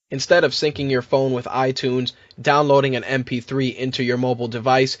Instead of syncing your phone with iTunes, downloading an MP3 into your mobile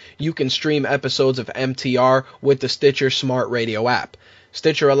device, you can stream episodes of MTR with the Stitcher Smart Radio app.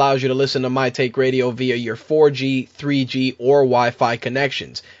 Stitcher allows you to listen to My Take Radio via your 4G, 3G, or Wi-Fi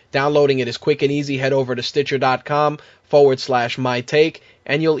connections. Downloading it is quick and easy. Head over to Stitcher.com/MyTake,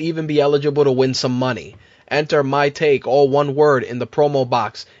 and you'll even be eligible to win some money. Enter My Take, all one word, in the promo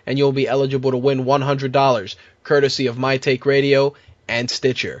box, and you'll be eligible to win $100, courtesy of My Take Radio and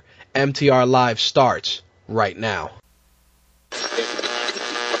Stitcher. MTR Live starts right now.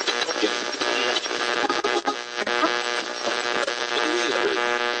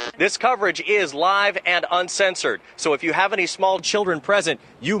 This coverage is live and uncensored, so if you have any small children present,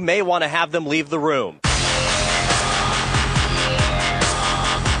 you may want to have them leave the room.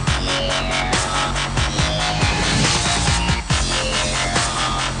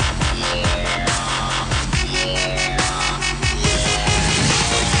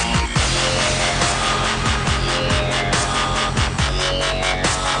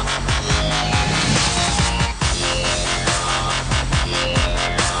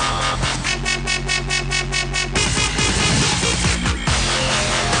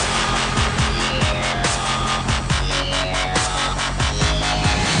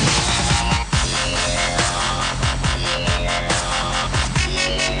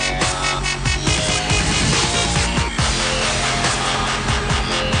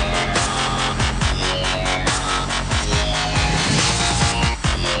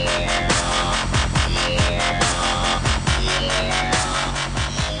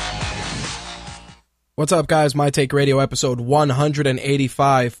 What's up, guys? My Take Radio episode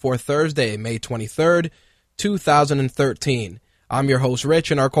 185 for Thursday, May 23rd, 2013. I'm your host,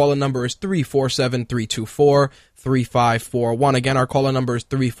 Rich, and our call-in number is 347-324-3541. Again, our call-in number is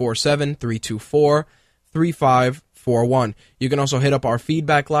 347-324-3541. You can also hit up our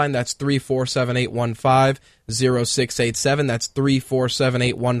feedback line. That's 347-815-0687. That's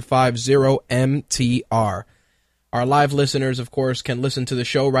 347-815-0MTR. Our live listeners, of course, can listen to the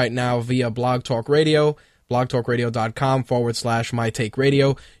show right now via Blog Talk Radio,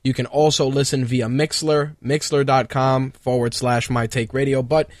 blogtalkradio.com/MyTakeRadio. You can also listen via Mixler, mixler.com/MyTakeRadio.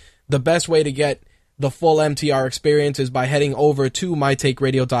 But the best way to get the full MTR experience is by heading over to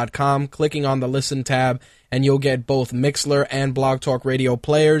MyTakeRadio.com, clicking on the Listen tab, and you'll get both Mixler and Blog Talk Radio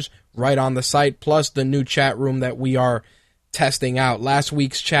players right on the site, plus the new chat room that we are testing out. Last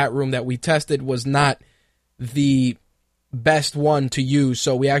week's chat room that we tested was not the best one to use,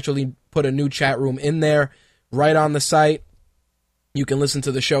 so we actually put a new chat room in there right on the site. You can listen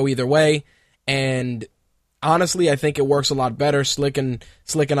to the show either way, and honestly, I think it works a lot better. Slick and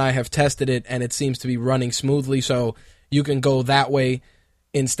I have tested it, and it seems to be running smoothly, so you can go that way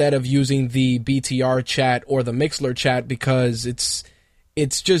instead of using the BTR chat or the Mixler chat, because it's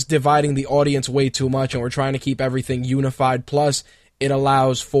just dividing the audience way too much, and we're trying to keep everything unified. Plus, it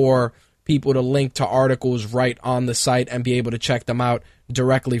allows for people to link to articles right on the site and be able to check them out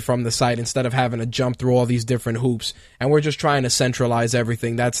directly from the site instead of having to jump through all these different hoops. And we're just trying to centralize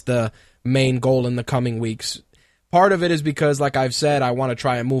everything. That's the main goal in the coming weeks. Part of it is because, like I've said, I want to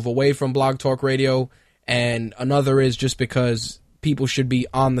try and move away from Blog Talk Radio, and another is just because people should be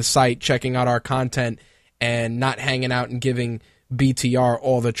on the site checking out our content and not hanging out and giving BTR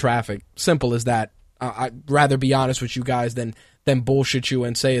all the traffic. Simple as that. I'd rather be honest with you guys than bullshit you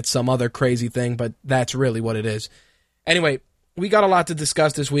and say it's some other crazy thing, but that's really what it is. Anyway, we got a lot to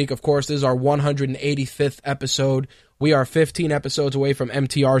discuss this week. Of course, this is our 185th episode. We are 15 episodes away from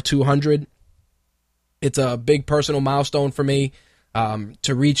MTR 200. It's a big personal milestone for me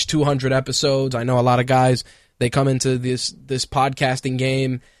to reach 200 episodes. I know a lot of guys, they come into this podcasting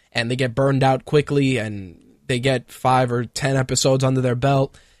game and they get burned out quickly, and they get 5 or 10 episodes under their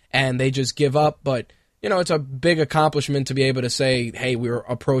belt and they just give up. But you know, it's a big accomplishment to be able to say, hey, we're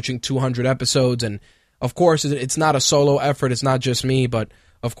approaching 200 episodes. And, of course, it's not a solo effort. It's not just me. But,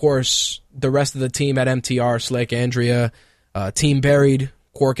 of course, the rest of the team at MTR, Slick, Andrea, Team Buried,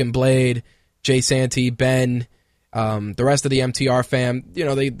 Quark and Blade, Jay Santee, Ben, the rest of the MTR fam, you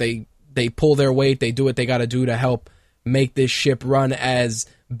know, they pull their weight. They do what they got to do to help make this ship run as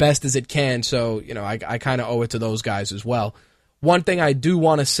best as it can. So, you know, I kind of owe it to those guys as well. One thing I do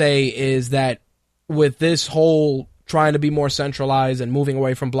want to say is that with this whole trying to be more centralized and moving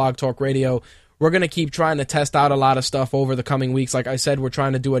away from Blog Talk Radio, we're going to keep trying to test out a lot of stuff over the coming weeks. Like I said, we're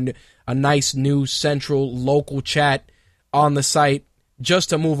trying to do a nice new central local chat on the site just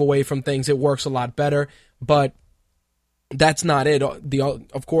to move away from things. It works a lot better, but that's not it.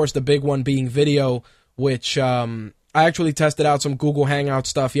 Of course, the big one being video, which I actually tested out some Google Hangout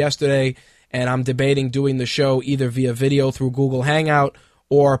stuff yesterday, and I'm debating doing the show either via video through Google Hangout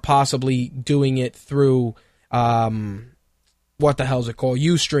or possibly doing it through, what the hell is it called?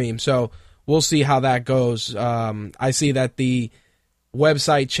 Ustream. So we'll see how that goes. I see that the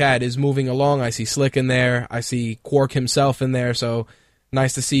website chat is moving along. I see Slick in there. I see Quark himself in there. So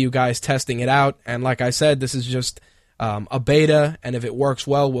nice to see you guys testing it out. And like I said, this is just a beta, and if it works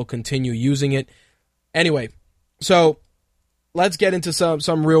well, we'll continue using it. Anyway, so let's get into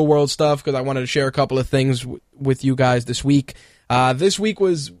some real world stuff, because I wanted to share a couple of things with you guys this week. This week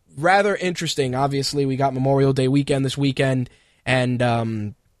was rather interesting. Obviously, we got Memorial Day weekend this weekend, and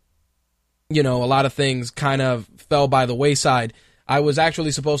a lot of things kind of fell by the wayside. I was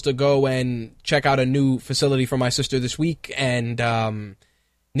actually supposed to go and check out a new facility for my sister this week, and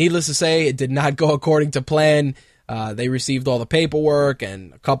needless to say, it did not go according to plan. They received all the paperwork,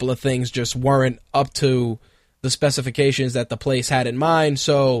 and a couple of things just weren't up to the specifications that the place had in mind.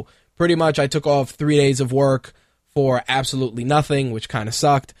 So pretty much I took off 3 days of work for absolutely nothing, which kind of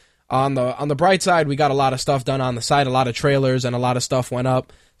sucked. On the bright side, we got a lot of stuff done on the site, a lot of trailers, and a lot of stuff went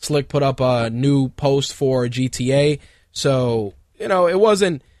up. Slick put up a new post for GTA, so it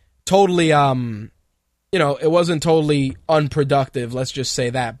wasn't totally unproductive. Let's just say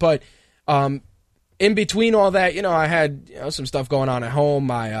that. But in between all that, I had some stuff going on at home.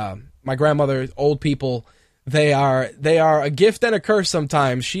 My grandmother, old people, they are a gift and a curse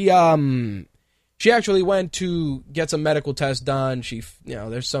sometimes. She actually went to get some medical tests done.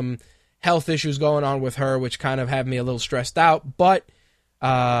 There's some health issues going on with her, which kind of have me a little stressed out. But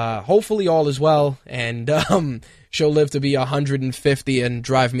hopefully all is well, and she'll live to be 150 and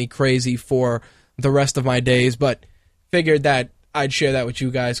drive me crazy for the rest of my days. But figured that I'd share that with you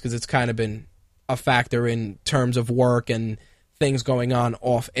guys, because it's kind of been a factor in terms of work and things going on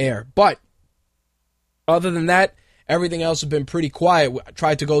off air. But other than that, everything else has been pretty quiet. I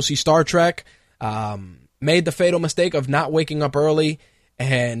tried to go see Star Trek, made the fatal mistake of not waking up early,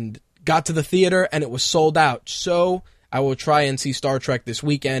 and got to the theater and it was sold out. So I will try and see Star Trek this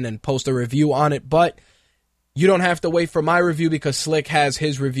weekend and post a review on it. But you don't have to wait for my review, because Slick has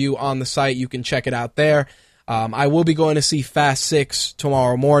his review on the site. You can check it out there. I will be going to see Fast 6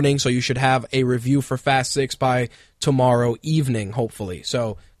 tomorrow morning, so you should have a review for Fast 6 by tomorrow evening, hopefully.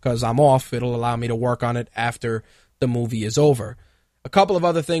 So, because I'm off, it'll allow me to work on it after the movie is over. A couple of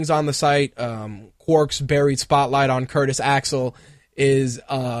other things on the site. Quark's buried spotlight on Curtis Axel is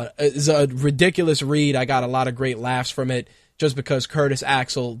a ridiculous read. I got a lot of great laughs from it, just because Curtis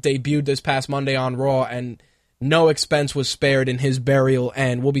Axel debuted this past Monday on Raw, and no expense was spared in his burial,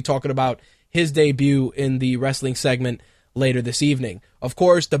 and we'll be talking about his debut in the wrestling segment later this evening. Of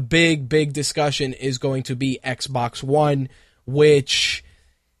course, the big discussion is going to be Xbox One, which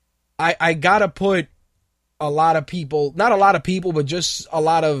I gotta put a lot of people, not a lot of people, but just a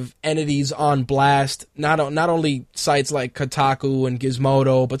lot of entities on blast. Not only sites like Kotaku and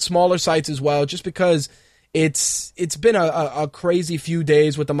Gizmodo, but smaller sites as well, just because it's been a crazy few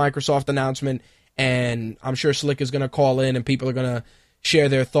days with the Microsoft announcement, and I'm sure Slick is going to call in and people are going to share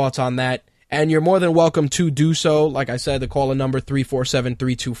their thoughts on that. And you're more than welcome to do so. Like I said, the call-in number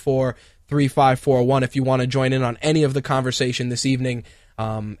 347-324-3541 if you want to join in on any of the conversation this evening,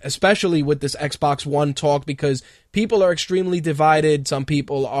 especially with this Xbox One talk, because people are extremely divided. Some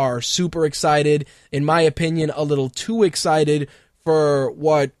people are super excited. In my opinion, a little too excited for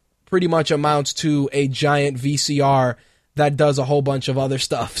what pretty much amounts to a giant VCR that does a whole bunch of other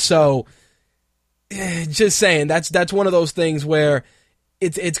stuff. So, just saying, that's one of those things where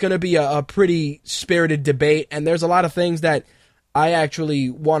it's going to be a pretty spirited debate, and there's a lot of things that I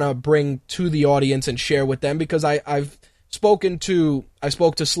actually want to bring to the audience and share with them, because I spoke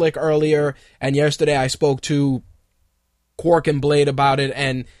to Slick earlier, and yesterday I spoke to Quark and Blade about it,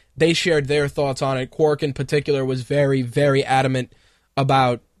 and they shared their thoughts on it. Quark in particular was very, very adamant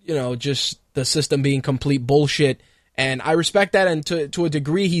about, just the system being complete bullshit, and I respect that, and to a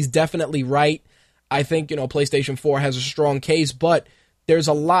degree, he's definitely right. I think, PlayStation 4 has a strong case, but there's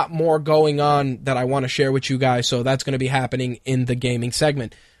a lot more going on that I want to share with you guys, so that's going to be happening in the gaming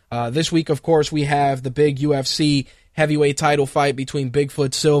segment. This week, of course, we have the big UFC heavyweight title fight between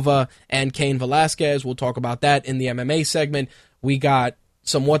Bigfoot Silva and Cain Velasquez. We'll talk about that in the MMA segment. We got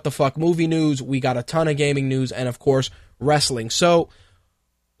some what the fuck movie news. We got a ton of gaming news, and of course, wrestling. So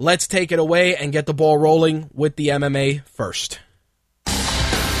let's take it away and get the ball rolling with the MMA first.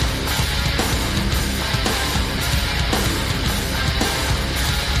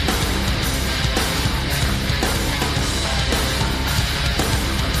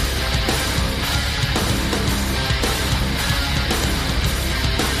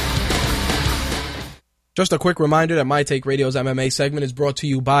 Just a quick reminder that My Take Radio's MMA segment is brought to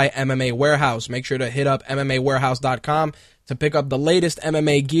you by MMA Warehouse. Make sure to hit up MMAwarehouse.com to pick up the latest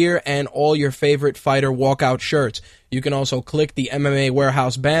MMA gear and all your favorite fighter walkout shirts. You can also click the MMA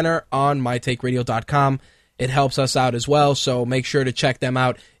Warehouse banner on MyTakeRadio.com. It helps us out as well, so make sure to check them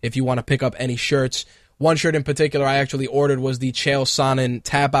out if you want to pick up any shirts. One shirt in particular I actually ordered was the Chael Sonnen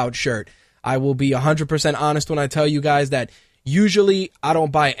tap-out shirt. I will be 100% honest when I tell you guys that usually I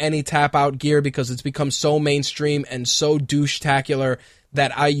don't buy any tap-out gear because it's become so mainstream and so douche-tacular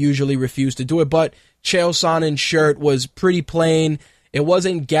that I usually refuse to do it. But Chael Sonnen's shirt was pretty plain. It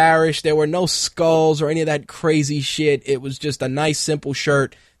wasn't garish. There were no skulls or any of that crazy shit. It was just a nice, simple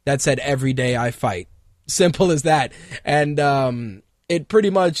shirt that said, "Every day I fight." Simple as that. And it's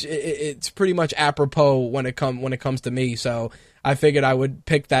pretty much apropos when it comes to me. So I figured I would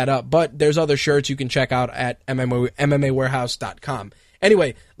pick that up. But there's other shirts you can check out at MMAwarehouse.com.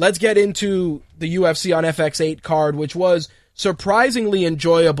 Anyway, let's get into the UFC on FX8 card, which was surprisingly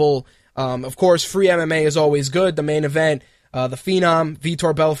enjoyable. Of course, free MMA is always good. The main event, the Phenom,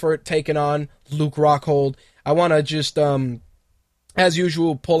 Vitor Belfort, taking on Luke Rockhold. I want to just, as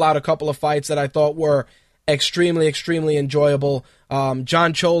usual, pull out a couple of fights that I thought were extremely, extremely enjoyable.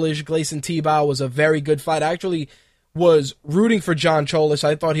 John Cholish, Gleison Tibau was a very good fight. I actually was rooting for John Cholish.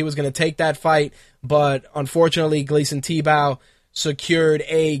 I thought he was going to take that fight, but unfortunately, Gleison Tibau secured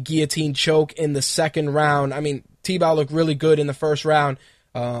a guillotine choke in the second round. I mean, Tibau looked really good in the first round.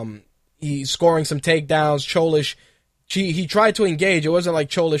 He's scoring some takedowns. Cholish, he tried to engage. It wasn't like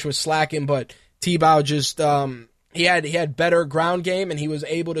Cholish was slacking, but Tibau just he had better ground game, and he was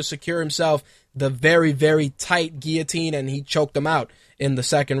able to secure himself the very, very tight guillotine, and he choked him out in the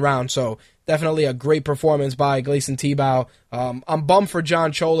second round. So definitely a great performance by Gleison Tibau. I'm bummed for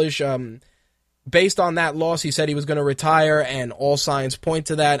John Cholish. Based on that loss, he said he was going to retire, and all signs point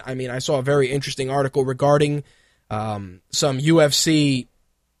to that. I mean, I saw a very interesting article regarding some UFC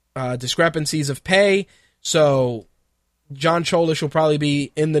discrepancies of pay, so John Cholish will probably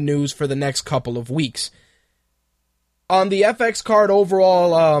be in the news for the next couple of weeks. On the FX card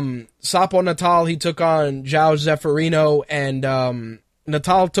overall, Sapo Natal, he took on João Zeffirino, and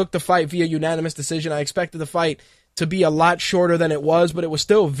Natal took the fight via unanimous decision. I expected the fight to be a lot shorter than it was, but it was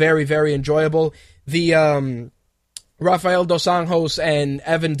still very, very enjoyable. The Rafael Dos Anjos and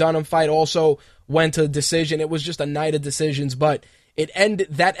Evan Dunham fight also went to decision. It was just a night of decisions, but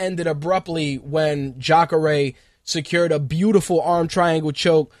that ended abruptly when Jacare secured a beautiful arm triangle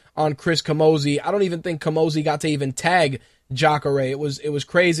choke on Chris Camozzi. I don't even think Camozzi got to even tag Jacare. It was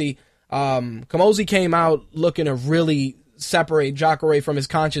crazy. Camozzi came out looking to really separate Jacare from his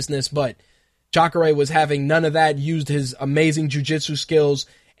consciousness, but Jacare was having none of that, used his amazing jiu-jitsu skills,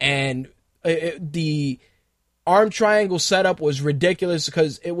 and the arm triangle setup was ridiculous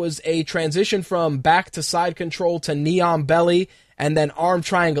because it was a transition from back to side control to knee on belly, and then arm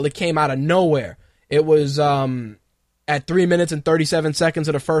triangle. It came out of nowhere. It was at 3 minutes and 37 seconds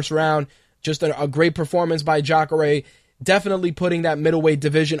of the first round. Just a great performance by Jacare. Definitely putting that middleweight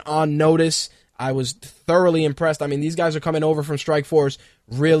division on notice. I was thoroughly impressed. I mean, these guys are coming over from Strikeforce,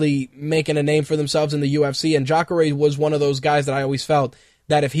 really making a name for themselves in the UFC, and Jacare was one of those guys that I always felt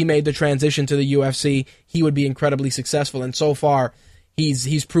that if he made the transition to the UFC, he would be incredibly successful, and so far,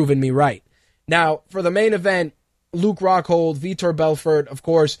 he's proven me right. Now, for the main event, Luke Rockhold, Vitor Belfort, of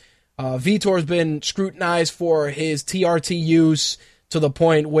course. Vitor's been scrutinized for his TRT use to the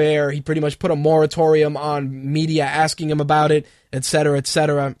point where he pretty much put a moratorium on media asking him about it, etc.,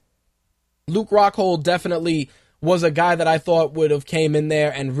 etc. Luke Rockhold definitely was a guy that I thought would have came in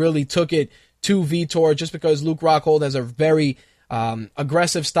there and really took it to Vitor, just because Luke Rockhold has a very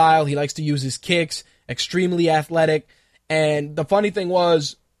aggressive style. He likes to use his kicks, extremely athletic. And the funny thing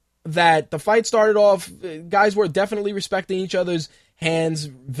was that the fight started off, guys were definitely respecting each other's hands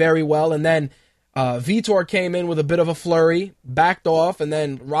very well, and then Vitor came in with a bit of a flurry, backed off, and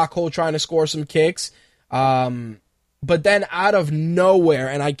then Rockhold trying to score some kicks. But then out of nowhere,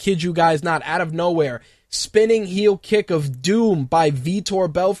 and I kid you guys not, out of nowhere, spinning heel kick of doom by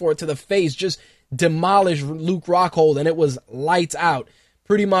Vitor Belfort to the face just demolished Luke Rockhold, and it was lights out.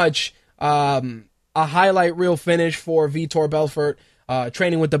 Pretty much a highlight reel finish for Vitor Belfort,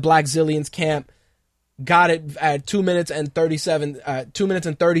 training with the Black Zillions camp. Got it at 2 minutes and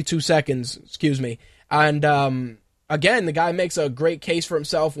 32 seconds, excuse me. And again, the guy makes a great case for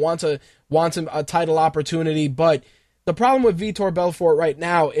himself, wants a title opportunity, but the problem with Vitor Belfort right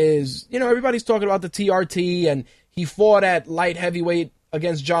now is, everybody's talking about the TRT, and he fought at light heavyweight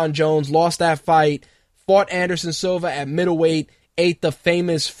against John Jones, lost that fight, fought Anderson Silva at middleweight ate the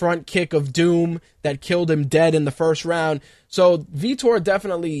famous front kick of doom that killed him dead in the first round. So Vitor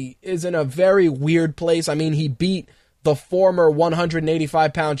definitely is in a very weird place. I mean, he beat the former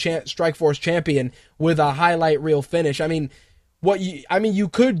 185-pound Strikeforce champion with a highlight reel finish. I mean, you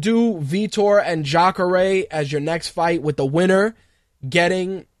could do Vitor and Jacare as your next fight, with the winner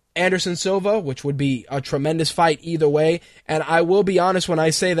getting Anderson Silva, which would be a tremendous fight either way. And I will be honest when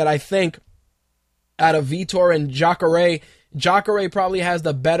I say that I think out of Vitor and Jacare probably has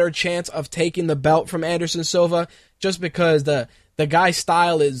the better chance of taking the belt from Anderson Silva, just because the guy's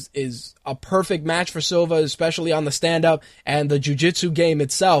style is a perfect match for Silva, especially on the stand-up and the jiu-jitsu game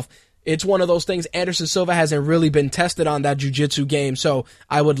itself. It's one of those things, Anderson Silva hasn't really been tested on that jiu-jitsu game, so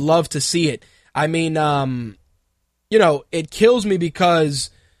I would love to see it. I mean, it kills me because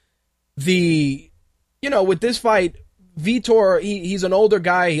with this fight, Vitor, he's an older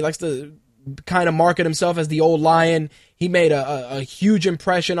guy. He likes to kind of market himself as the old lion. He made a huge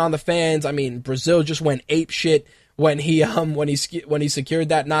impression on the fans. I mean, Brazil just went ape shit when he secured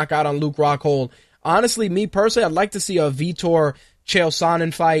that knockout on Luke Rockhold. Honestly, me personally, I'd like to see a Vitor Chael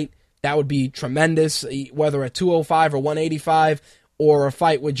Sonnen fight. That would be tremendous, whether at 205 or 185 or a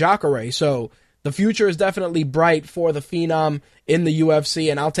fight with Jacare. So the future is definitely bright for the Phenom in the UFC,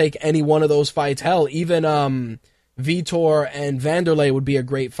 and I'll take any one of those fights. Hell, even Vitor and Vanderlei would be a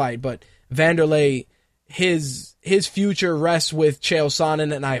great fight, but Vanderlei, his future rests with Chael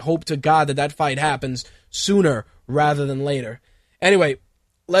Sonnen, and I hope to God that fight happens sooner rather than later. Anyway,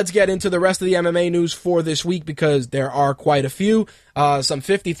 let's get into the rest of the MMA news for this week, because there are quite a few. Some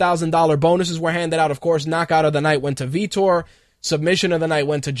 $50,000 bonuses were handed out. Of course, knockout of the night went to Vitor. Submission of the night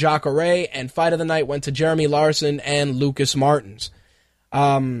went to Jacare, and fight of the night went to Jeremy Larson and Lucas Martins.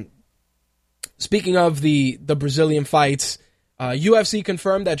 Speaking of the Brazilian fights, UFC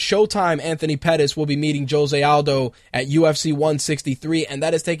confirmed that Showtime Anthony Pettis will be meeting Jose Aldo at UFC 163, and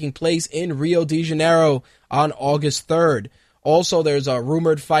that is taking place in Rio de Janeiro on August 3rd. Also, there's a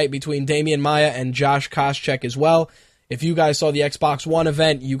rumored fight between Damian Maia and Josh Koscheck as well. If you guys saw the Xbox One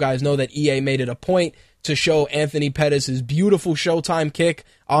event, you guys know that EA made it a point to show Anthony Pettis' beautiful Showtime kick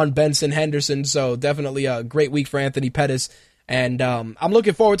on Benson Henderson, so definitely a great week for Anthony Pettis. And I'm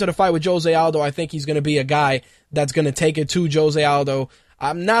looking forward to the fight with Jose Aldo. I think he's going to be a guy that's going to take it to Jose Aldo.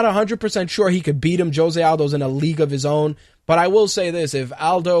 I'm not 100% sure he could beat him. Jose Aldo's in a league of his own. But I will say this, if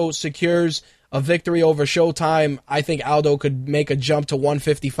Aldo secures a victory over Showtime, I think Aldo could make a jump to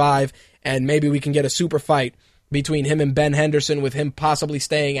 155, and maybe we can get a super fight between him and Ben Henderson, with him possibly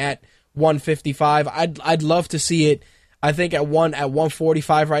staying at 155. I'd love to see it. I think at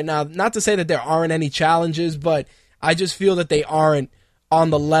 145 right now. Not to say that there aren't any challenges, but I just feel that they aren't on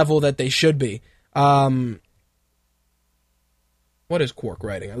the level that they should be. What is Quark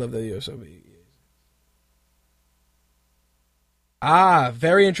writing? I love the USOB.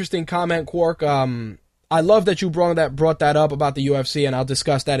 Very interesting comment, Quark. I love that you brought that up about the UFC, and I'll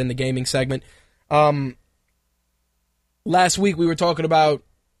discuss that in the gaming segment. Last week we were talking about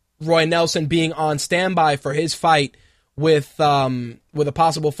Roy Nelson being on standby for his fight with a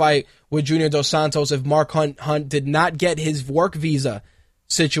possible fight with Junior Dos Santos if Mark Hunt did not get his work visa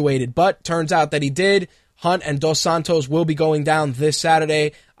situated. But turns out that he did. Hunt and Dos Santos will be going down this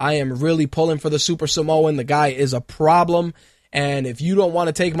Saturday. I am really pulling for the Super Samoan. The guy is a problem. And if you don't want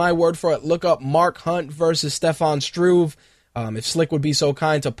to take my word for it, look up Mark Hunt versus Stefan Struve. If Slick would be so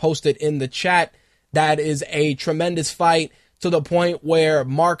kind to post it in the chat. That is a tremendous fight, to the point where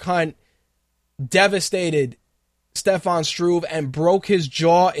Mark Hunt devastated Stefan Struve and broke his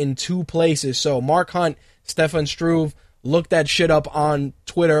jaw in 2 places. So Mark Hunt, Stefan Struve, look that shit up on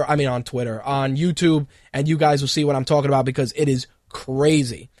YouTube, and you guys will see what I'm talking about, because it is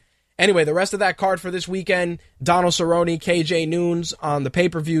crazy. Anyway, the rest of that card for this weekend, Donald Cerrone, KJ Noons on the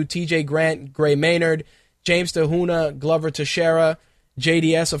pay-per-view, TJ Grant, Gray Maynard, James Tahuna, Glover Teixeira,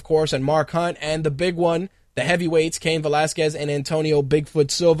 JDS, of course, and Mark Hunt. And the big one, the heavyweights, Cain Velasquez and Antonio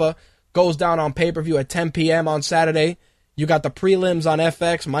Bigfoot Silva, goes down on pay-per-view at 10 p.m. on Saturday. You got the prelims on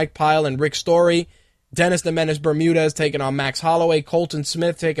FX, Mike Pyle and Rick Story, Dennis the Menace Bermudez taking on Max Holloway, Colton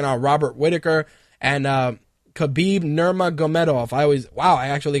Smith taking on Robert Whittaker, and Khabib Nurmagomedov. I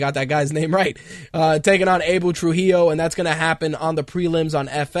actually got that guy's name right. Taking on Abel Trujillo, and that's going to happen on the prelims on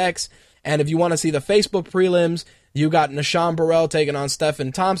FX. And if you want to see the Facebook prelims, you got Nishan Burrell taking on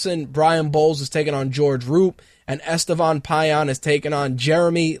Stephen Thompson, Brian Bowles is taking on George Roop, and Estevan Payan is taking on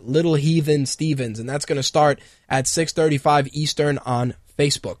Jeremy Little Heathen Stevens, and that's going to start at 6:35 Eastern on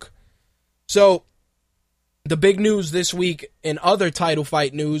Facebook. So, the big news this week in other title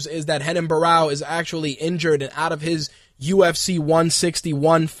fight news is that Renan Barão is actually injured and out of his UFC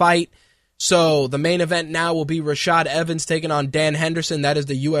 161 fight. So the main event now will be Rashad Evans taking on Dan Henderson. That is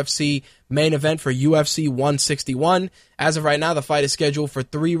the UFC main event for UFC 161. As of right now, the fight is scheduled for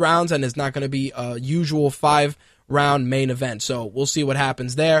 3 rounds and is not going to be a usual 5-round main event. So we'll see what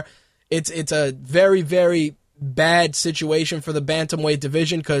happens there. It's a very, very bad situation for the bantamweight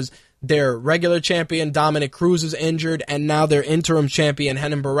division because their regular champion Dominic Cruz is injured, and now their interim champion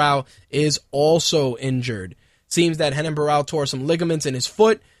Renan Barão is also injured. Seems that Renan Barão tore some ligaments in his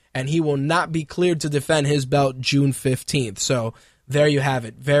foot, and he will not be cleared to defend his belt June 15th. So there you have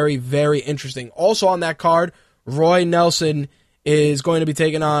it. Very, very interesting. Also on that card, Roy Nelson is going to be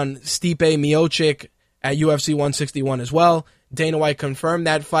taking on Stipe Miocic at UFC 161 as well. Dana White confirmed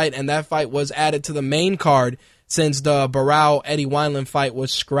that fight, and that fight was added to the main card since the Barão-Eddie Wineland fight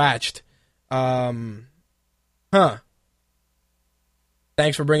was scratched. Thanks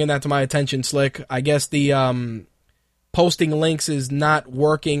for bringing that to my attention, Slick. I guess the posting links is not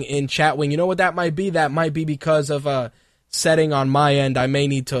working in Chatwing. You know what that might be? That might be because of a setting on my end. I may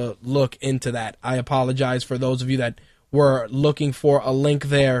need to look into that. I apologize for those of you that were looking for a link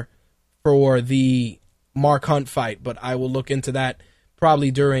there for the Mark Hunt fight, but I will look into that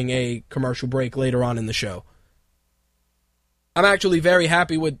probably during a commercial break later on in the show. I'm actually very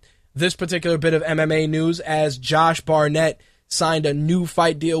happy with this particular bit of MMA news as Josh Barnett signed a new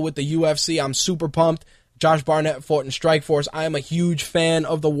fight deal with the UFC. I'm super pumped. Josh Barnett fought in Strikeforce. I am a huge fan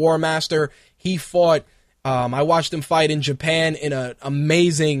of the War Master. He fought, I watched him fight in Japan in an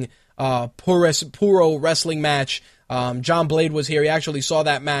amazing Puro wrestling match. John Blade was here. He actually saw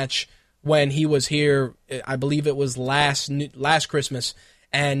that match when he was here. I believe it was last Christmas.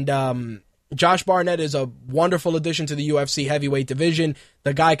 And Josh Barnett is a wonderful addition to the UFC heavyweight division.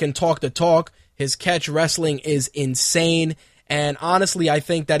 The guy can talk the talk. His catch wrestling is insane. And honestly, I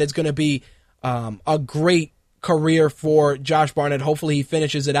think that it's going to be a great career for Josh Barnett. Hopefully he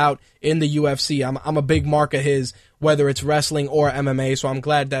finishes it out in the UFC. I'm a big mark of his, whether it's wrestling or MMA, so I'm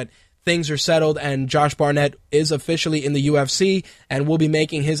glad that things are settled and Josh Barnett is officially in the UFC and will be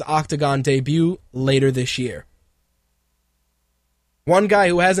making his Octagon debut later this year. One guy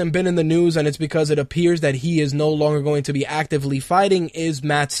who hasn't been in the news, and it's because it appears that he is no longer going to be actively fighting, is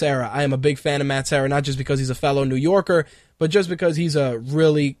Matt Serra. I am a big fan of Matt Serra, not just because he's a fellow New Yorker, but just because he's a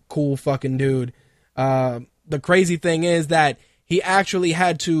really cool fucking dude. The crazy thing is that he actually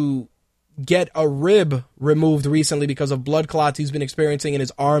had to get a rib removed recently because of blood clots he's been experiencing in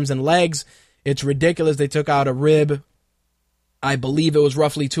his arms and legs. It's ridiculous. They took out a rib, I believe it was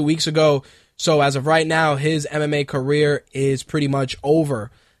roughly 2 weeks ago. So as of right now, his MMA career is pretty much over.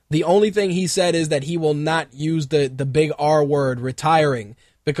 The only thing he said is that he will not use the big R word, retiring,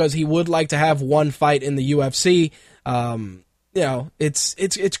 because he would like to have one fight in the UFC.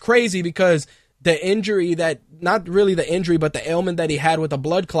 It's crazy because the injury not really the injury, but the ailment that he had with the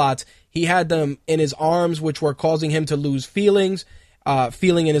blood clots, he had them in his arms, which were causing him to lose feeling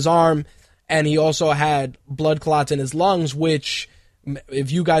in his arm. And he also had blood clots in his lungs, which,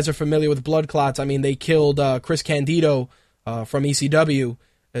 if you guys are familiar with blood clots, I mean, they killed Chris Candido from ECW.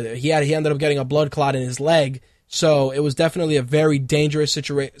 He ended up getting a blood clot in his leg. So it was definitely a very dangerous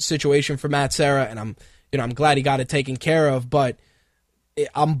situation for Matt Serra, and I'm glad he got it taken care of, but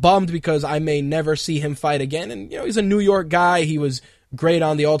I'm bummed because I may never see him fight again. And, he's a New York guy. He was great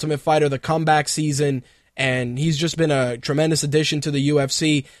on The Ultimate Fighter, the comeback season, and he's just been a tremendous addition to the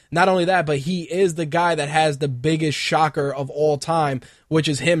UFC. Not only that, but he is the guy that has the biggest shocker of all time, which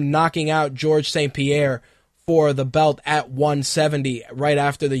is him knocking out George St. Pierre for the belt at 170 right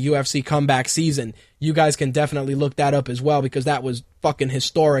after the UFC comeback season. You guys can definitely look that up as well because that was fucking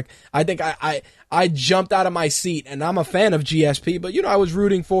historic. I think I jumped out of my seat, and I'm a fan of GSP, but I was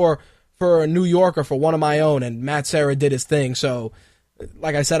rooting for a New Yorker, for one of my own, and Matt Serra did his thing. So,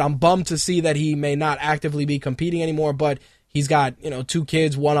 like I said, I'm bummed to see that he may not actively be competing anymore, but he's got, 2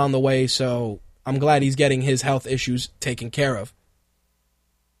 kids, 1 on the way, so I'm glad he's getting his health issues taken care of.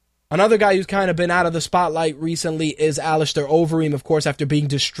 Another guy who's kind of been out of the spotlight recently is Alistair Overeem, of course, after being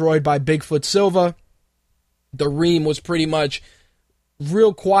destroyed by Bigfoot Silva. The Reem was pretty much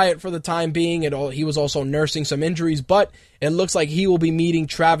real quiet for the time being. He was also nursing some injuries, but it looks like he will be meeting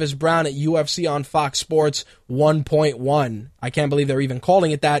Travis Brown at UFC on Fox Sports 1.1. I can't believe they're even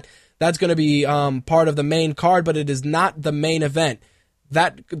calling it that. That's going to be part of the main card, but it is not the main event.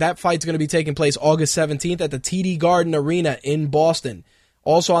 That fight's going to be taking place August 17th at the TD Garden Arena in Boston.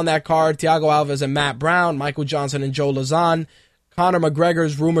 Also on that card, Thiago Alves and Matt Brown, Michael Johnson and Joe Lazan. Conor McGregor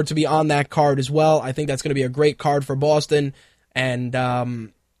is rumored to be on that card as well. I think that's going to be a great card for Boston. And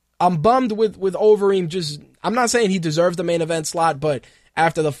I'm bummed with Overeem. I'm not saying he deserves the main event slot, but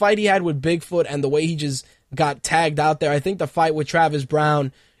after the fight he had with Bigfoot and the way he just got tagged out there, I think the fight with Travis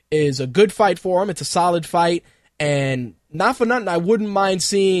Brown is a good fight for him. It's a solid fight, and not for nothing, I wouldn't mind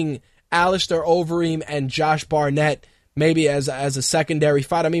seeing Alistair Overeem and Josh Barnett maybe as a secondary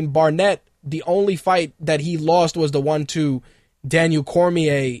fight. I mean, Barnett, the only fight that he lost was the one to Daniel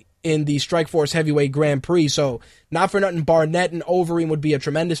Cormier in the Strikeforce Heavyweight Grand Prix. So, not for nothing, Barnett and Overeem would be a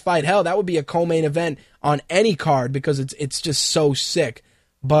tremendous fight. Hell, that would be a co-main event on any card because it's just so sick.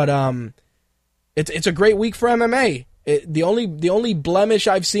 But it's a great week for MMA. The only blemish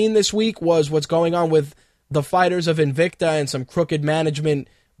I've seen this week was what's going on with the fighters of Invicta and some crooked management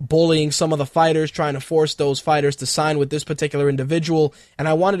bullying some of the fighters, trying to force those fighters to sign with this particular individual. And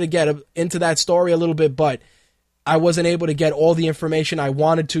I wanted to get into that story a little bit, but I wasn't able to get all the information I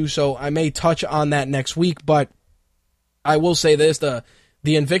wanted to, so I may touch on that next week. But I will say this, the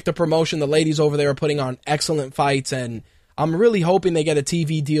Invicta promotion, the ladies over there are putting on excellent fights, and I'm really hoping they get a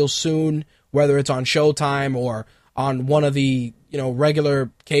TV deal soon, whether it's on Showtime or on one of the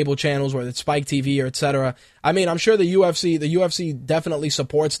regular cable channels, whether it's Spike TV or etc. I mean, I'm sure the UFC definitely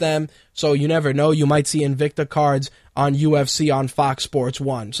supports them, so you never know. You might see Invicta cards on UFC on Fox Sports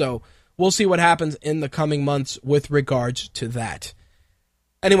 1. So we'll see what happens in the coming months with regards to that.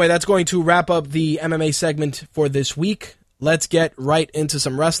 Anyway, that's going to wrap up the MMA segment for this week. Let's get right into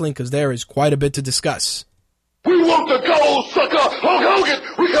some wrestling because there is quite a bit to discuss. We want the gold, sucker! Hulk Hogan,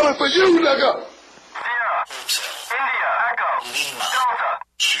 we coming for you, nigga! Sierra, India, Echo, Lima, Delta,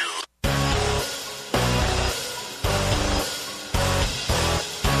 Jude.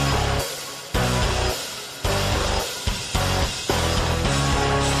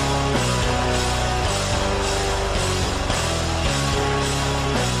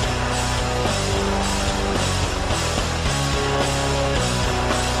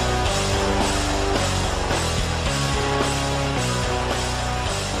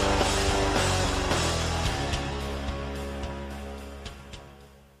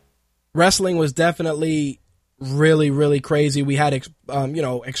 Wrestling was definitely really, really crazy. We had,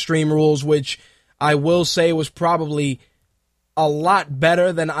 Extreme Rules, which I will say was probably a lot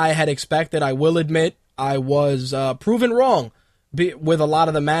better than I had expected. I will admit I was proven wrong with a lot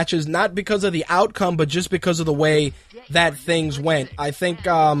of the matches, not because of the outcome, but just because of the way that things went. I think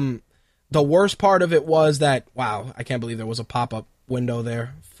the worst part of it was that, wow, I can't believe there was a pop-up window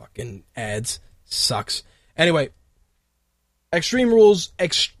there. Fucking ads. Sucks. Anyway, Extreme Rules,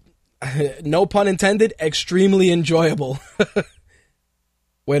 no pun intended, extremely enjoyable.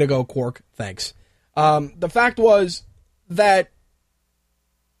 Way to go, Quark. Thanks. The fact was that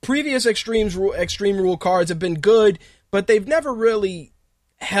previous Extreme Rule cards have been good, but they've never really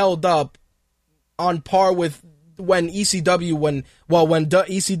held up on par with when ECW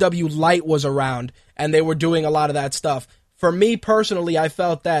Light was around and they were doing a lot of that stuff. For me personally, I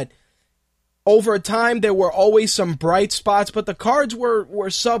felt that over time, there were always some bright spots, but the cards were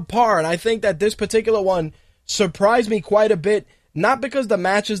subpar, and I think that this particular one surprised me quite a bit, not because the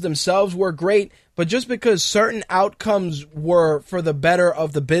matches themselves were great, but just because certain outcomes were for the better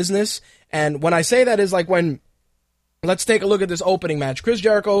of the business. And when I say that is like when, let's take a look at this opening match. Chris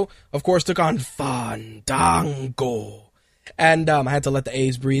Jericho, of course, took on Fandango, and I had to let the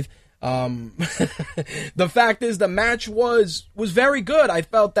A's breathe. The fact is, the match was very good. I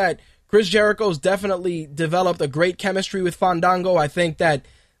felt that Chris Jericho's definitely developed a great chemistry with Fandango. I think that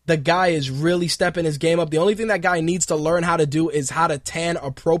the guy is really stepping his game up. The only thing that guy needs to learn how to do is how to tan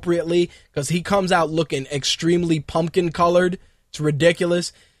appropriately because he comes out looking extremely pumpkin colored. It's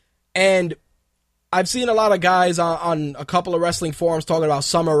ridiculous. And I've seen a lot of guys on a couple of wrestling forums talking about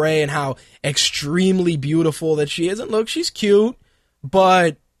Summer Rae and how extremely beautiful that she is. And look, she's cute,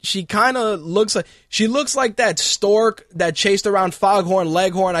 but she kind of looks like that stork that chased around Foghorn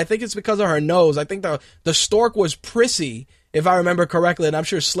Leghorn. I think it's because of her nose. I think the stork was Prissy, if I remember correctly, and I'm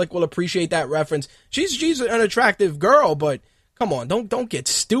sure Slick will appreciate that reference. She's an attractive girl, but come on, don't get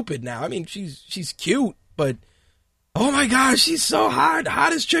stupid now. I mean, she's cute, but oh my gosh, she's so hot.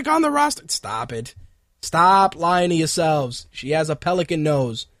 Hottest chick on the roster. Stop it. Stop lying to yourselves. She has a pelican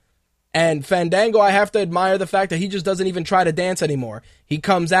nose. And Fandango, I have to admire the fact that he just doesn't even try to dance anymore. He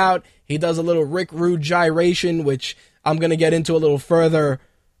comes out, he does a little Rick Rude gyration, which I'm going to get into a little further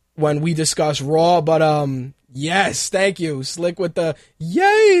when we discuss Raw. But, yes, thank you. Slick with the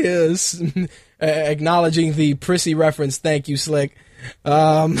yes. Acknowledging the Prissy reference. Thank you, Slick.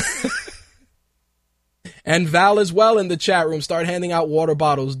 And Val as well in the chat room. Start handing out water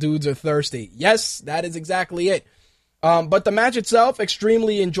bottles. Dudes are thirsty. Yes, that is exactly it. But the match itself,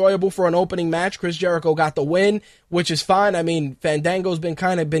 extremely enjoyable for an opening match. Chris Jericho got the win, which is fine. I mean, Fandango's been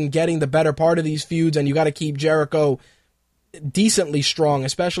getting the better part of these feuds, and you got to keep Jericho decently strong,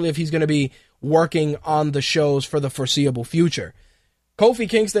 especially if he's going to be working on the shows for the foreseeable future. Kofi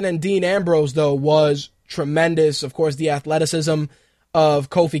Kingston and Dean Ambrose, though, was tremendous. Of course, the athleticism of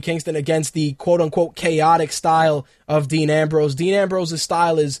Kofi Kingston against the quote-unquote chaotic style of Dean Ambrose. Dean Ambrose's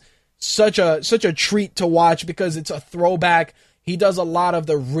style is such a treat to watch because it's a throwback. He does a lot of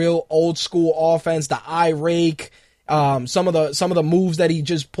the real old school offense, the eye rake, some of the moves that he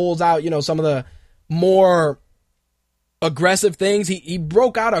just pulls out, some of the more aggressive things. He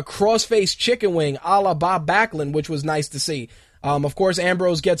broke out a crossface chicken wing a la Bob Backlund, which was nice to see. Of course,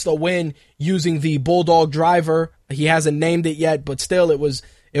 Ambrose gets the win using the Bulldog Driver. He hasn't named it yet, but still, it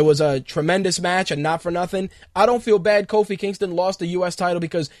was a tremendous match, and not for nothing. I don't feel bad Kofi Kingston lost the U.S. title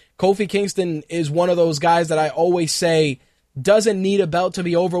because Kofi Kingston is one of those guys that I always say doesn't need a belt to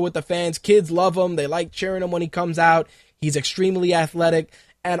be over with the fans. Kids love him. They like cheering him when he comes out. He's extremely athletic.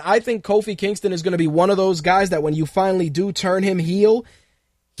 And I think Kofi Kingston is going to be one of those guys that when you finally do turn him heel,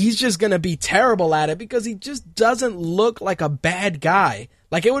 he's just going to be terrible at it because he just doesn't look like a bad guy.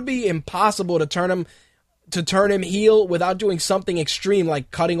 Like, it would be impossible to turn him heel without doing something extreme,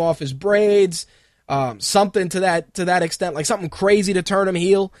 like cutting off his braids, something to that extent, like something crazy to turn him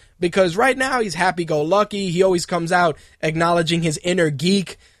heel. Because right now he's happy-go-lucky. He always comes out acknowledging his inner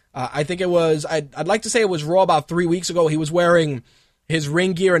geek. I think it was, I'd like to say it was Raw about 3 weeks ago. He was wearing his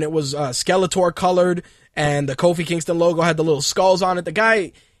ring gear and it was Skeletor colored, and the Kofi Kingston logo had the little skulls on it. The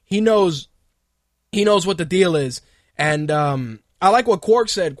guy, he knows what the deal is. And I like what Quark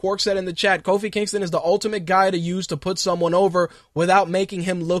said. Quark said in the chat, Kofi Kingston is the ultimate guy to use to put someone over without making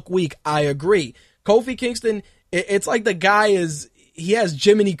him look weak. I agree. Kofi Kingston, it's like the guy he has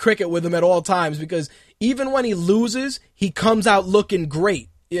Jiminy Cricket with him at all times because even when he loses, he comes out looking great.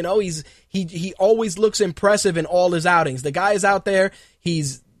 He always looks impressive in all his outings. The guy is out there.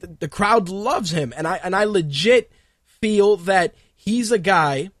 The crowd loves him. And I legit feel that he's a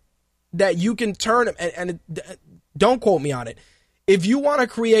guy that you can turn him, and don't quote me on it. If you want to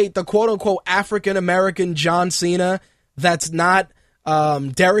create the quote-unquote African-American John Cena that's not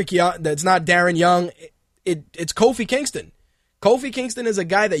Derek Young, that's not Darren Young, it's Kofi Kingston. Kofi Kingston is a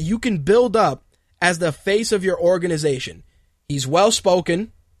guy that you can build up as the face of your organization. He's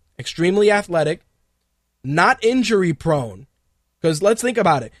well-spoken, extremely athletic, not injury-prone. Because let's think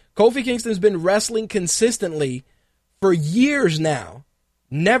about it. Kofi Kingston's been wrestling consistently for years now.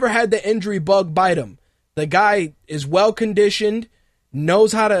 Never had the injury bug bite him. The guy is well-conditioned,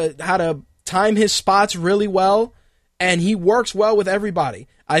 knows how to time his spots really well, and he works well with everybody.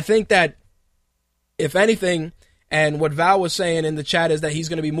 I think that, if anything, and what Val was saying in the chat is that he's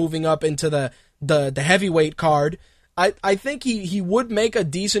going to be moving up into the heavyweight card. I think he would make a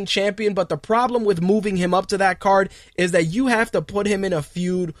decent champion, but the problem with moving him up to that card is that you have to put him in a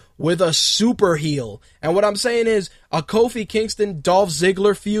feud with a super heel. And what I'm saying is a Kofi Kingston Dolph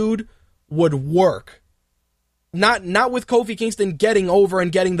Ziggler feud would work. Not with Kofi Kingston getting over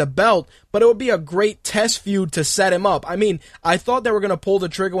and getting the belt, but it would be a great test feud to set him up. I mean, I thought they were going to pull the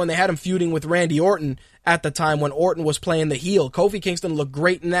trigger when they had him feuding with Randy Orton at the time when Orton was playing the heel. Kofi Kingston looked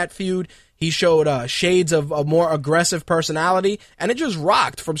great in that feud. He showed shades of a more aggressive personality, and it just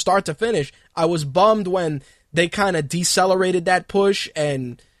rocked from start to finish. I was bummed when they kind of decelerated that push,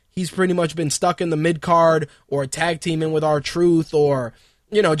 and he's pretty much been stuck in the mid-card or tag teaming with R-Truth or,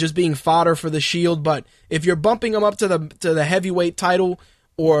 just being fodder for the Shield. But if you're bumping him up to the heavyweight title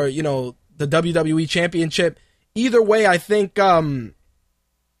or, the WWE Championship, either way, I think, oh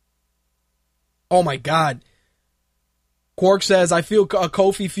my God. Quark says, I feel a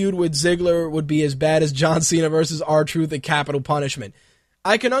Kofi feud with Ziggler would be as bad as John Cena versus R-Truth at Capital Punishment.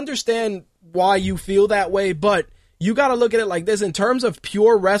 I can understand why you feel that way, but you got to look at it like this. In terms of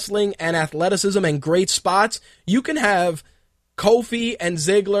pure wrestling and athleticism and great spots, you can have Kofi and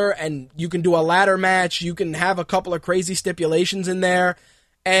Ziggler, and you can do a ladder match. You can have a couple of crazy stipulations in there.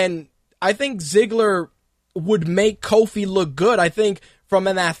 And I think Ziggler would make Kofi look good. I think from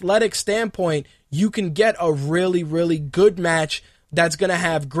an athletic standpoint, you can get a really, really good match that's going to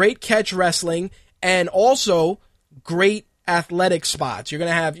have great catch wrestling and also great athletic spots. You're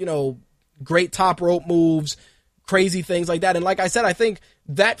going to have, great top rope moves, crazy things like that. And like I said, I think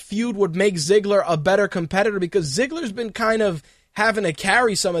that feud would make Ziggler a better competitor because Ziggler's been kind of having to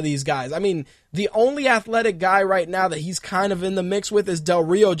carry some of these guys. I mean, the only athletic guy right now that he's kind of in the mix with is Del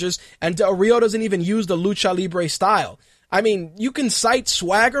Rio, and Del Rio doesn't even use the Lucha Libre style. I mean, you can cite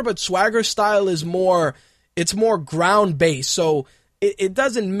Swagger, but Swagger's style is more ground-based, so it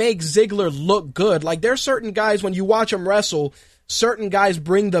doesn't make Ziggler look good. Like, there's certain guys, when you watch them wrestle, certain guys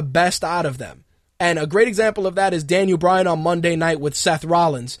bring the best out of them. And a great example of that is Daniel Bryan on Monday night with Seth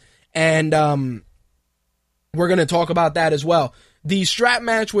Rollins. And we're going to talk about that as well. The strap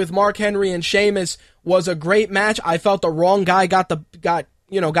match with Mark Henry and Sheamus was a great match. I felt the wrong guy got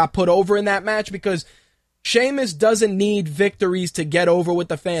put over in that match because Sheamus doesn't need victories to get over with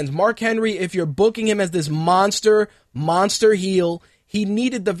the fans. Mark Henry, if you're booking him as this monster heel, he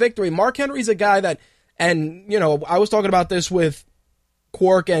needed the victory. Mark Henry's a guy that, and, I was talking about this with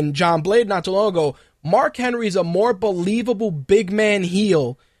Quark and John Blade not too long ago. Mark Henry's a more believable big man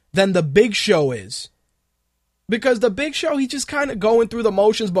heel than the Big Show is. Because the Big Show, he's just kind of going through the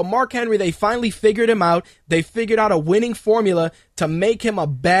motions, but Mark Henry, they finally figured him out. They figured out a winning formula to make him a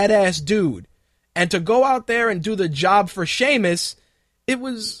badass dude. And to go out there and do the job for Sheamus, it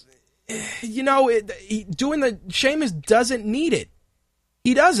was, Sheamus doesn't need it.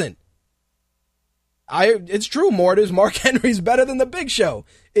 He doesn't. It's true, Mortis. Mark Henry's better than the Big Show.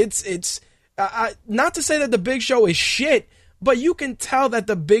 It's not to say that the Big Show is shit, but you can tell that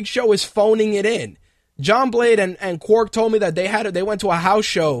the Big Show is phoning it in. John Blade and Quark told me that they went to a house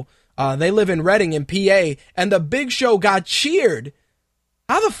show. They live in Reading in PA, and the Big Show got cheered.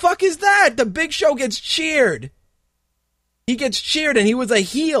 How the fuck is that? The Big Show gets cheered. He gets cheered, and he was a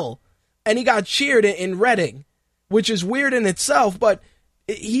heel, and he got cheered in Reading, which is weird in itself, but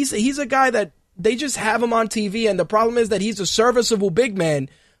he's a guy that they just have him on TV, and the problem is that he's a serviceable big man,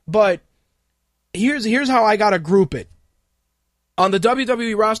 but here's how I gotta group it. On the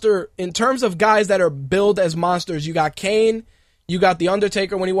WWE roster, in terms of guys that are billed as monsters, you got Kane, you got The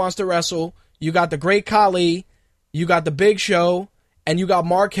Undertaker when he wants to wrestle, you got the Great Khali, you got the Big Show, and you got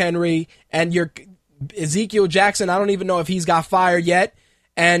Mark Henry, and your Ezekiel Jackson, I don't even know if he's got fired yet.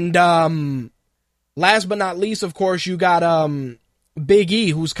 And last but not least, of course, you got Big E,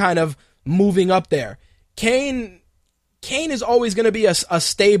 who's kind of moving up there. Kane is always going to be a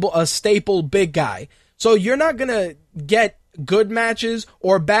staple big guy. So you're not going to get good matches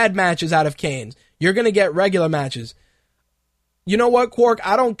or bad matches out of Kane. You're going to get regular matches. You know what, Quark?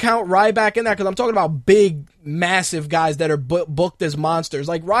 I don't count Ryback in that because I'm talking about big, massive guys that are booked as monsters.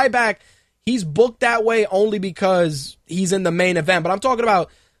 Like Ryback, he's booked that way only because he's in the main event. But I'm talking about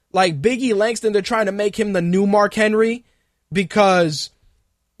like Big E Langston. They're trying to make him the new Mark Henry because,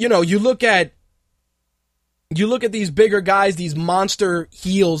 you look at these bigger guys, these monster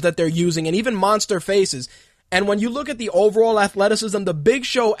heels that they're using, and even monster faces. And when you look at the overall athleticism, the Big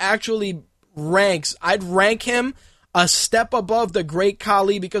Show actually I'd rank him a step above the Great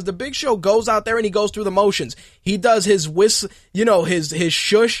Khali because the Big Show goes out there and he goes through the motions. He does his his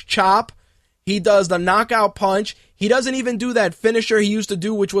shush chop. He does the knockout punch. He doesn't even do that finisher he used to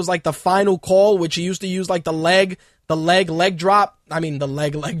do, which was like the final call, which he used to use like the leg drop. I mean, the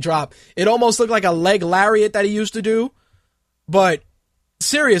leg drop. It almost looked like a leg lariat that he used to do. But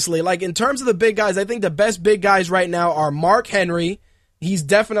seriously, like in terms of the big guys, I think the best big guys right now are Mark Henry. He's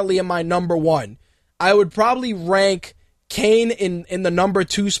definitely in my number one. I would probably rank Kane in the number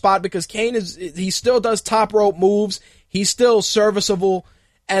 2 spot because Kane he still does top rope moves. He's still serviceable.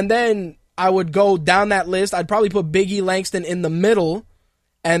 And then I would go down that list. I'd probably put Big E Langston in the middle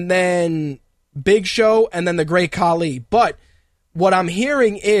and then Big Show and then the Great Khali. But what I'm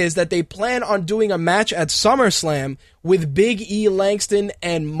hearing is that they plan on doing a match at SummerSlam with Big E Langston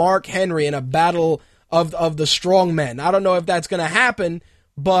and Mark Henry in a battle of the strongmen. I don't know if that's going to happen,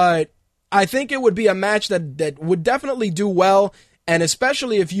 but I think it would be a match that would definitely do well, and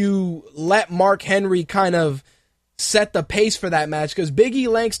especially if you let Mark Henry kind of set the pace for that match, because Big E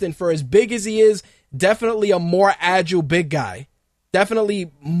Langston, for as big as he is, definitely a more agile big guy.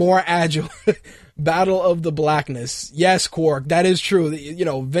 Definitely more agile. Battle of the Blackness. Yes, Quark, that is true.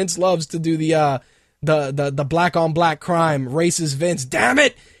 Vince loves to do the black on black crime. Racist Vince. Damn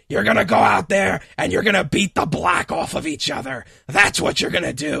it! You're gonna go out there and you're gonna beat the black off of each other. That's what you're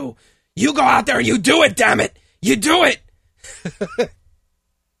gonna do. You go out there and you do it, damn it! You do it!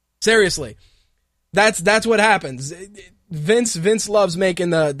 Seriously. That's what happens. Vince loves making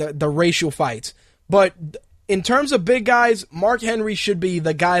the racial fights. But in terms of big guys, Mark Henry should be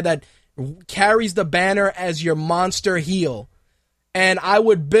the guy that carries the banner as your monster heel. And I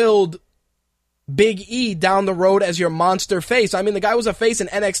would build Big E down the road as your monster face. I mean, the guy was a face in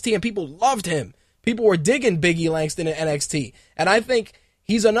NXT and people loved him. People were digging Big E Langston in NXT. And I think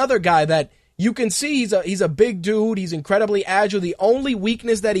he's another guy that you can see he's a big dude. He's incredibly agile. The only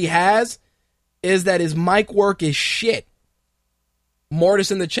weakness that he has is that his mic work is shit.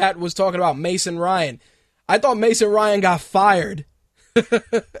 Mortis in the chat was talking about Mason Ryan. I thought Mason Ryan got fired.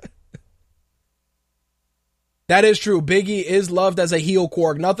 That is true. Big E is loved as a heel,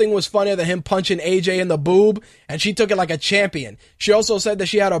 Quark. Nothing was funnier than him punching AJ in the boob, and she took it like a champion. She also said that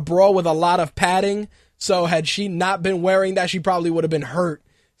she had a bra with a lot of padding, so had she not been wearing that, she probably would have been hurt.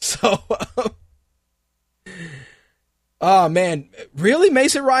 So, Oh, man. Really?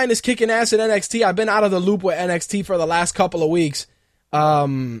 Mason Ryan is kicking ass at NXT? I've been out of the loop with NXT for the last couple of weeks.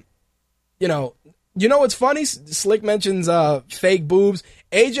 You know what's funny? Slick mentions fake boobs.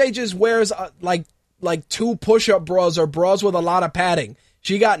 AJ just wears like 2 push-up bras or bras with a lot of padding.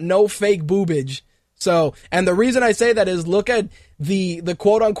 She got no fake boobage. So, and the reason I say that is look at the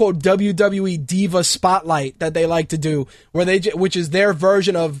quote-unquote WWE Diva Spotlight that they like to do, which is their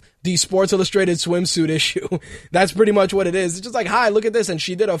version of the Sports Illustrated swimsuit issue. That's pretty much what it is. It's just like, hi, look at this. And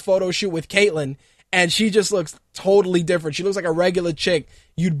she did a photo shoot with Caitlyn, and she just looks totally different. She looks like a regular chick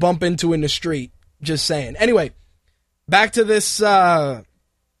you'd bump into in the street. Just saying. Anyway, back to this pay-per-view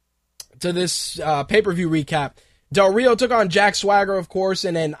recap. Del Rio took on Jack Swagger, of course,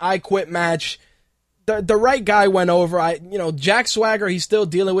 in an I Quit match. The right guy went over. Jack Swagger, he's still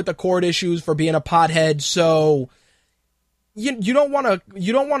dealing with the court issues for being a pothead, so you don't want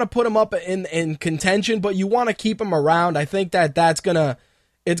to put him up in contention, but you want to keep him around. I think it's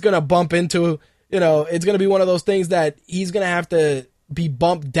gonna bump into, it's gonna be one of those things that he's gonna have to be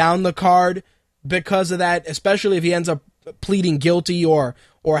bumped down the card because of that, especially if he ends up pleading guilty or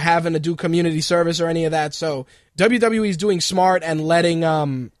having to do community service or any of that. So WWE's doing smart and letting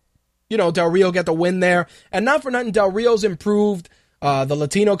Del Rio get the win there. And not for nothing, Del Rio's improved. The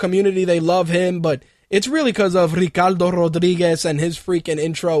Latino community, they love him, but it's really because of Ricardo Rodriguez and his freaking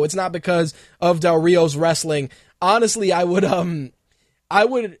intro. It's not because of Del Rio's wrestling. Honestly, I would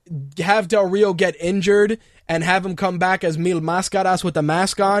have Del Rio get injured and have him come back as Mil Mascaras with the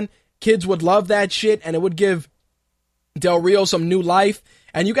mask on. Kids would love that shit, and it would give Del Rio some new life.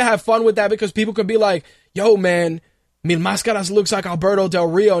 And you can have fun with that because people could be like, yo, man, Mil Mascaras looks like Alberto Del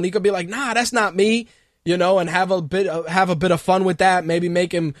Rio. And he could be like, nah, that's not me. And have a bit of fun with that. Maybe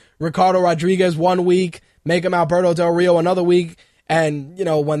make him Ricardo Rodriguez one week, make him Alberto Del Rio another week. And,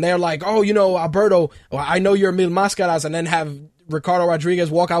 when they're like, oh, Alberto, I know you're Mil Mascaras, and then have Ricardo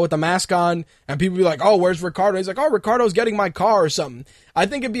Rodriguez walk out with the mask on, and people be like, oh, where's Ricardo? He's like, oh, Ricardo's getting my car or something. I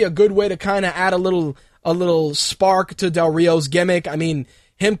think it'd be a good way to kind of add a little spark to Del Rio's gimmick. I mean,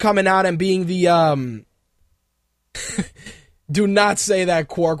 him coming out and being the, do not say that,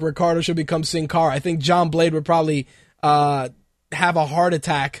 Quark. Ricardo should become Sin Cara. I think John Blade would probably, have a heart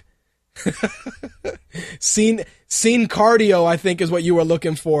attack. Scene cardio, I think, is what you were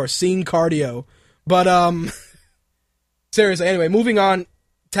looking for. Scene cardio. But, seriously, anyway, moving on.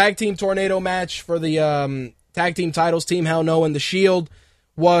 Tag team tornado match for the tag team titles. Team Hell No and The Shield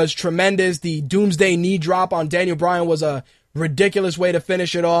was tremendous. The Doomsday knee drop on Daniel Bryan was a ridiculous way to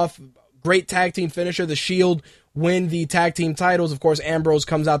finish it off. Great tag team finisher. The Shield win the tag team titles. Of course, Ambrose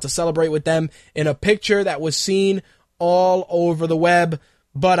comes out to celebrate with them in a picture that was seen all over the web.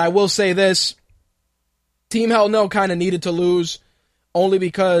 But I will say this. Team Hell No kind of needed to lose only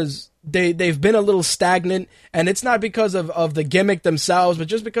because they've been a little stagnant, and it's not because of the gimmick themselves, but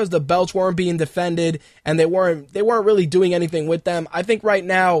just because the belts weren't being defended and they weren't really doing anything with them. I think right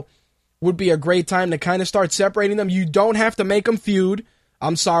now would be a great time to kind of start separating them. You don't have to make them feud.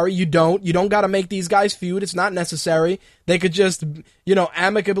 I'm sorry, you don't. You don't got to make these guys feud. It's not necessary. They could just,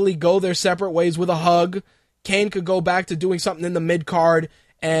 amicably go their separate ways with a hug. Kane could go back to doing something in the mid-card,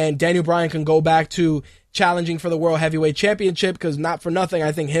 and Daniel Bryan can go back to challenging for the World Heavyweight Championship, because not for nothing,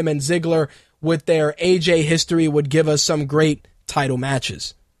 I think him and Ziggler, with their AJ history, would give us some great title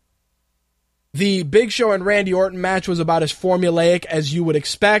matches. The Big Show and Randy Orton match was about as formulaic as you would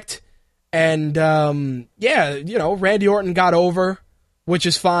expect, and Randy Orton got over, which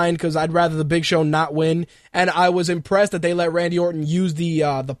is fine, because I'd rather the Big Show not win, and I was impressed that they let Randy Orton use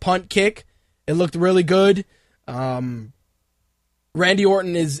the punt kick. It looked really good. Randy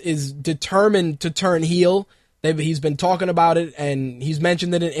Orton is determined to turn heel. He's been talking about it, and he's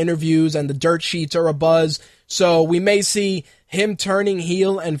mentioned it in interviews, and the dirt sheets are abuzz. So we may see him turning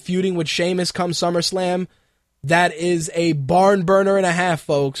heel and feuding with Sheamus come SummerSlam. That is a barn burner and a half,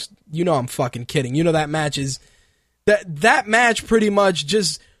 folks. I'm fucking kidding. That match is... That match pretty much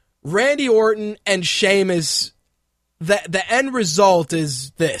just... Randy Orton and Sheamus... The end result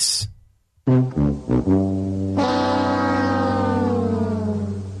is this.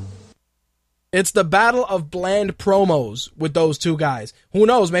 It's the battle of bland promos with those two guys. Who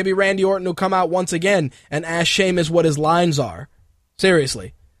knows? Maybe Randy Orton will come out once again and ask Sheamus what his lines are.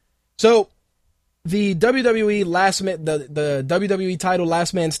 Seriously. So, the WWE the WWE title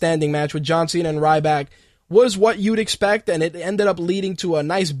last man standing match with John Cena and Ryback was what you'd expect, and it ended up leading to a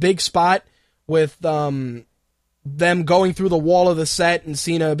nice big spot with them going through the wall of the set and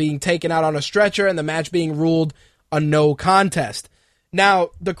Cena being taken out on a stretcher and the match being ruled a no contest. Now,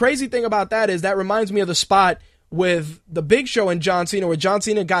 the crazy thing about that is that reminds me of the spot with the Big Show and John Cena, where John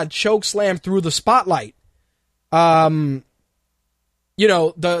Cena got choke slammed through the spotlight. The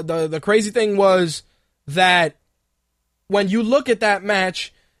crazy thing was that when you look at that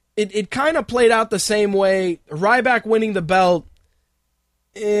match, it kind of played out the same way. Ryback winning the belt,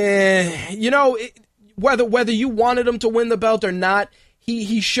 whether you wanted him to win the belt or not,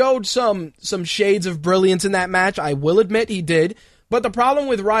 he showed some shades of brilliance in that match. I will admit he did. But the problem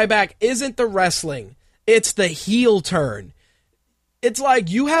with Ryback isn't the wrestling. It's the heel turn. It's like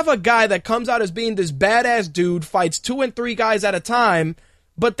you have a guy that comes out as being this badass dude, fights 2 and 3 guys at a time,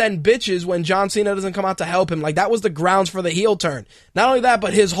 but then bitches when John Cena doesn't come out to help him. Like, that was the grounds for the heel turn. Not only that,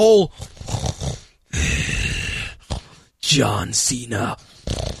 but his whole John Cena.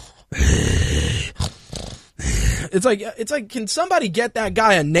 It's like, can somebody get that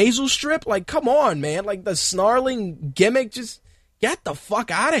guy a nasal strip? Like, come on, man. Like, the snarling gimmick, just get the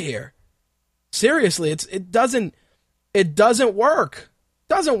fuck out of here. Seriously, it doesn't work.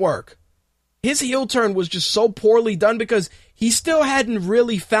 Doesn't work. His heel turn was just so poorly done because he still hadn't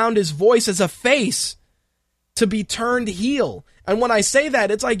really found his voice as a face to be turned heel. And when I say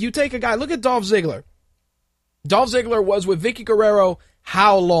that, it's like you take a guy, look at Dolph Ziggler. Dolph Ziggler was with Vicky Guerrero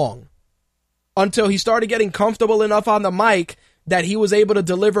how long? Until he started getting comfortable enough on the mic that he was able to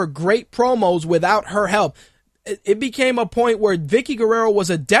deliver great promos without her help. It became a point where Vicky Guerrero was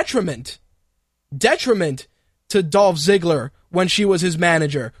a detriment to Dolph Ziggler when she was his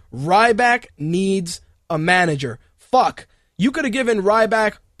manager. Ryback needs a manager. Fuck. You could have given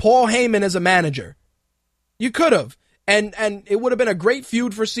Ryback Paul Heyman as a manager. You could have. And it would have been a great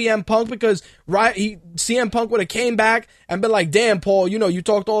feud for CM Punk because CM Punk would have came back and been like, damn, Paul, you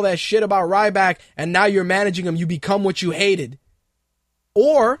talked all that shit about Ryback and now you're managing him. You become what you hated.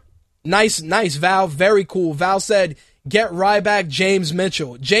 Or, nice, Val, very cool. Val said, get Ryback James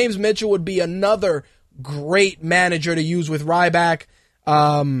Mitchell. James Mitchell would be another great manager to use with Ryback.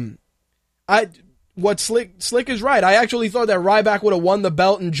 What Slick is right. I actually thought that Ryback would have won the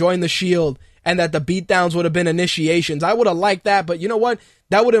belt and joined the Shield and that the beatdowns would have been initiations. I would have liked that, but you know what?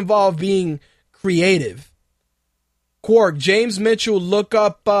 That would involve being creative. Quark, James Mitchell, look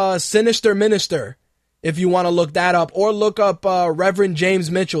up Sinister Minister if you want to look that up, or look up Reverend James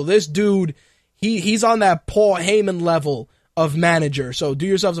Mitchell. This dude, he's on that Paul Heyman level of manager, so do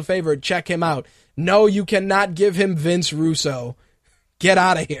yourselves a favor, check him out. No, you cannot give him Vince Russo. Get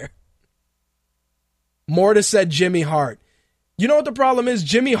out of here. Mortis said Jimmy Hart. You know what the problem is?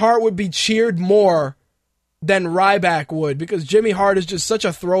 Jimmy Hart would be cheered more than Ryback would because Jimmy Hart is just such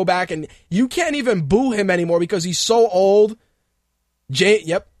a throwback and you can't even boo him anymore because he's so old.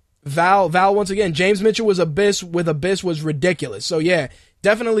 Val once again. James Mitchell was Abyss was ridiculous. So yeah,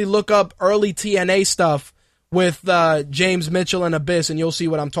 definitely look up early TNA stuff with James Mitchell and Abyss and you'll see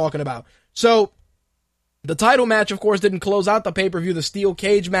what I'm talking about. So the title match, of course, didn't close out the pay-per-view. The steel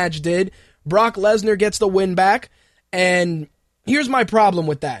cage match did. Brock Lesnar gets the win back. And here's my problem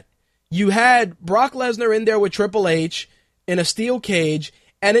with that. You had Brock Lesnar in there with Triple H in a steel cage,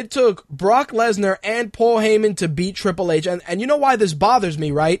 and it took Brock Lesnar and Paul Heyman to beat Triple H. And you know why this bothers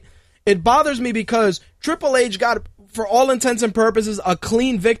me, right? It bothers me because Triple H got, for all intents and purposes, a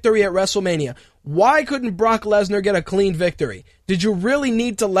clean victory at WrestleMania. Why couldn't Brock Lesnar get a clean victory? Did you really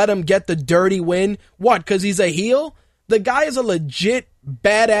need to let him get the dirty win? What, because he's a heel? The guy is a legit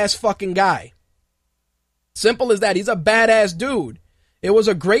badass fucking guy. Simple as that. He's a badass dude. It was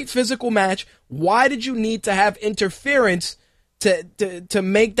a great physical match. Why did you need to have interference to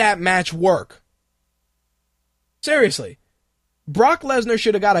make that match work? Seriously. Brock Lesnar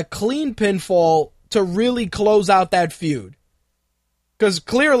should have got a clean pinfall to really close out that feud. Because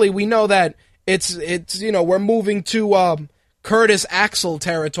clearly we know that it's we're moving to Curtis Axel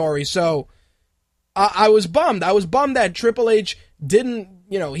territory. So I was bummed. I was bummed that Triple H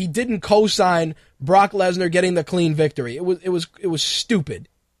didn't co-sign Brock Lesnar getting the clean victory. It was stupid.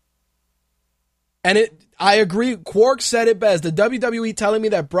 And I agree. Quark said it best. The WWE telling me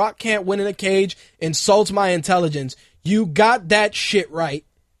that Brock can't win in a cage insults my intelligence. You got that shit right.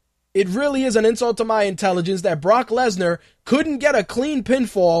 It really is an insult to my intelligence that Brock Lesnar couldn't get a clean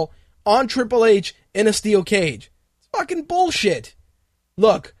pinfall on Triple H in a steel cage. It's fucking bullshit.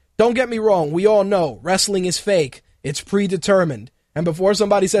 Look, don't get me wrong. We all know wrestling is fake. It's predetermined. And before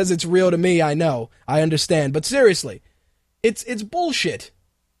somebody says it's real to me, I know. I understand. But seriously, it's bullshit.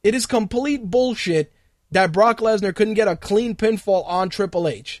 It is complete bullshit that Brock Lesnar couldn't get a clean pinfall on Triple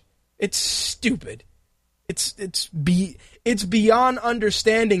H. It's stupid. It's beyond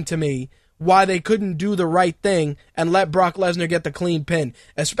understanding to me why they couldn't do the right thing and let Brock Lesnar get the clean pin.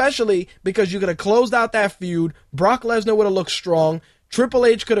 Especially because you could have closed out that feud. Brock Lesnar would have looked strong. Triple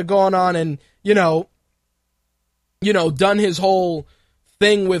H could have gone on and, done his whole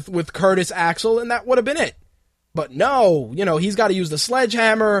thing with Curtis Axel, and that would have been it. But no, he's got to use the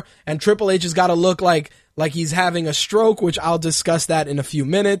sledgehammer, and Triple H has got to look like he's having a stroke, which I'll discuss that in a few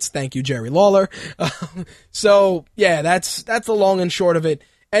minutes. Thank you, Jerry Lawler. So, yeah, that's the long and short of it.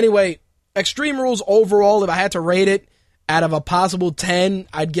 Anyway, Extreme Rules overall, if I had to rate it out of a possible 10,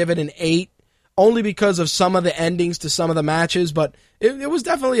 I'd give it an 8, only because of some of the endings to some of the matches, but it was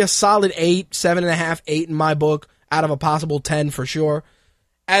definitely a solid 8, 7.5, 8 in my book, out of a possible 10 for sure.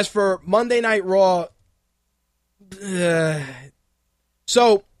 As for Monday Night Raw,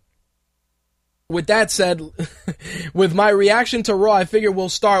 so, with that said, with my reaction to Raw, I figure we'll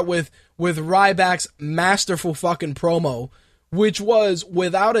start with Ryback's masterful fucking promo, which was,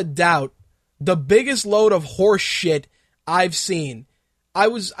 without a doubt, the biggest load of horse shit I've seen. I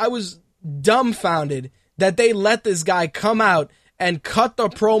was dumbfounded that they let this guy come out and cut the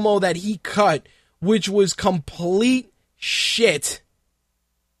promo that he cut, which was complete shit.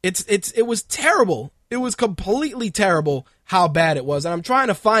 It was terrible. It was completely terrible how bad it was. And I'm trying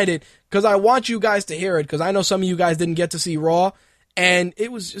to find it because I want you guys to hear it, because I know some of you guys didn't get to see Raw. And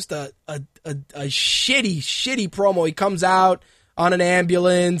it was just a shitty promo. He comes out on an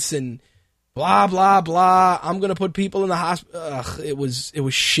ambulance and blah, blah, blah. I'm going to put people in the hospital. Ugh, it was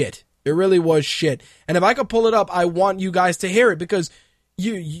shit. It really was shit. And if I could pull it up, I want you guys to hear it, because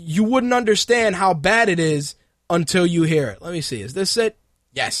you wouldn't understand how bad it is until you hear it. Let me see. Is this it?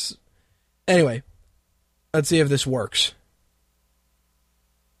 Yes. Anyway. Let's see if this works.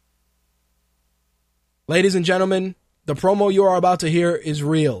 Ladies and gentlemen, the promo you are about to hear is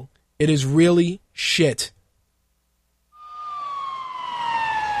real. It is really shit.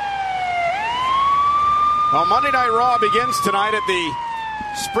 Well, Monday Night Raw begins tonight at the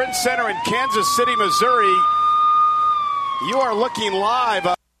Sprint Center in Kansas City, Missouri. You are looking live.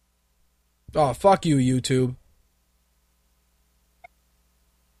 Oh, fuck you, YouTube.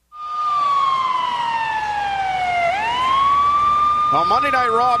 Well, Monday Night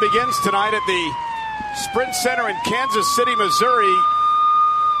Raw begins tonight at the Sprint Center in Kansas City, Missouri.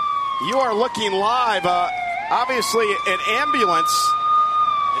 You are looking live. Obviously, an ambulance.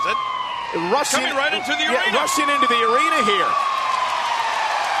 Is it? Coming right into the arena. Rushing into the arena here.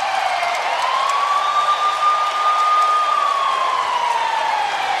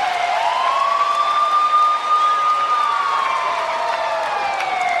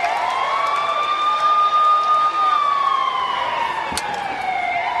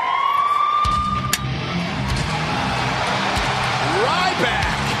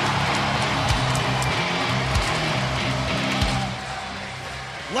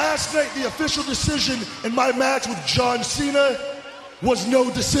 Last night, the official decision in my match with John Cena was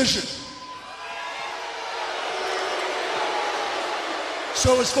no decision.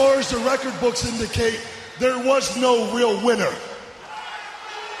 So as far as the record books indicate, there was no real winner.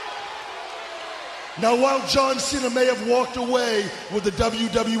 Now, while John Cena may have walked away with the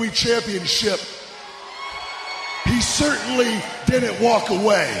WWE Championship, he certainly didn't walk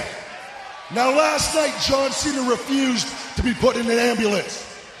away. Now, last night, John Cena refused to be put in an ambulance.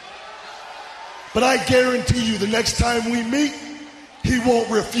 But I guarantee you, the next time we meet, he won't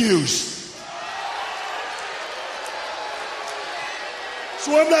refuse.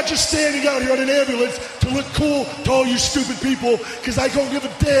 So I'm not just standing out here on an ambulance to look cool to all you stupid people, because I don't give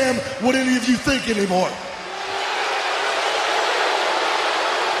a damn what any of you think anymore.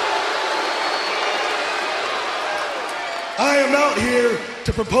 I am out here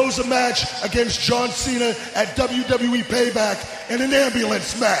to propose a match against John Cena at WWE Payback in an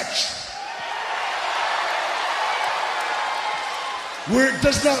ambulance match. Where it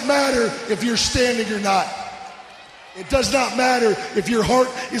does not matter if you're standing or not. It does not matter if your heart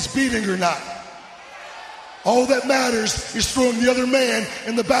is beating or not. All that matters is throwing the other man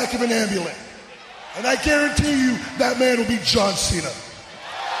in the back of an ambulance. And I guarantee you that man will be John Cena.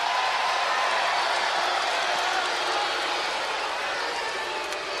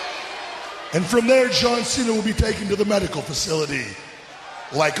 And from there, John Cena will be taken to the medical facility,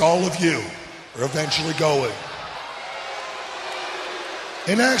 like all of you are eventually going.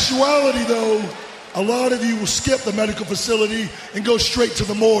 In actuality, though, a lot of you will skip the medical facility and go straight to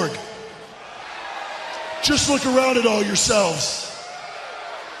the morgue. Just look around at all yourselves.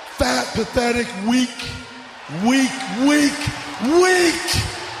 Fat, pathetic, weak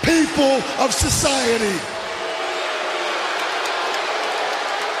people of society.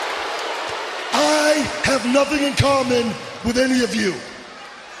 I have nothing in common with any of you.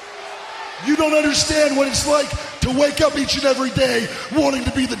 You don't understand what it's like to wake up each and every day wanting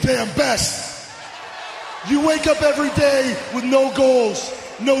to be the damn best. You wake up every day with no goals,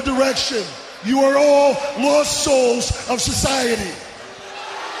 no direction. You are all lost souls of society.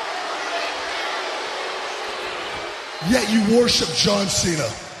 yet you worship John Cena.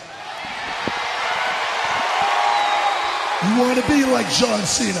 You want to be like John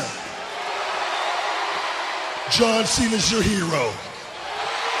Cena. John Cena's your hero.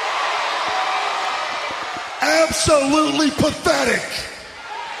 Absolutely pathetic.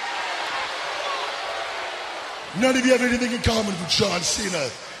 None of you have anything in common with John Cena.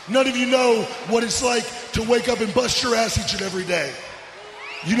 None of you know what it's like to wake up and bust your ass each and every day.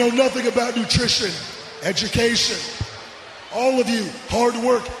 You know nothing about nutrition, education. All of you, hard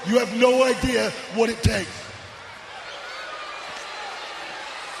work. You have no idea what it takes.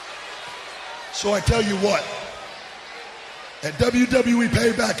 So I tell you what, at WWE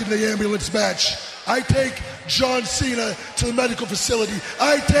Payback in the ambulance match, I take John Cena to the medical facility.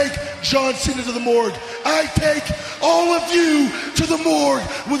 I take John Cena to the morgue. I take all of you to the morgue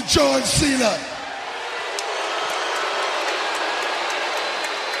with John Cena.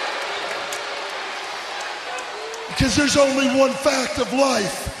 Because there's only one fact of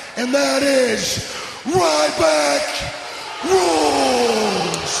life, and that is Ryback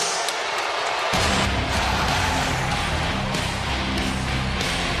rules.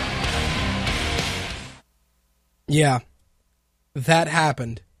 Yeah, that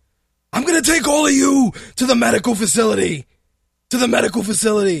happened. I'm going to take all of you to the medical facility. To the medical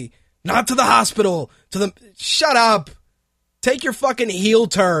facility. Not to the hospital. Shut up. Take your fucking heel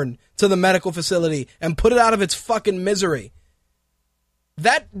turn to the medical facility and put it out of its fucking misery.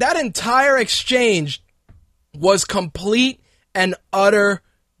 That entire exchange was complete and utter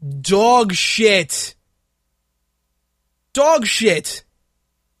dog shit. Dog shit.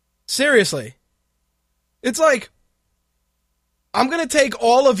 Seriously. It's like, I'm going to take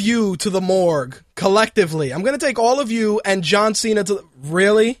all of you to the morgue, collectively. I'm going to take all of you and John Cena to...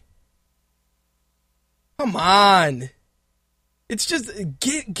 Really? Come on. It's just...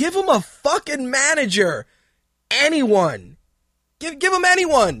 Give him a fucking manager. Anyone. Give him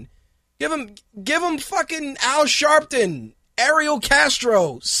anyone. Give him fucking Al Sharpton, Ariel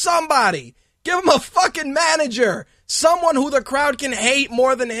Castro, somebody. Give him a fucking manager. Someone who the crowd can hate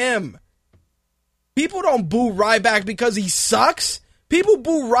more than him. People don't boo Ryback because he sucks. People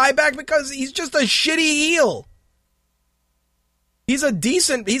boo Ryback because he's just a shitty heel. He's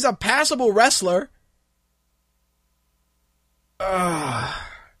a passable wrestler.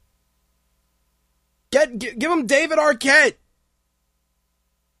 Give him David Arquette.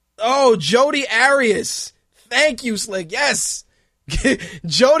 Oh, Jody Arias. Thank you, Slick. Yes.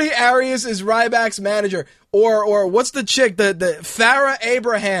 Jody Arias is Ryback's manager. Or what's the chick? The Farrah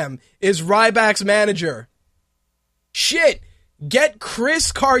Abraham is Ryback's manager. Shit. Get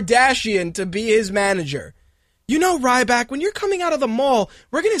Kris Kardashian to be his manager. You know, Ryback, when you're coming out of the mall,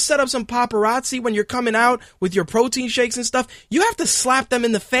 we're going to set up some paparazzi when you're coming out with your protein shakes and stuff. You have to slap them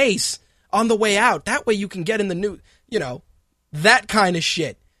in the face on the way out. That way you can get in the news. You know, that kind of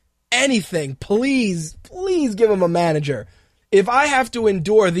shit. Anything. Please give him a manager. If I have to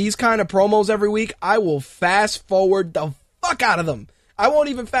endure these kind of promos every week, I will fast forward the fuck out of them. I won't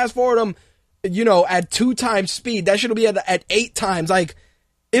even fast forward them, you know, at 2 times speed. That should be at 8 times. Like,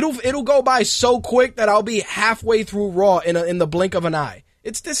 it'll go by so quick that I'll be halfway through Raw in the blink of an eye.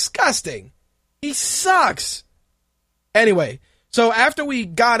 It's disgusting. He sucks. Anyway, so after we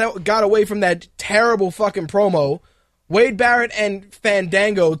got away from that terrible fucking promo, Wade Barrett and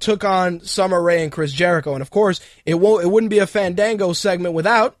Fandango took on Summer Rae and Chris Jericho, and of course, it wouldn't be a Fandango segment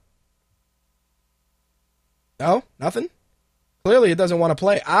without... No? Nothing? Clearly it doesn't want to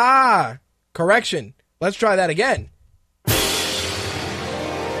play. Correction. Let's try that again.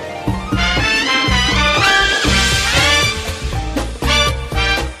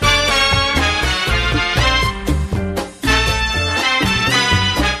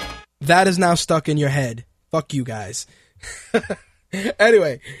 That is now stuck in your head. Fuck you guys.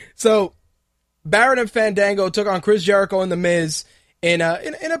 Anyway, so Barrett and Fandango took on Chris Jericho and The Miz in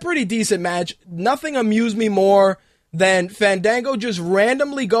a pretty decent match. Nothing amused me more than Fandango just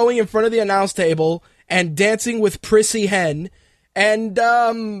randomly going in front of the announce table and dancing with Prissy Hen, and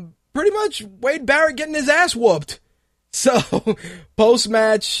pretty much Wade Barrett getting his ass whooped. So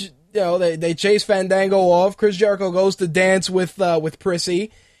post-match, you know, they chase Fandango off. Chris Jericho goes to dance with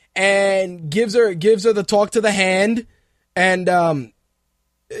Prissy and gives her the talk to the hand, and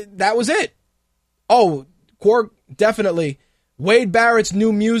that was it. Oh, Quark, definitely. Wade Barrett's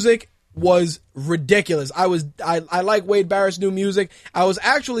new music was ridiculous. I like Wade Barrett's new music. I was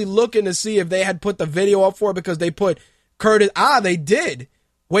actually looking to see if they had put the video up for it, because they put Curtis. They did.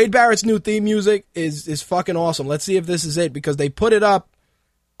 Wade Barrett's new theme music is fucking awesome. Let's see if this is it, because they put it up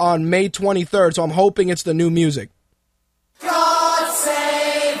on May 23rd, so I'm hoping it's the new music. God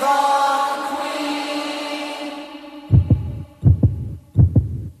save our queen.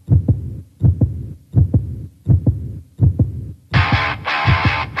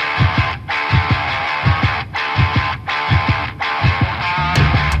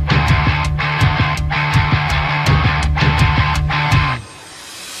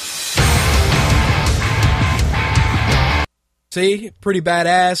 See? Pretty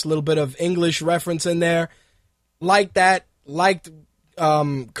badass. A little bit of English reference in there. Like that. Liked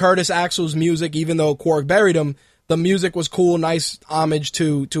Curtis Axel's music, even though Quark buried him. The music was cool. Nice homage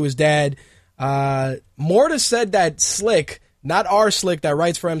to his dad. Mortis said that Slick, not our Slick that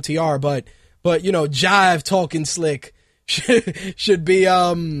writes for MTR, but Jive talking Slick should be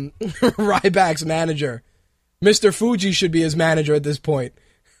Ryback's manager. Mr. Fuji should be his manager at this point.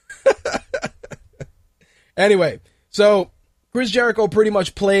 Anyway, so Chris Jericho pretty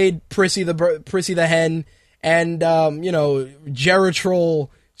much played Prissy the Hen, and Jeritrol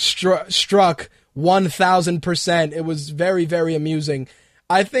struck 1,000%. It was very, very amusing.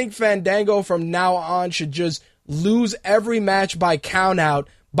 I think Fandango from now on should just lose every match by countout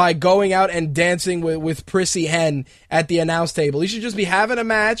by going out and dancing with Prissy Hen at the announce table. He should just be having a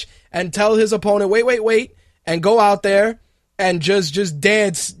match and tell his opponent, wait, and go out there and just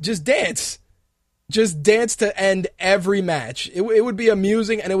dance. Just dance. Just dance to end every match. It would be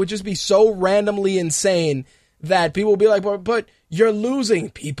amusing, and it would just be so randomly insane that people would be like, but you're losing.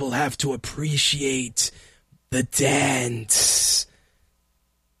 People have to appreciate the dance.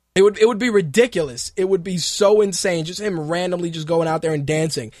 It would be ridiculous. It would be so insane. Just him randomly just going out there and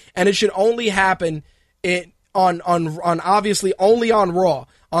dancing. And it should only happen on obviously only on Raw.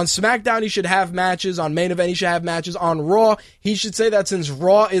 On SmackDown, he should have matches. On Main Event, he should have matches. On Raw, he should say that since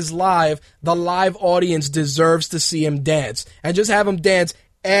Raw is live, the live audience deserves to see him dance. And just have him dance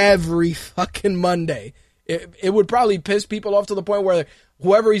every fucking Monday. It would probably piss people off to the point where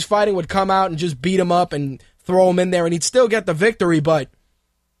whoever he's fighting would come out and just beat him up and throw him in there, and he'd still get the victory, but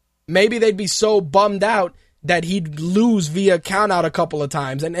maybe they'd be so bummed out that he'd lose via countout a couple of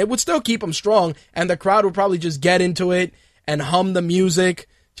times, and it would still keep him strong, and the crowd would probably just get into it and hum the music.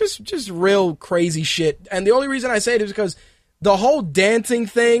 Just real crazy shit. And the only reason I say it is because the whole dancing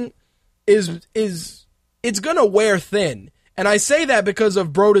thing is it's gonna wear thin. And I say that because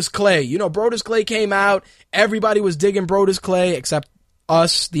of Brodus Clay. Brodus Clay came out, everybody was digging Brodus Clay, except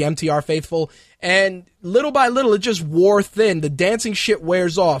us, the MTR faithful, and little by little, it just wore thin. The dancing shit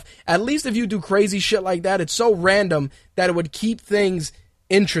wears off. At least if you do crazy shit like that, it's so random that it would keep things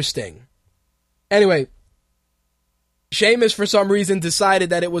interesting. Anyway, Sheamus, for some reason, decided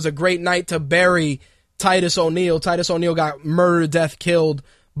that it was a great night to bury Titus O'Neil. Titus O'Neil got murder, death, killed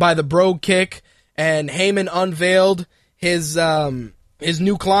by the Brogue Kick, and Heyman unveiled his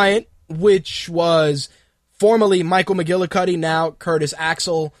new client, which was formerly Michael McGillicuddy, now Curtis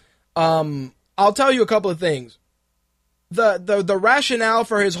Axel. I'll tell you a couple of things. The rationale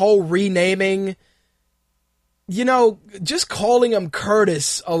for his whole renaming, just calling him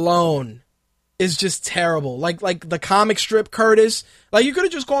Curtis alone is just terrible. Like the comic strip Curtis. Like, you could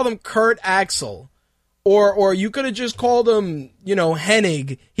have just called him Kurt Axel. Or you could have just called him,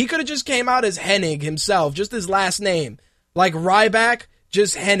 Hennig. He could have just came out as Hennig himself, just his last name. Like Ryback,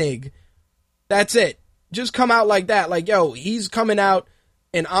 just Hennig. That's it. Just come out like that. Like, yo, he's coming out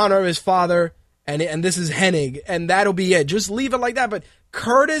in honor of his father, and this is Hennig, and that'll be it. Just leave it like that. But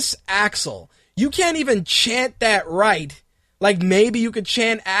Curtis Axel, you can't even chant that right. Like, maybe you could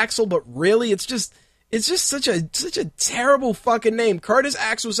chant Axel, but really, it's just such a terrible fucking name. Curtis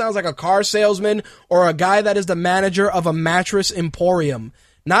Axel sounds like a car salesman or a guy that is the manager of a mattress emporium.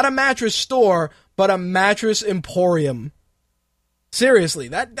 Not a mattress store, but a mattress emporium. Seriously,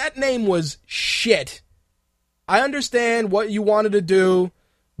 that name was shit. I understand what you wanted to do,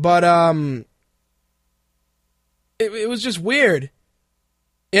 but it was just weird.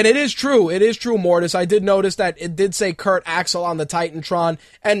 And it is true, Mortis. I did notice that it did say Kurt Axel on the Titantron,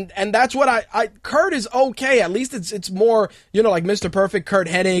 and that's what I Kurt is okay. At least it's more, like Mr. Perfect, Kurt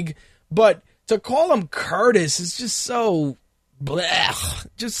Hennig. But to call him Curtis is just so blech,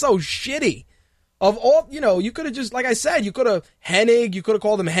 just so shitty. Of all, you could have just, like I said, you could have Hennig, you could have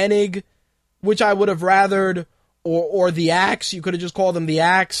called him Hennig, which I would have rathered, or the Axe, you could have just called him the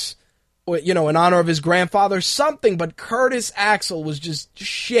Axe. Or, in honor of his grandfather, something, but Curtis Axel was just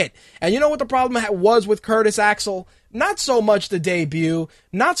shit. And you know what the problem was with Curtis Axel? Not so much the debut,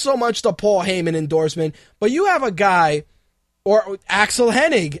 not so much the Paul Heyman endorsement, but you have a guy, or Axel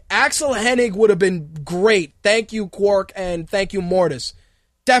Hennig. Axel Hennig would have been great. Thank you, Quark, and thank you, Mortis.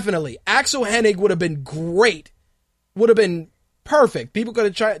 Definitely. Axel Hennig would have been great. Would have been perfect. People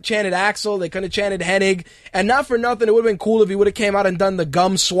could have chanted Axel, they could have chanted Hennig, and not for nothing, it would have been cool if he would have came out and done the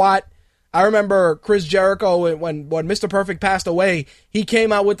gum swat. I remember Chris Jericho, when Mr. Perfect passed away, he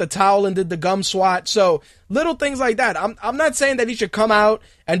came out with the towel and did the gum swat. So, little things like that. I'm not saying that he should come out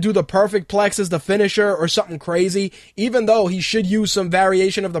and do the Perfect Plex as the finisher or something crazy, even though he should use some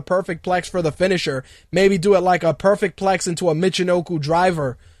variation of the Perfect Plex for the finisher. Maybe do it like a Perfect Plex into a Michinoku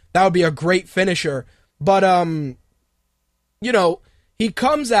driver. That would be a great finisher. But, he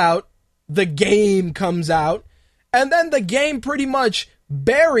comes out, the game comes out, and then the game pretty much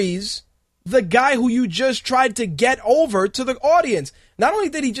buries the guy who you just tried to get over to the audience. Not only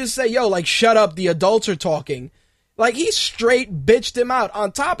did he just say, shut up, the adults are talking. He straight bitched him out.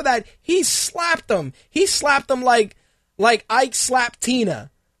 On top of that, he slapped him. He slapped him like Ike slapped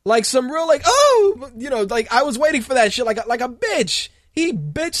Tina. Some real, I was waiting for that shit like a bitch. He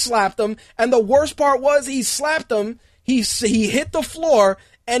bitch slapped him, and the worst part was he slapped him, he hit the floor,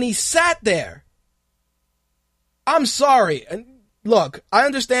 and he sat there. I'm sorry. And look, I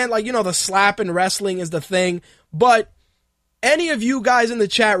understand, the slap in wrestling is the thing, but any of you guys in the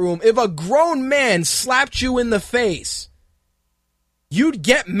chat room, if a grown man slapped you in the face, you'd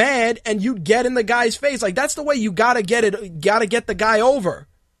get mad and you'd get in the guy's face. That's the way you gotta get the guy over.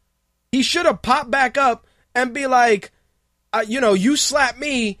 He should have popped back up and be like, you slapped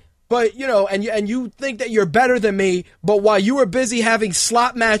me, but, and you think that you're better than me, but while you were busy having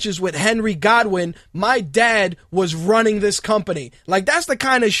slot matches with Henry Godwin, my dad was running this company. That's the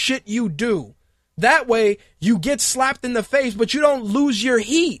kind of shit you do. That way, you get slapped in the face, but you don't lose your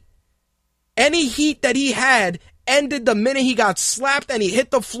heat. Any heat that he had ended the minute he got slapped and he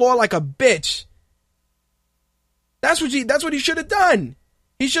hit the floor like a bitch. That's what he should have done.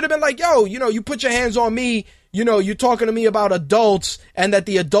 He should have been like, you put your hands on me, you're talking to me about adults and that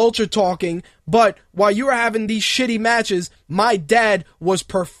the adults are talking, but while you were having these shitty matches, my dad was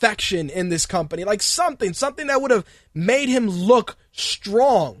perfection in this company. Something that would have made him look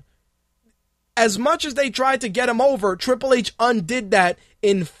strong. As much as they tried to get him over, Triple H undid that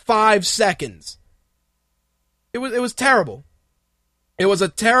in 5 seconds. It was terrible. It was a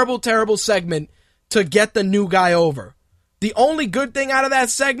terrible, terrible segment to get the new guy over. The only good thing out of that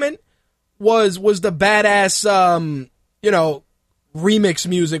segment was the badass, remix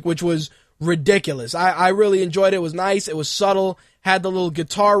music, which was ridiculous. I really enjoyed it. It was nice. It was subtle. Had the little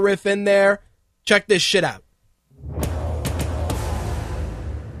guitar riff in there. Check this shit out.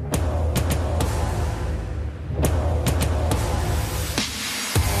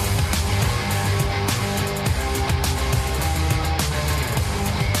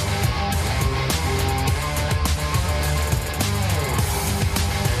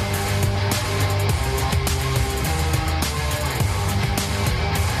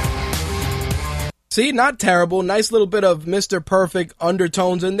 See, not terrible. Nice little bit of Mr. Perfect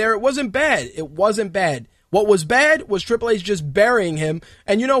undertones in there. It wasn't bad. It wasn't bad. What was bad was Triple H just burying him.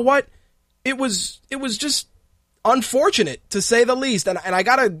 And you know what? It was just unfortunate, to say the least. And I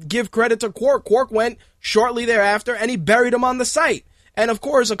gotta give credit to Quark. Quark went shortly thereafter, and he buried him on the site. And of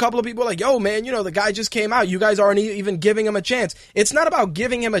course, a couple of people were like, yo, man, the guy just came out. You guys aren't even giving him a chance. It's not about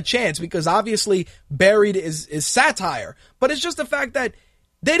giving him a chance, because obviously buried is satire. But it's just the fact that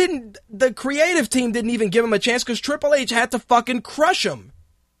the creative team didn't even give him a chance because Triple H had to fucking crush him.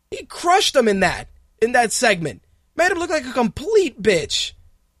 He crushed him in that segment. Made him look like a complete bitch.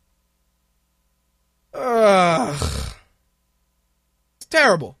 It's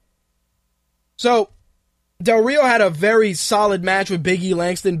terrible. So, Del Rio had a very solid match with Big E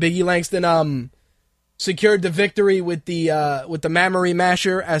Langston. Big E Langston, secured the victory with the Mammary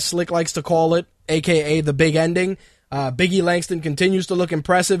Masher, as Slick likes to call it, aka the big ending. Big E Langston continues to look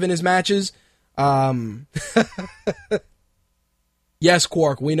impressive in his matches. Yes,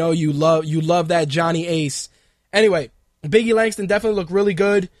 Quark, we know you love that Johnny Ace. Anyway, Big E Langston definitely looked really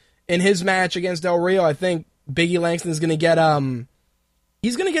good in his match against Del Rio. I think Big E Langston is gonna get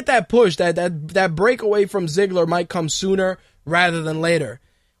he's gonna get that push. That breakaway from Ziggler might come sooner rather than later.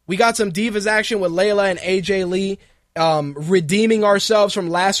 We got some Divas action with Layla and AJ Lee. Redeeming ourselves from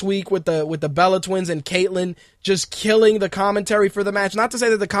last week with the Bella Twins and Caitlyn just killing the commentary for the match. Not to say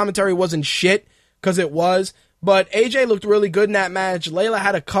that the commentary wasn't shit, because it was, but AJ looked really good in that match. Layla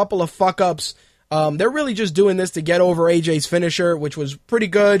had a couple of fuck-ups. They're really just doing this to get over AJ's finisher, which was pretty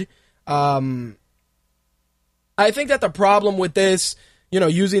good. I think that the problem with this,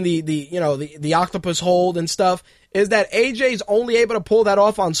 using the octopus hold and stuff, is that AJ's only able to pull that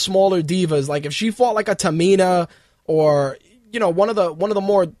off on smaller divas. Like if she fought like a Tamina, or one of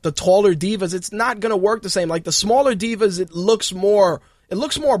the taller divas, it's not gonna work the same. Like the smaller divas, it looks more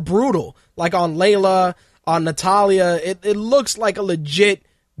brutal. Like on Layla, on Natalya, it looks like a legit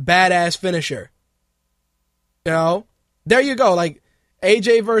badass finisher. There you go. Like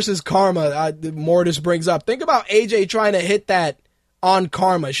AJ versus Karma, Mortis brings up. Think about AJ trying to hit that on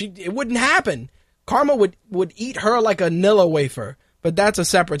Karma. It wouldn't happen. Karma would eat her like a Nilla wafer, but that's a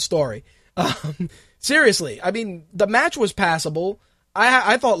separate story. Seriously, I mean, the match was passable.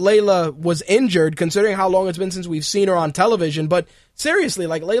 I thought Layla was injured, considering how long it's been since we've seen her on television. But seriously,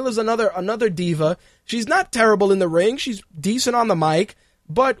 like, Layla's another diva. She's not terrible in the ring. She's decent on the mic,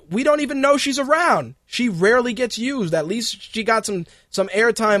 but we don't even know she's around. She rarely gets used. At least she got some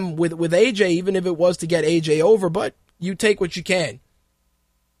airtime with AJ, even if it was to get AJ over. But you take what you can.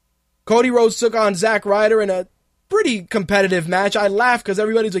 Cody Rhodes took on Zack Ryder in a pretty competitive match. I laugh because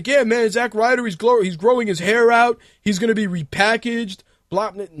everybody's like, yeah, man, Zack Ryder, he's growing his hair out. He's going to be repackaged.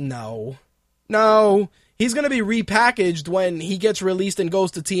 Blah. No. He's going to be repackaged when he gets released and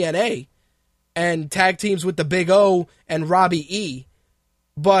goes to TNA and tag teams with the Big O and Robbie E.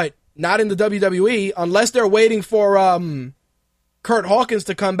 But not in the WWE, unless they're waiting for Kurt Hawkins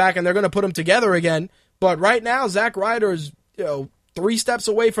to come back and they're going to put them together again. But right now, Zack Ryder is 3 steps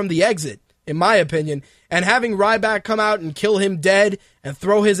away from the exit, in my opinion. And having Ryback come out and kill him dead and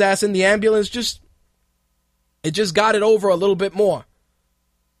throw his ass in the ambulance, it just got it over a little bit more.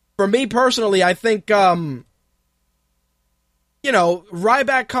 For me personally, I think, Ryback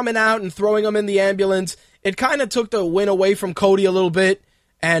coming out and throwing him in the ambulance, it kind of took the win away from Cody a little bit.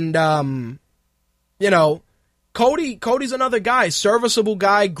 And, Cody's another guy, serviceable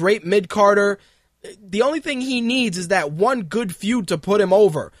guy, great mid-carder. The only thing he needs is that one good feud to put him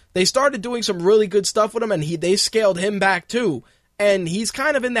over. They started doing some really good stuff with him, and they scaled him back too. And he's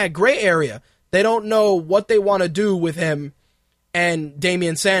kind of in that gray area. They don't know what they want to do with him and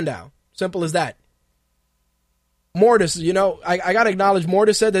Damian Sandow. Simple as that. Mortis, I got to acknowledge,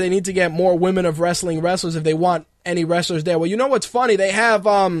 Mortis said that they need to get more women of wrestling wrestlers if they want any wrestlers there. Well, you know what's funny? They have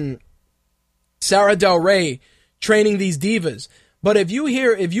Sarah Del Rey training these divas. But if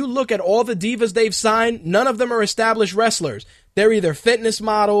you look at all the divas they've signed, none of them are established wrestlers. They're either fitness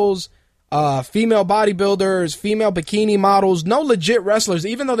models, female bodybuilders, female bikini models, no legit wrestlers,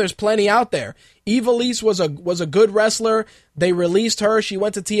 even though there's plenty out there. Ivelisse was a good wrestler. They released her. She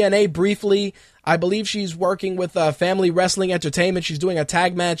went to TNA briefly. I believe she's working with Family Wrestling Entertainment. She's doing a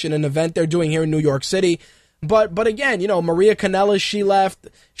tag match in an event they're doing here in New York City. But again, Maria Kanellis, she left.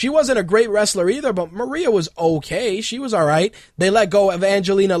 She wasn't a great wrestler either, but Maria was okay. She was all right. They let go of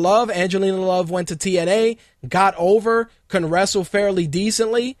Angelina Love. Angelina Love went to TNA, got over, can wrestle fairly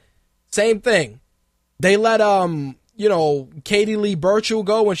decently. Same thing. They let, Katie Lee Burchill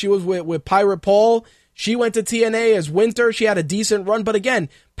go when she was with Pirate Paul. She went to TNA as Winter. She had a decent run, but again,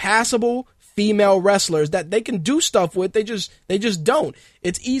 passable female wrestlers that they can do stuff with. They just don't.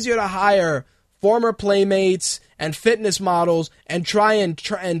 It's easier to hire former playmates and fitness models and try and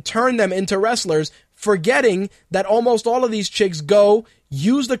turn them into wrestlers, forgetting that almost all of these chicks go,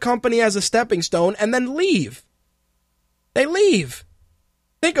 use the company as a stepping stone, and then leave. They leave.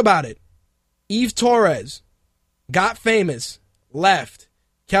 Think about it. Eve Torres got famous, left.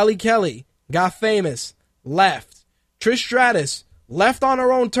 Kelly got famous, left. Trish Stratus left on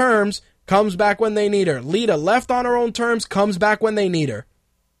her own terms, comes back when they need her. Lita left on her own terms, comes back when they need her.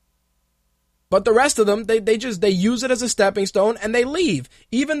 But the rest of them, they use it as a stepping stone and they leave.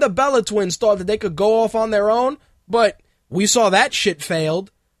 Even the Bella Twins thought that they could go off on their own, but we saw that shit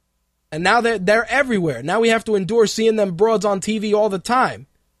failed. And now they're everywhere. Now we have to endure seeing them broads on TV all the time.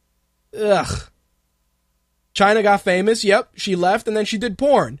 Ugh. Chyna got famous, yep, she left and then she did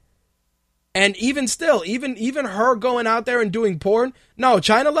porn. And even still, even her going out there and doing porn, no,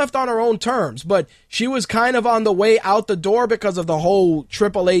 Chyna left on her own terms, but she was kind of on the way out the door because of the whole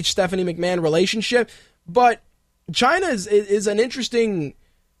Triple H Stephanie McMahon relationship. But Chyna is an interesting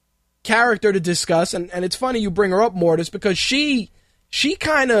character to discuss, and it's funny you bring her up, Mortis, because she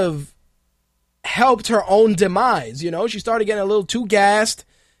kind of helped her own demise. She started getting a little too gassed,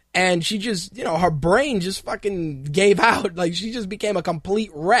 and she just, her brain just fucking gave out. Like, she just became a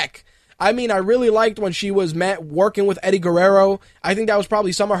complete wreck. I mean, I really liked when she was working with Eddie Guerrero. I think that was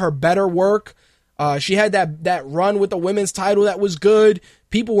probably some of her better work. She had that run with the women's title that was good.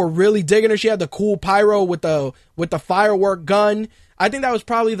 People were really digging her. She had the cool pyro with the firework gun. I think that was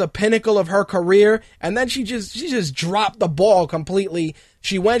probably the pinnacle of her career. And then she just dropped the ball completely.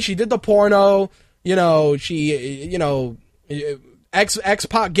 She did the porno.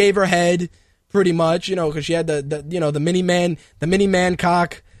 X-Pac gave her head pretty much. Because she had the mini man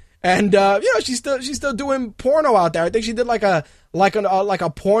cock. And she's still doing porno out there. I think she did like a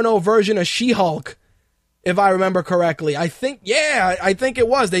porno version of She-Hulk, if I remember correctly. I think it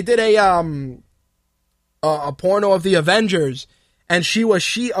was. They did a porno of the Avengers, and she was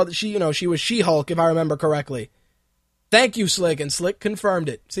She-Hulk, if I remember correctly. Thank you, Slick, and Slick confirmed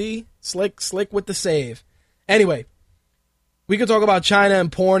it. See, Slick with the save. Anyway, we could talk about Chyna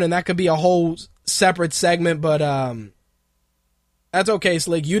and porn, and that could be a whole separate segment, but that's okay,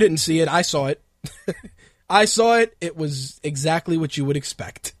 Slick. You didn't see it. I saw it. I saw it. It was exactly what you would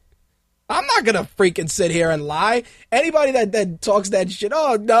expect. I'm not going to freaking sit here and lie. Anybody that talks that shit,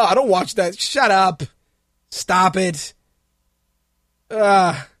 oh, no, I don't watch that. Shut up. Stop it.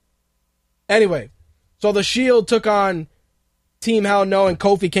 Anyway, so the Shield took on Team Hell No and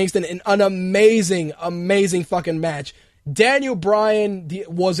Kofi Kingston in an amazing, amazing fucking match. Daniel Bryan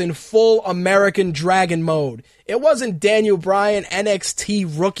was in full American Dragon mode. It wasn't Daniel Bryan,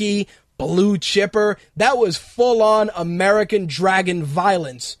 NXT rookie, blue chipper. That was full-on American Dragon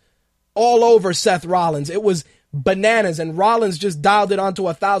violence all over Seth Rollins. It was bananas, and Rollins just dialed it onto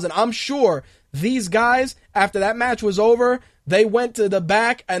 1,000. I'm sure these guys, after that match was over, they went to the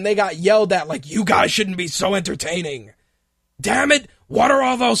back and they got yelled at like, you guys shouldn't be so entertaining. Damn it, what are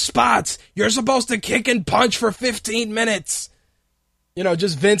all those spots? You're supposed to kick and punch for 15 minutes. You know,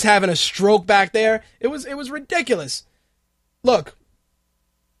 just Vince having a stroke back there. It was ridiculous. Look,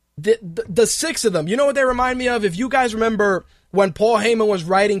 the six of them, you know what they remind me of? If you guys remember when Paul Heyman was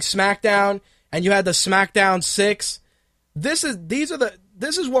writing SmackDown and you had the SmackDown 6, this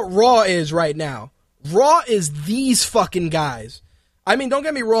is what Raw is right now. Raw is these fucking guys. I mean, don't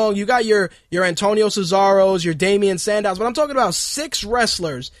get me wrong, you got your Antonio Cesaros, your Damian Sandows, but I'm talking about 6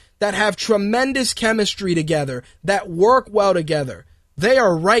 wrestlers that have tremendous chemistry together, that work well together. They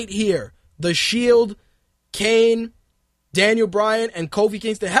are right here. The Shield, Kane, Daniel Bryan, and Kofi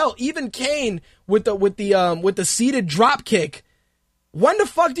Kingston. Hell, even Kane with the seated drop kick. When the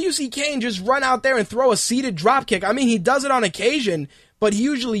fuck do you see Kane just run out there and throw a seated drop kick? I mean, he does it on occasion, but he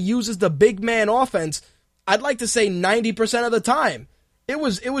usually uses the big man offense. I'd like to say 90% of the time. It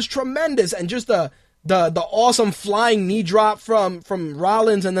was tremendous, and just the awesome flying knee drop from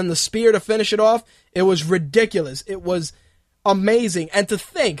Rollins and then the spear to finish it off. It was ridiculous. It was amazing. And to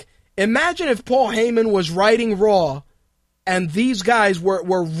think, imagine if Paul Heyman was writing Raw and these guys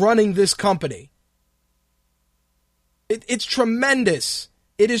were running this company. It's tremendous.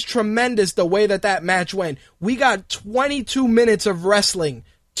 It is tremendous the way that match went. We got 22 minutes of wrestling.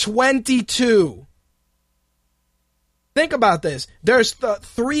 22. Think about this. There's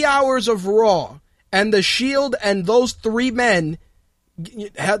 3 hours of Raw, and the Shield and those 3 men,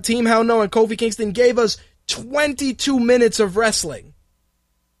 Team Hell No and Kofi Kingston, gave us 22 minutes of wrestling.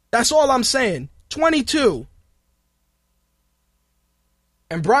 That's all I'm saying. 22.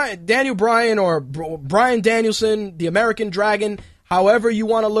 And Daniel Bryan, or Bryan Danielson, the American Dragon, however you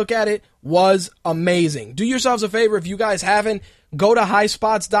want to look at it, was amazing. Do yourselves a favor, if you guys haven't, go to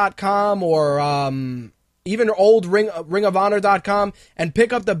highspots.com or even old ringofhonor.com and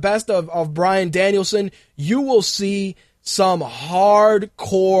pick up the best of Bryan Danielson. You will see some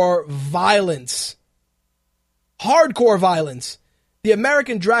hardcore violence. Hardcore violence. The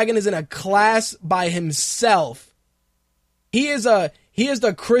American Dragon is in a class by himself. He is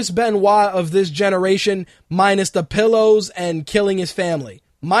the Chris Benoit of this generation, minus the pillows and killing his family.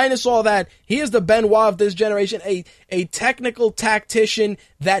 Minus all that, he is the Benoit of this generation, a technical tactician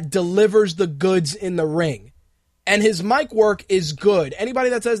that delivers the goods in the ring. And his mic work is good.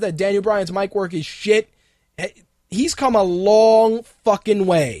 Anybody that says that Daniel Bryan's mic work is shit, he's come a long fucking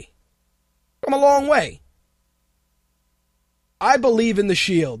way. Come a long way. I believe in the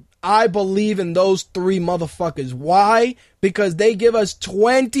Shield. I believe in those 3 motherfuckers. Why? Because they give us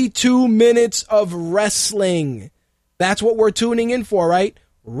 22 minutes of wrestling. That's what we're tuning in for, right?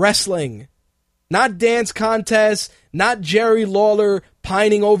 Wrestling. Not dance contests, not Jerry Lawler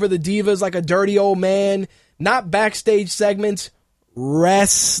pining over the divas like a dirty old man, not backstage segments.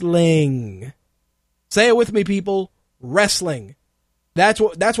 Wrestling. Say it with me, people. Wrestling. That's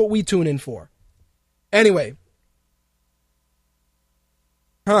what we tune in for. Anyway.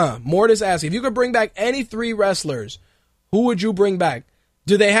 Mortis asks, if you could bring back any 3 wrestlers, who would you bring back?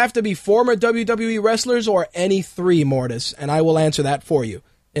 Do they have to be former WWE wrestlers or any 3, Mortis? And I will answer that for you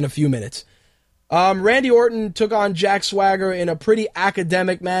in a few minutes. Randy Orton took on Jack Swagger in a pretty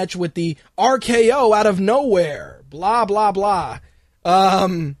academic match with the RKO out of nowhere. Blah, blah, blah.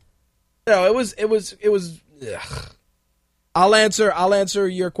 It was. Ugh. I'll answer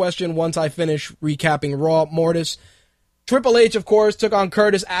your question once I finish recapping Raw, Mortis. Triple H, of course, took on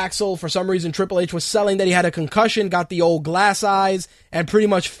Curtis Axel. For some reason, Triple H was selling that he had a concussion, got the old glass eyes, and pretty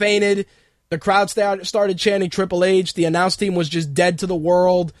much fainted. The crowd started chanting Triple H. The announce team was just dead to the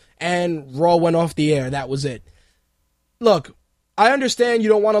world, and Raw went off the air. That was it. Look, I understand you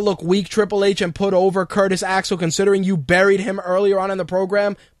don't want to look weak, Triple H, and put over Curtis Axel, considering you buried him earlier on in the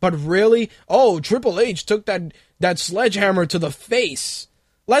program, but really? Oh, Triple H took that sledgehammer to the face.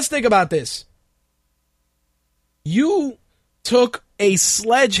 Let's think about this. You took a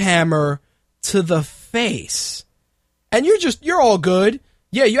sledgehammer to the face. And you're all good.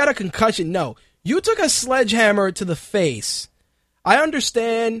 Yeah, you had a concussion. No. You took a sledgehammer to the face. I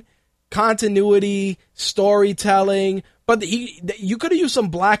understand continuity, storytelling, but you could have used some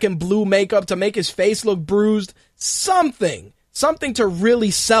black and blue makeup to make his face look bruised. Something to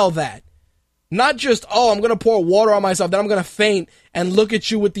really sell that. Not just, I'm going to pour water on myself, then I'm going to faint and look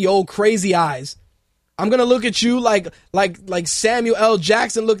at you with the old crazy eyes. I'm going to look at you like Samuel L.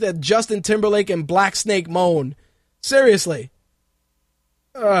 Jackson looked at Justin Timberlake and Black Snake Moan. Seriously.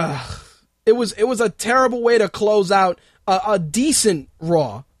 It was a terrible way to close out a decent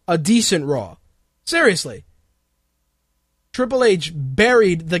Raw. A decent Raw. Seriously. Triple H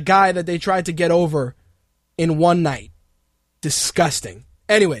buried the guy that they tried to get over in one night. Disgusting.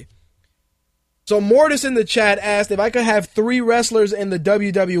 Anyway. So Mortis in the chat asked if I could have 3 wrestlers in the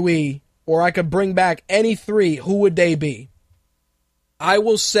WWE, or I could bring back any 3, who would they be? I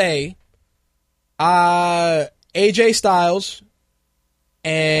will say AJ Styles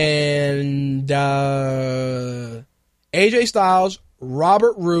and AJ Styles,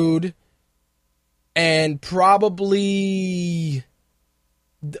 Robert Roode, and probably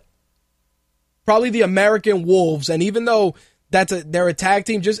the American Wolves. And even though they're a tag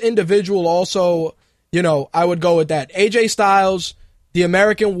team, just individual also, I would go with that. AJ Styles, the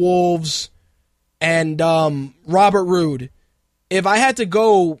American Wolves, and Robert Roode. If I had to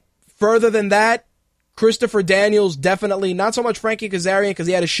go further than that, Christopher Daniels, definitely. Not so much Frankie Kazarian because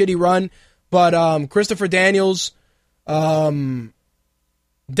he had a shitty run, but Christopher Daniels,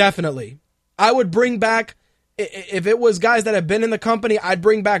 definitely. I would bring back, if it was guys that have been in the company, I'd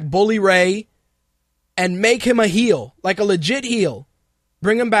bring back Bully Ray and make him a heel, like a legit heel.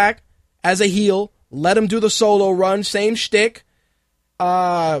 Bring him back as a heel. Let him do the solo run. Same shtick.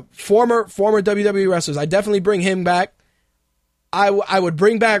 Former WWE wrestlers. I definitely bring him back. I would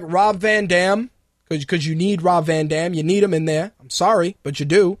bring back Rob Van Dam because you need Rob Van Dam. You need him in there. I'm sorry, but you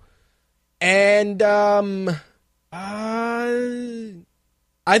do. And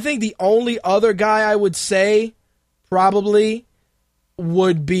I think the only other guy I would say probably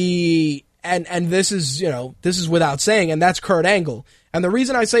would be, and this is without saying, and that's Kurt Angle. And the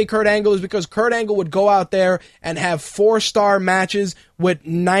reason I say Kurt Angle is because Kurt Angle would go out there and have 4-star matches with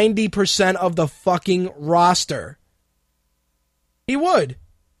 90% of the fucking roster. He would.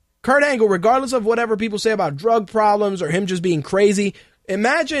 Kurt Angle, regardless of whatever people say about drug problems or him just being crazy,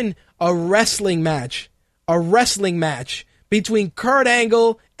 imagine a wrestling match between Kurt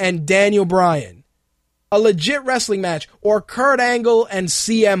Angle and Daniel Bryan. A legit wrestling match. Or Kurt Angle and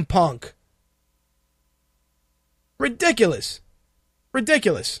CM Punk. Ridiculous.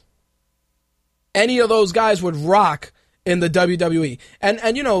 Any of those guys would rock in the WWE. And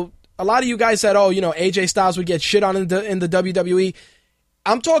a lot of you guys said, AJ Styles would get shit on in the WWE.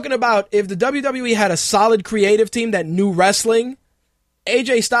 I'm talking about if the WWE had a solid creative team that knew wrestling,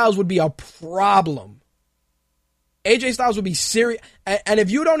 AJ Styles would be a problem. AJ Styles would be serious. And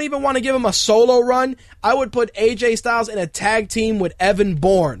if you don't even want to give him a solo run, I would put AJ Styles in a tag team with Evan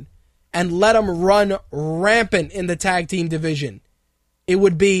Bourne and let him run rampant in the tag team division. It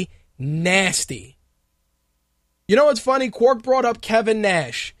would be nasty. You know what's funny? Quark brought up Kevin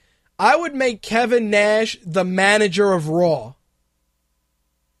Nash. I would make Kevin Nash the manager of Raw.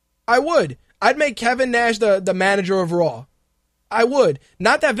 I would. I'd make Kevin Nash the manager of Raw. I would.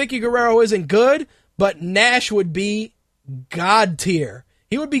 Not that Vicky Guerrero isn't good, but Nash would be God tier.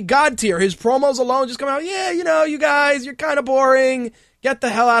 He would be God tier. His promos alone just come out, you guys, you're kind of boring. Get the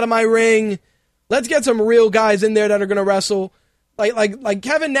hell out of my ring. Let's get some real guys in there that are going to wrestle. Like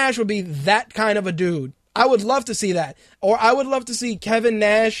Kevin Nash would be that kind of a dude. I would love to see that. Or I would love to see Kevin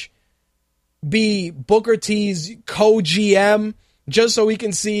Nash be Booker T's co-GM just so we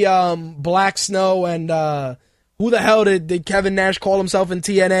can see Black Snow and who the hell did Kevin Nash call himself in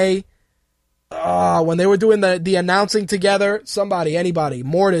TNA? When they were doing the announcing together, anybody,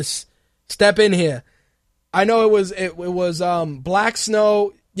 Mortis, step in here. I know it was Black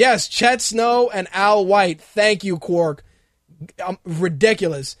Snow, yes, Chet Snow and Al White. Thank you, Quark.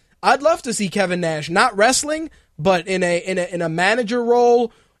 Ridiculous. I'd love to see Kevin Nash not wrestling, but in a manager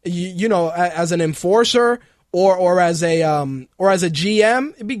role, as an enforcer or as a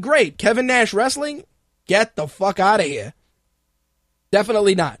GM. It'd be great. Kevin Nash wrestling, get the fuck out of here.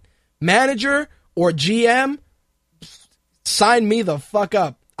 Definitely not. Manager or GM, sign me the fuck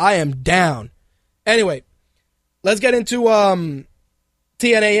up. I am down. Anyway, let's get into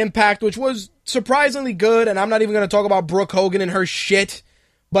TNA Impact, which was surprisingly good, and I'm not even going to talk about Brooke Hogan and her shit,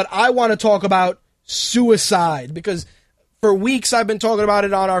 but I want to talk about Suicide, because for weeks I've been talking about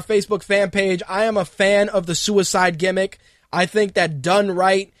it on our Facebook fan page. I am a fan of the Suicide gimmick. I think that done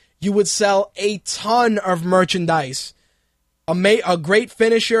right, you would sell a ton of merchandise. a great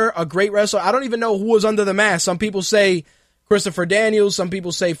finisher, a great wrestler. I don't even know who was under the mask. Some people say Christopher Daniels. Some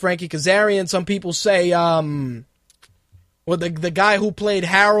people say Frankie Kazarian. Some people say, the guy who played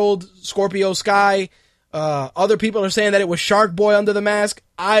Harold, Scorpio Sky. Other people are saying that it was Shark Boy under the mask.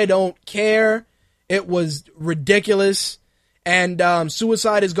 I don't care. It was ridiculous. And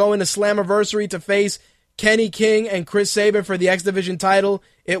Suicide is going to Slammiversary to face Kenny King and Chris Sabin for the X Division title.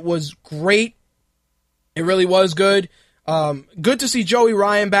 It was great. It really was good. Good to see Joey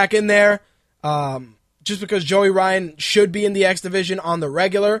Ryan back in there. Just because Joey Ryan should be in the X Division on the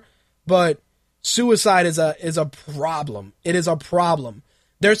regular, but Suicide is a problem. It is a problem.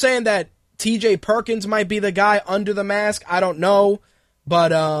 They're saying that TJ Perkins might be the guy under the mask. I don't know,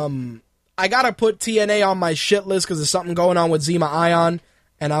 but I gotta put TNA on my shit list because there's something going on with Zema Ion,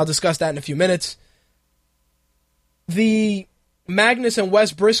 and I'll discuss that in a few minutes. The Magnus and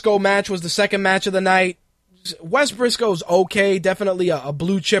Wes Briscoe match was the second match of the night. Wes Briscoe's okay, definitely a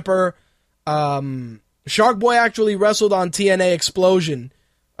blue chipper. Shark Boy actually wrestled on TNA Explosion,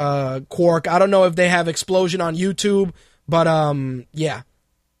 Quark. I don't know if they have Explosion on YouTube, but yeah.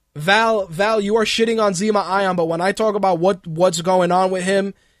 Val, you are shitting on Zema Ion, but when I talk about what's going on with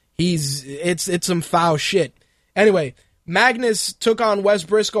him, it's some foul shit. Anyway, Magnus took on Wes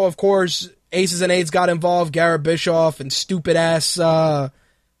Briscoe, of course. Aces and Eights got involved, Garrett Bischoff and stupid ass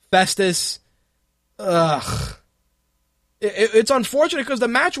Festus. Ugh. It's unfortunate because the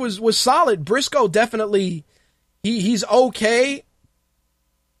match was solid. Briscoe definitely he's okay.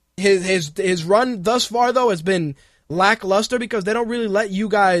 His run thus far though has been lackluster because they don't really let you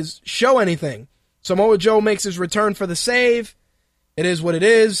guys show anything. Samoa Joe makes his return for the save. It is what it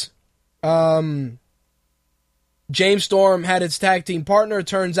is. James Storm had its tag team partner.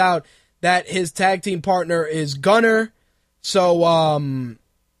 Turns out that his tag team partner is Gunner. So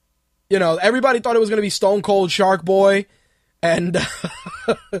everybody thought it was going to be Stone Cold Shark Boy, and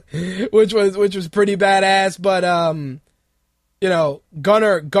which was pretty badass. But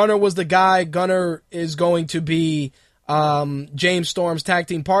Gunner was the guy. Gunner is going to be James Storm's tag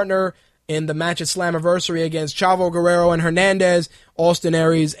team partner in the match at Slammiversary against Chavo Guerrero and Hernandez, Austin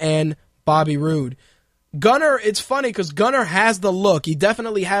Aries, and Bobby Roode. Gunner, it's funny because Gunner has the look. He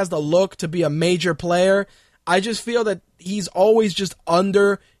definitely has the look to be a major player. I just feel that he's always just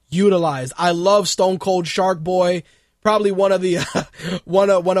underutilized. I love Stone Cold Shark Boy. Probably one of the one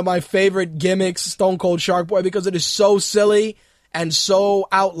of my favorite gimmicks, Stone Cold Shark Boy, because it is so silly and so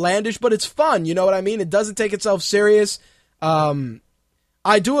outlandish, but it's fun. You know what I mean? It doesn't take itself serious.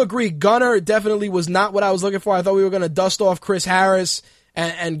 I do agree. Gunner definitely was not what I was looking for. I thought we were going to dust off Chris Harris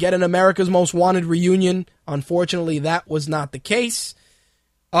and get an America's Most Wanted reunion. Unfortunately, that was not the case.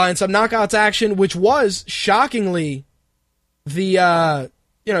 And some knockouts action, which was shockingly the,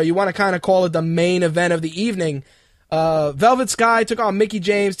 you want to kind of call it the main event of the evening. Velvet Sky took on Mickie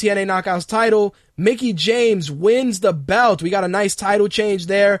James, TNA Knockouts title. Mickie James wins the belt. We got a nice title change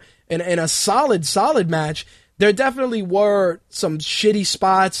there in a solid match. There definitely were some shitty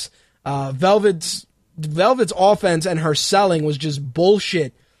spots. Velvet's offense and her selling was just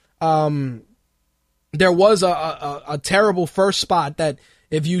bullshit. There was a terrible first spot that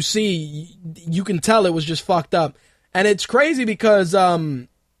if you see, you can tell it was just fucked up. And it's crazy because I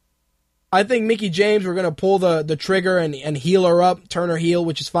think Mickie James, we're going to pull the trigger and heal her up, turn her heel,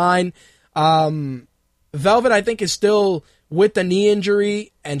 which is fine. Velvet, I think, is still with the knee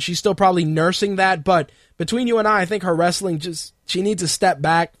injury, and she's still probably nursing that. But between you and I think her wrestling she needs to step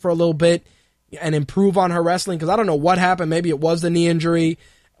back for a little bit and improve on her wrestling, because I don't know what happened. Maybe it was the knee injury,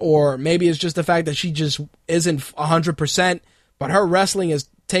 or maybe it's just the fact that she just isn't 100%, but her wrestling is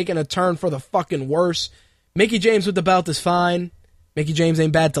taking a turn for the fucking worse. Mickie James with the belt is fine. Mickie James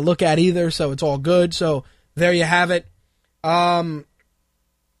ain't bad to look at either, so it's all good. So there you have it.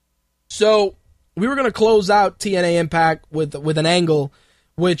 So we were going to close out TNA Impact with an angle,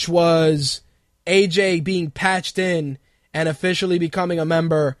 which was AJ being patched in and officially becoming a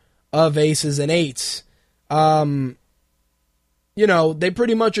member of Aces and Eights. They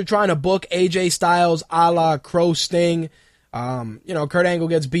pretty much are trying to book AJ Styles a la Crow Sting. Kurt Angle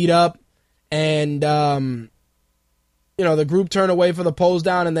gets beat up, and the group turn away for the pose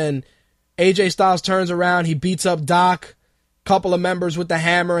down, and then AJ Styles turns around, he beats up Doc, couple of members with the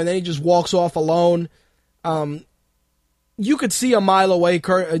hammer, and then he just walks off alone. You could see a mile away,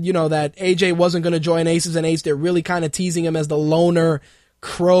 that AJ wasn't going to join Aces and Eights. They're really kind of teasing him as the loner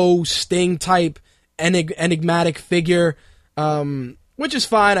Crow Sting type enigmatic figure, which is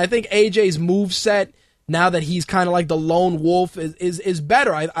fine. I think AJ's moveset, now that he's kind of like the lone wolf, is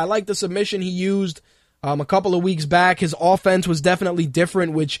better. I like the submission he used a couple of weeks back. His offense was definitely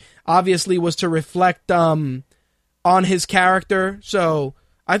different, which obviously was to reflect on his character, so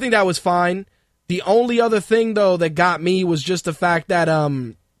I think that was fine. The only other thing, though, that got me was just the fact that,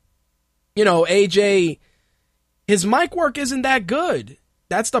 AJ, his mic work isn't that good.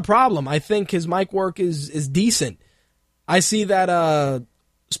 That's the problem. I think his mic work is decent. I see that,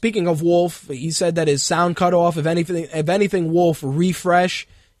 speaking of Wolf, he said that his sound cut off. If anything, Wolf, refresh.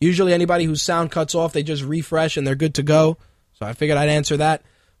 Usually anybody whose sound cuts off, they just refresh and they're good to go. So I figured I'd answer that.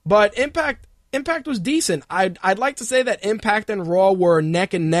 But Impact was decent. I'd like to say that Impact and Raw were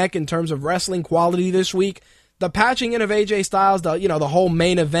neck and neck in terms of wrestling quality this week. The patching in of AJ Styles, the whole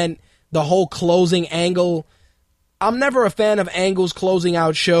main event, the whole closing angle. I'm never a fan of angles closing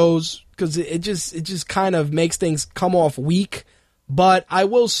out shows because it just kind of makes things come off weak. But I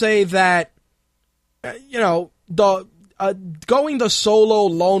will say that going the solo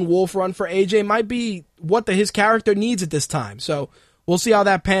lone wolf run for AJ might be what his character needs at this time. So we'll see how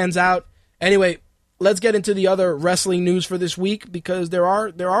that pans out. Anyway, let's get into the other wrestling news for this week because there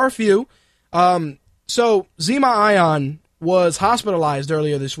are a few. So Zema Ion was hospitalized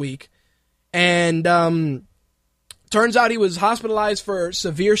earlier this week, and turns out he was hospitalized for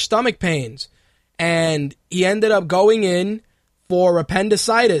severe stomach pains, and he ended up going in for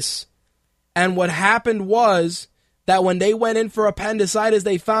appendicitis. And what happened was that when they went in for appendicitis,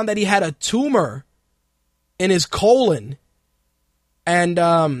 they found that he had a tumor in his colon,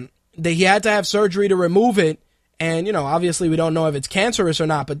 and he had to have surgery to remove it. And, obviously we don't know if it's cancerous or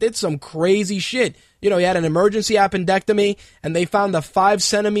not, but did some crazy shit. He had an emergency appendectomy, and they found a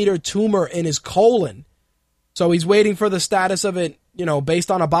 5-centimeter tumor in his colon. So he's waiting for the status of it,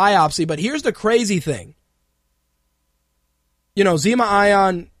 based on a biopsy. But here's the crazy thing. Zema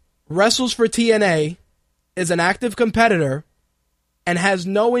Ion wrestles for TNA, is an active competitor, and has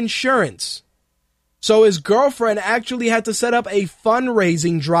no insurance. So his girlfriend actually had to set up a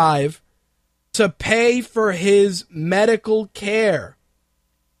fundraising drive to pay for his medical care.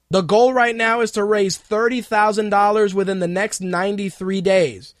 The goal right now is to raise $30,000 within the next 93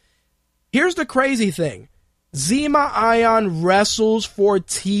 days. Here's the crazy thing. Zema Ion wrestles for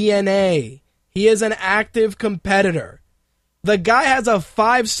TNA. He is an active competitor. The guy has a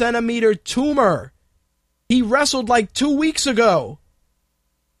 5-centimeter tumor. He wrestled like 2 weeks ago.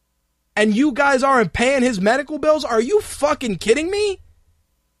 And you guys aren't paying his medical bills? Are you fucking kidding me?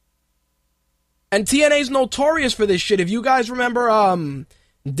 And TNA's notorious for this shit. If you guys remember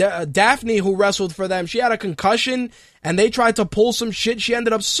Daphne, who wrestled for them, she had a concussion and they tried to pull some shit. She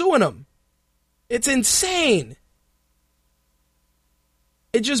ended up suing them. It's insane.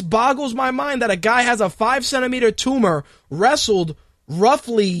 It just boggles my mind that a guy has a 5-centimeter tumor, wrestled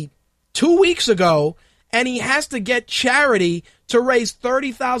roughly 2 weeks ago, and he has to get charity to raise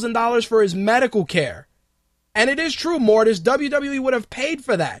 $30,000 for his medical care. And it is true, Mortis, WWE would have paid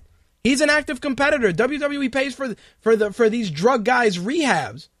for that. He's an active competitor. WWE pays for these drug guys'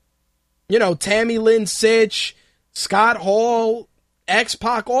 rehabs. Tammy Lynn Sitch, Scott Hall,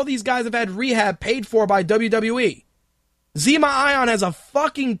 X-Pac, all these guys have had rehab paid for by WWE. Zema Ion has a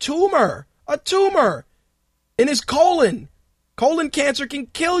fucking tumor. A tumor in his colon. Colon cancer can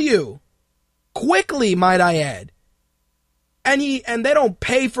kill you. Quickly, might I add. And they don't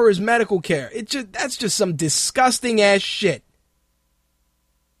pay for his medical care. That's just some disgusting ass shit.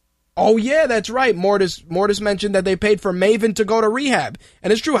 Oh yeah, that's right. Mortis mentioned that they paid for Maven to go to rehab.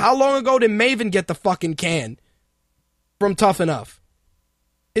 And it's true. How long ago did Maven get the fucking can from Tough Enough?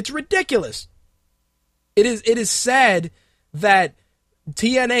 It's ridiculous. It is sad that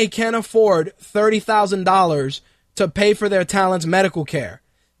TNA can't afford $30,000 to pay for their talent's medical care.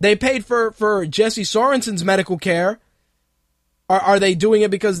 They paid for Jesse Sorensen's medical care. Are they doing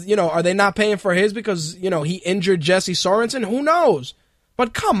it because, are they not paying for his because, he injured Jesse Sorensen? Who knows?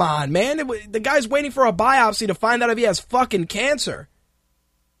 But come on, man. The guy's waiting for a biopsy to find out if he has fucking cancer.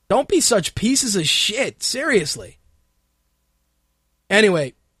 Don't be such pieces of shit. Seriously.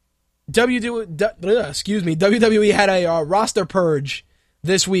 Anyway, WWE had a roster purge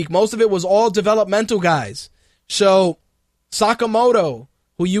this week. Most of it was all developmental guys. So, Sakamoto,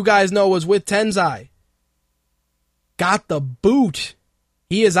 who you guys know was with Tenzai, got the boot.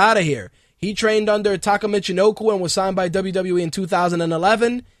 He is out of here. He trained under Taka Michinoku and was signed by WWE in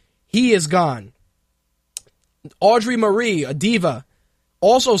 2011. He is gone. Audrey Marie, a diva,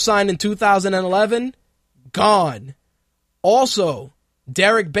 also signed in 2011. Gone. Also,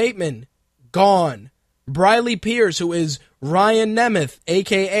 Derek Bateman, gone. Briley Pierce, who is Ryan Nemeth,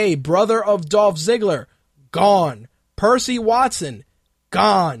 a.k.a. brother of Dolph Ziggler, gone. Percy Watson,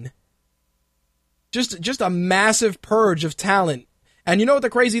 gone. Just a massive purge of talent. And you know what the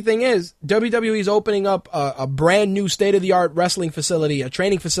crazy thing is? WWE is opening up a brand new state-of-the-art wrestling facility, a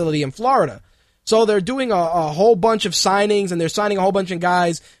training facility in Florida. So they're doing a whole bunch of signings, and they're signing a whole bunch of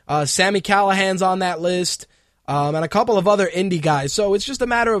guys. Sami Callihan's on that list, and a couple of other indie guys. So it's just a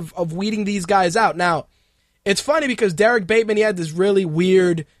matter of weeding these guys out. Now, it's funny because Derek Bateman, he had this really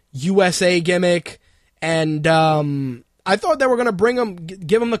weird USA gimmick, and I thought they were going to bring him,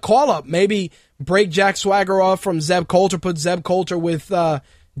 give him the call-up, maybe break Jack Swagger off from Zeb Coulter, put Zeb Coulter with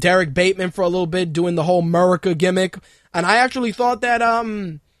Derek Bateman for a little bit, doing the whole Murica gimmick. And I actually thought that,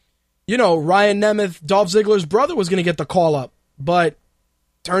 Ryan Nemeth, Dolph Ziggler's brother, was going to get the call-up. But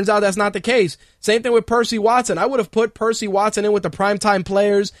turns out that's not the case. Same thing with Percy Watson. I would have put Percy Watson in with the primetime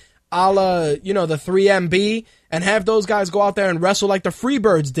players, a la, the 3MB, and have those guys go out there and wrestle like the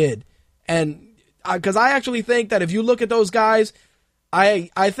Freebirds did. And because I actually think that if you look at those guys, I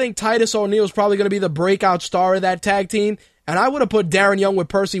think Titus O'Neil is probably going to be the breakout star of that tag team. And I would have put Darren Young with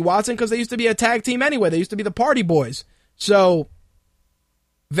Percy Watson because they used to be a tag team anyway. They used to be the Party Boys. So,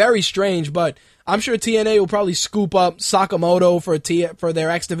 very strange, but I'm sure TNA will probably scoop up Sakamoto for their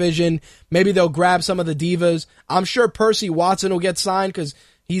X Division. Maybe they'll grab some of the Divas. I'm sure Percy Watson will get signed because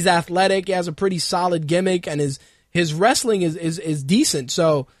he's athletic, he has a pretty solid gimmick, and his wrestling is decent.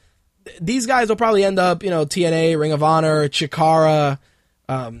 So, these guys will probably end up, TNA, Ring of Honor, Chikara,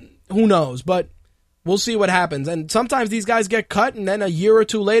 who knows, but we'll see what happens. And sometimes these guys get cut, and then a year or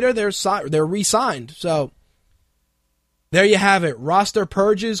two later, they're re-signed. So, there you have it. Roster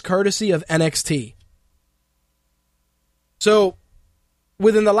purges courtesy of NXT. So,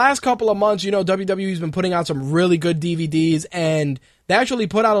 within the last couple of months, WWE's been putting out some really good DVDs, and they actually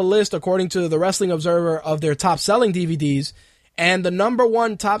put out a list, according to the Wrestling Observer, of their top-selling DVDs. And the number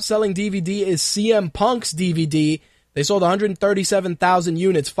one top-selling DVD is CM Punk's DVD. They sold 137,000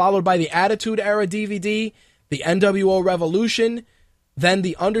 units, followed by the Attitude Era DVD, the NWO Revolution, then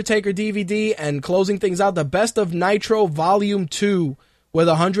the Undertaker DVD, and closing things out, the Best of Nitro Volume 2 with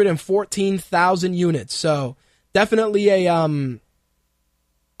 114,000 units. So definitely a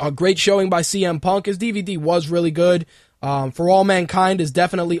great showing by CM Punk. His DVD was really good. For All Mankind is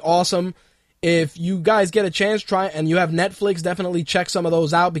definitely awesome. If you guys get a chance, try, and you have Netflix, definitely check some of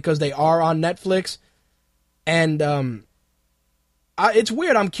those out because they are on Netflix. And it's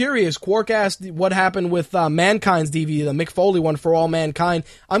weird. I'm curious. Quark asked what happened with Mankind's DVD, the Mick Foley one, For All Mankind.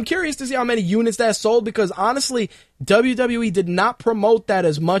 I'm curious to see how many units that sold because, honestly, WWE did not promote that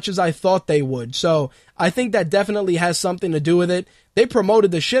as much as I thought they would. So I think that definitely has something to do with it. They promoted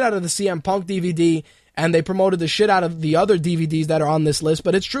the shit out of the CM Punk DVD, and they promoted the shit out of the other DVDs that are on this list.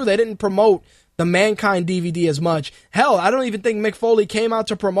 But it's true, they didn't promote the Mankind DVD as much. Hell, I don't even think Mick Foley came out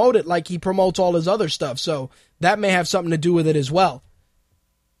to promote it like he promotes all his other stuff. So that may have something to do with it as well.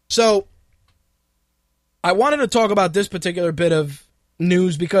 So I wanted to talk about this particular bit of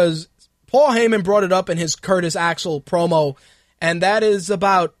news because Paul Heyman brought it up in his Curtis Axel promo, and that is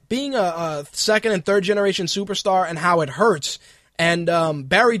about being a second and third generation superstar and how it hurts. And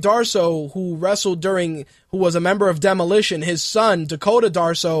Barry Darsow, who was a member of Demolition, his son, Dakota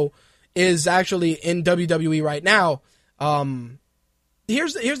Darsow, is actually in WWE right now.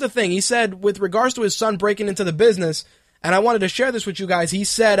 Here's the thing. He said, with regards to his son breaking into the business, and I wanted to share this with you guys, he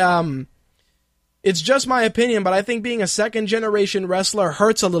said, it's just my opinion, but I think being a second-generation wrestler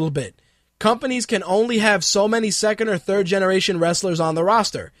hurts a little bit. Companies can only have so many second- or third-generation wrestlers on the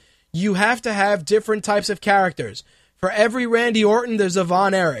roster. You have to have different types of characters. For every Randy Orton, there's a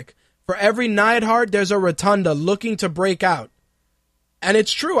Von Erich. For every Neidhart, there's a Rotunda looking to break out. And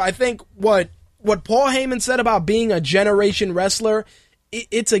it's true. I think what Paul Heyman said about being a generation wrestler,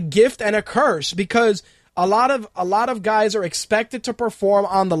 it's a gift and a curse because a lot of guys are expected to perform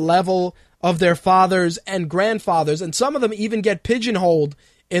on the level of their fathers and grandfathers, and some of them even get pigeonholed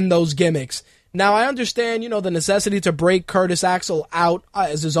in those gimmicks. Now, I understand, the necessity to break Curtis Axel out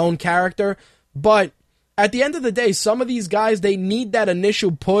as his own character, but at the end of the day, some of these guys, they need that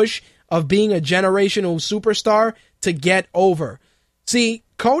initial push of being a generational superstar to get over. See,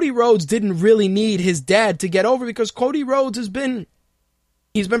 Cody Rhodes didn't really need his dad to get over because Cody Rhodes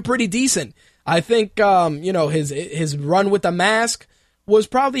he's been pretty decent. I think, his run with the mask was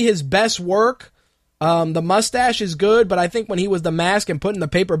probably his best work. The mustache is good, but I think when he was the mask and putting the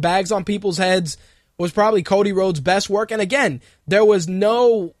paper bags on people's heads was probably Cody Rhodes' best work. And again, there was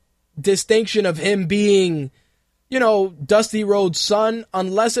no distinction of him being, Dusty Rhodes' son,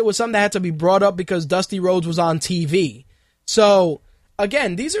 unless it was something that had to be brought up because Dusty Rhodes was on TV. So,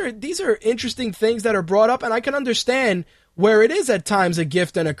 again, these are interesting things that are brought up, and I can understand where it is at times a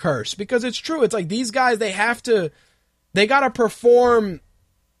gift and a curse, because it's true. It's like these guys, they got to perform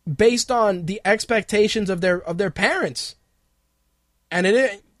based on the expectations of their parents. And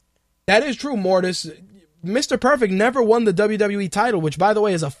that is true, Mortis. Mr. Perfect never won the WWE title, which, by the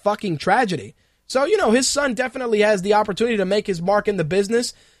way, is a fucking tragedy. So, his son definitely has the opportunity to make his mark in the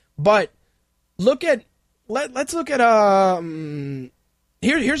business. But let's look at,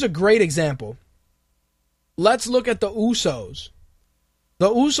 here's a great example. Let's look at the Usos. The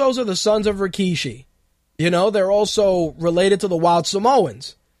Usos are the sons of Rikishi. They're also related to the Wild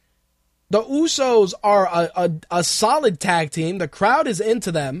Samoans. The Usos are a solid tag team. The crowd is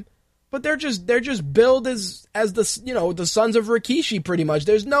into them, but they're just billed as the the sons of Rikishi pretty much.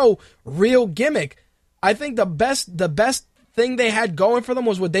 There's no real gimmick. I think the best thing they had going for them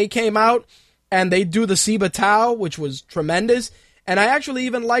was when they came out and they do the Siba Tao, which was tremendous. And I actually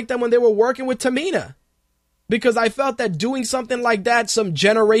even liked them when they were working with Tamina, because I felt that doing something like that, some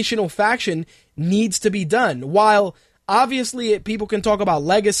generational faction, needs to be done. While obviously people can talk about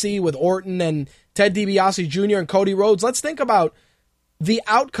legacy with Orton and Ted DiBiase Jr. and Cody Rhodes, let's think about the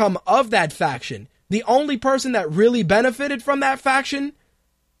outcome of that faction. The only person that really benefited from that faction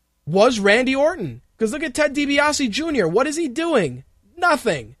was Randy Orton. Because look at Ted DiBiase Jr. What is he doing?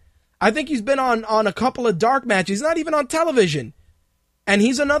 Nothing. I think he's been on a couple of dark matches. He's not even on television. And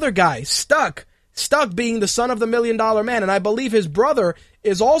he's another guy, stuck being the son of the $1 Million Man, and I believe his brother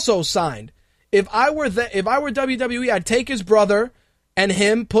is also signed. If I were WWE, I'd take his brother and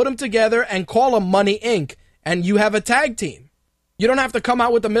him, put them together, and call them Money Inc., and you have a tag team. You don't have to come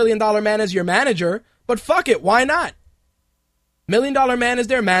out with the $1 Million Man as your manager, but fuck it, why not? $1 Million Man is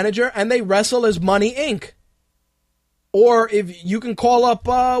their manager, and they wrestle as Money Inc. Or if you can call up,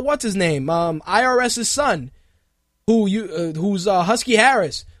 what's his name, IRS's son, who's Husky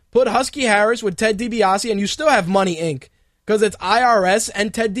Harris. Put Husky Harris with Ted DiBiase, and you still have Money Inc. Because it's IRS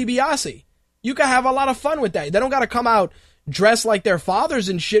and Ted DiBiase. You can have a lot of fun with that. They don't got to come out dressed like their fathers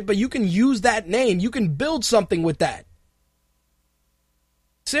and shit, but you can use that name. You can build something with that.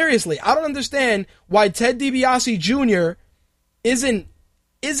 Seriously, I don't understand why Ted DiBiase Jr.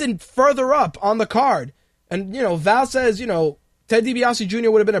 isn't further up on the card. And, Val says, Ted DiBiase Jr.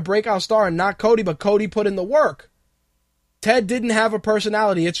 would have been a breakout star and not Cody, but Cody put in the work. Ted didn't have a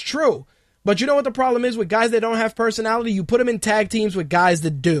personality. It's true. But you know what the problem is with guys that don't have personality? You put them in tag teams with guys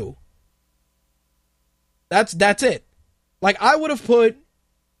that do. That's it. Like, I would have put,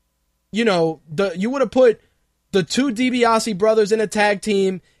 you would have put the two DiBiase brothers in a tag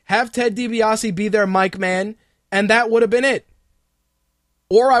team, have Ted DiBiase be their mic man, and that would have been it.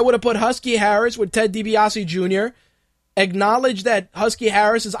 Or I would have put Husky Harris with Ted DiBiase Jr., acknowledge that Husky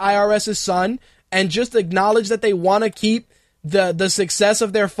Harris is IRS's son, and just acknowledge that they want to keep the success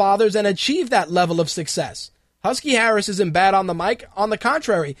of their fathers and achieve that level of success. Husky Harris isn't bad on the mic. On the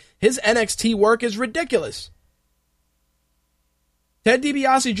contrary, his NXT work is ridiculous. Ted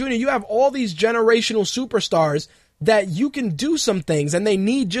DiBiase Jr., you have all these generational superstars that you can do some things, and they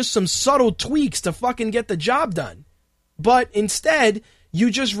need just some subtle tweaks to fucking get the job done. But instead,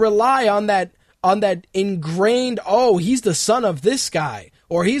 you just rely on that ingrained, he's the son of this guy,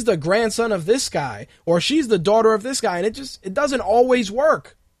 or he's the grandson of this guy, or she's the daughter of this guy, and it doesn't always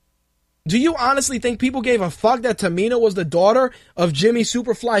work. Do you honestly think people gave a fuck that Tamina was the daughter of Jimmy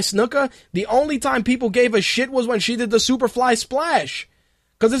Superfly Snuka? The only time people gave a shit was when she did the Superfly Splash,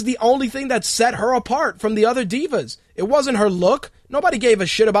 because it's the only thing that set her apart from the other divas. It wasn't her look. Nobody gave a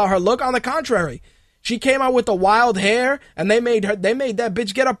shit about her look. On the contrary, she came out with the wild hair, and they made that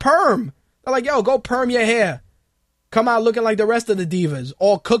bitch get a perm. They're like, yo, go perm your hair. Come out looking like the rest of the divas,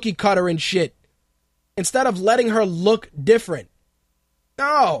 all cookie cutter and shit, instead of letting her look different.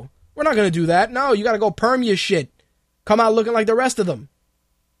 No, we're not going to do that. No, you got to go perm your shit. Come out looking like the rest of them.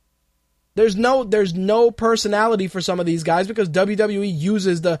 There's no personality for some of these guys because WWE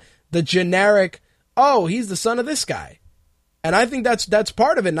uses the generic, he's the son of this guy. And I think that's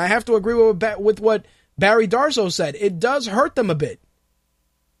part of it. And I have to agree with what Barry Darsow said. It does hurt them a bit.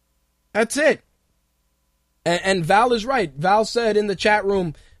 That's it. And Val is right. Val said in the chat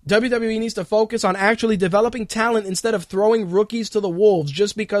room, WWE needs to focus on actually developing talent instead of throwing rookies to the wolves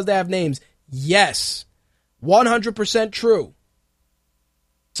just because they have names. Yes, 100% true.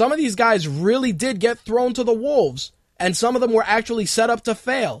 Some of these guys really did get thrown to the wolves, and some of them were actually set up to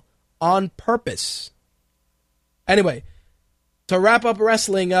fail on purpose. Anyway, to wrap up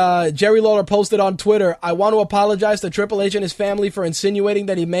wrestling, Jerry Lawler posted on Twitter, I want to apologize to Triple H and his family for insinuating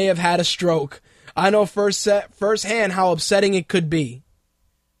that he may have had a stroke. I know firsthand how upsetting it could be.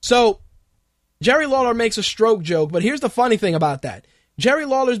 So, Jerry Lawler makes a stroke joke, but here's the funny thing about that. Jerry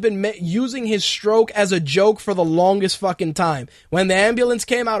Lawler's been using his stroke as a joke for the longest fucking time. When the ambulance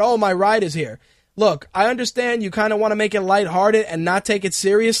came out, my ride is here. Look, I understand you kind of want to make it lighthearted and not take it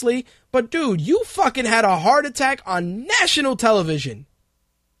seriously, but dude, you fucking had a heart attack on national television.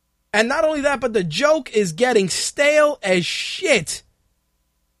 And not only that, but the joke is getting stale as shit.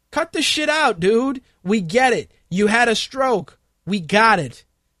 Cut the shit out, dude. We get it. You had a stroke. We got it.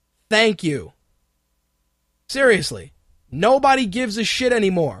 Thank you. Seriously. Nobody gives a shit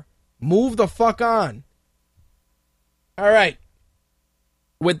anymore. Move the fuck on. All right.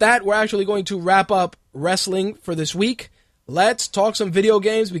 With that, we're actually going to wrap up wrestling for this week. Let's talk some video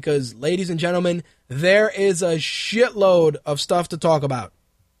games because, ladies and gentlemen, there is a shitload of stuff to talk about.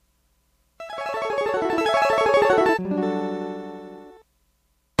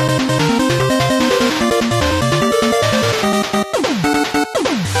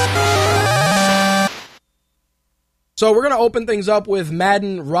 So we're going to open things up with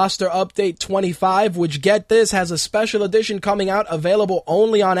Madden Roster Update 25, which, get this, has a special edition coming out available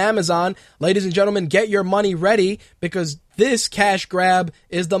only on Amazon. Ladies and gentlemen, get your money ready because this cash grab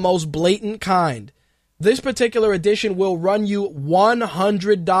is the most blatant kind. This particular edition will run you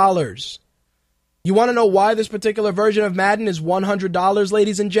 $100. You want to know why this particular version of Madden is $100,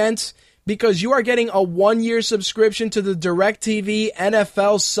 ladies and gents? Because you are getting a 1-year subscription to the DirecTV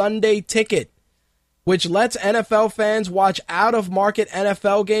NFL Sunday Ticket, which lets NFL fans watch out-of-market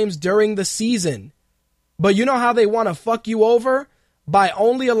NFL games during the season. But you know how they want to fuck you over? By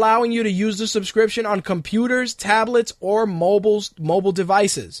only allowing you to use the subscription on computers, tablets, or mobile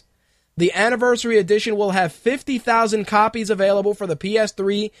devices. The Anniversary Edition will have 50,000 copies available for the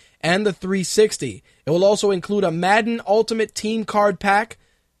PS3 and the 360. It will also include a Madden Ultimate Team Card Pack,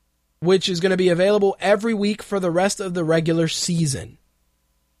 which is going to be available every week for the rest of the regular season.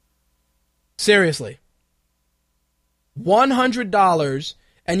 Seriously. $100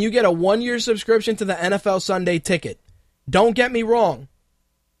 and you get a 1-year subscription to the NFL Sunday Ticket. Don't get me wrong.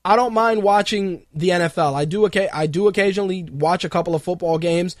 I don't mind watching the NFL. I do occasionally watch a couple of football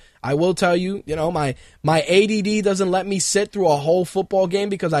games. I will tell you, my ADD doesn't let me sit through a whole football game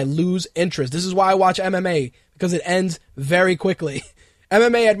because I lose interest. This is why I watch MMA, because it ends very quickly.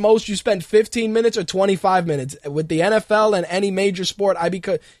 MMA, at most, you spend 15 minutes or 25 minutes. With the NFL and any major sport,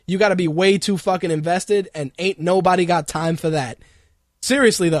 you got to be way too fucking invested, and ain't nobody got time for that.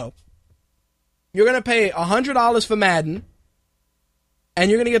 Seriously, though. You're going to pay $100 for Madden, and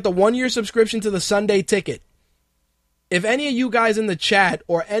you're going to get the 1-year subscription to the Sunday Ticket. If any of you guys in the chat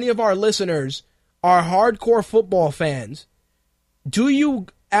or any of our listeners are hardcore football fans, do you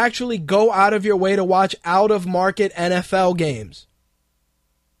actually go out of your way to watch out-of-market NFL games?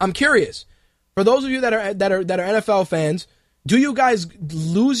 I'm curious. For those of you that are NFL fans, do you guys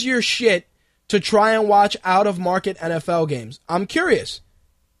lose your shit to try and watch out-of-market NFL games? I'm curious.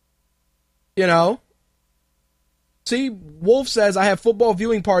 See, Wolf says, I have football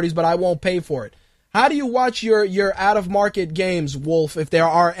viewing parties, but I won't pay for it. How do you watch your out-of-market games, Wolf, if there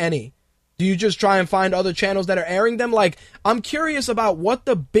are any? Do you just try and find other channels that are airing them? I'm curious about what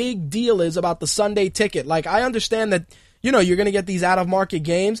the big deal is about the Sunday Ticket. I understand that, you're going to get these out-of-market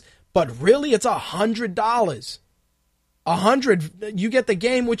games, but really, it's $100. $100, you get the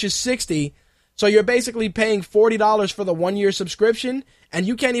game, which is $60, so you're basically paying $40 for the 1-year subscription, and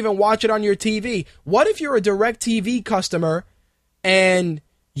you can't even watch it on your TV. What if you're a DirecTV customer, and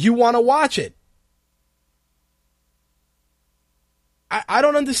you want to watch it? I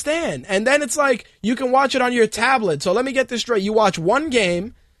don't understand. And then it's you can watch it on your tablet. So let me get this straight. You watch one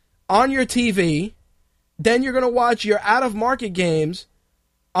game on your TV, then you're going to watch your out-of-market games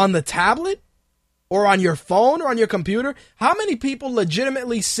on the tablet or on your phone or on your computer. How many people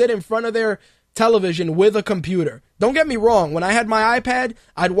legitimately sit in front of their television with a computer? Don't get me wrong. When I had my iPad,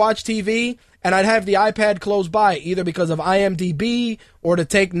 I'd watch TV and I'd have the iPad close by, either because of IMDb or to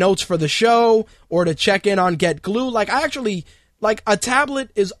take notes for the show or to check in on Get Glue. A tablet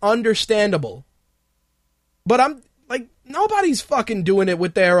is understandable. But nobody's fucking doing it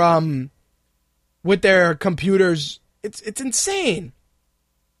with their computers. It's insane.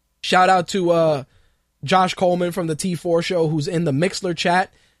 Shout out to Josh Coleman from the T4 show who's in the Mixler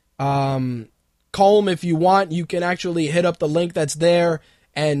chat. Colm, if you want, you can actually hit up the link that's there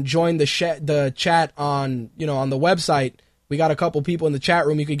and join the chat on the website. We got a couple people in the chat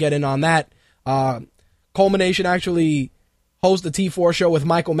room. You could get in on that. Culmination actually hosts the T4 show with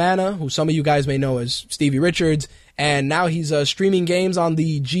Michael Manna, who some of you guys may know as Stevie Richards, and now he's streaming games on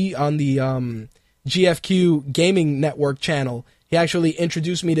the GFQ Gaming Network channel. He actually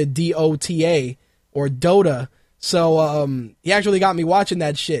introduced me to DOTA, or Dota, so he actually got me watching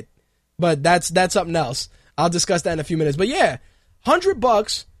that shit. But that's something else. I'll discuss that in a few minutes. But yeah,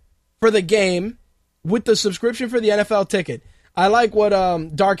 $100 for the game with the subscription for the NFL ticket. I like what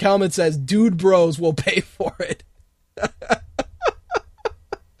Dark Helmet says. Dude bros will pay for it.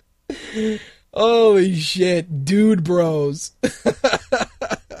 Holy shit, dude bros.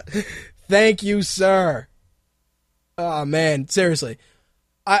 Thank you, sir. Oh man, seriously.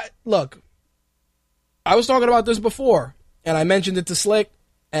 Look, I was talking about this before, and I mentioned it to Slick,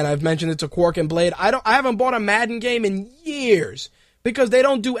 and I've mentioned it to Quark and Blade. I haven't bought a Madden game in years because they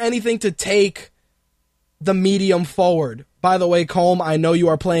don't do anything to take the medium forward. By the way, Colm, I know you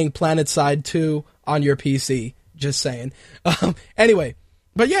are playing PlanetSide 2 on your PC. Just saying. Anyway,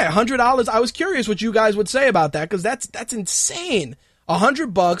 but yeah, $100. I was curious what you guys would say about that because that's insane.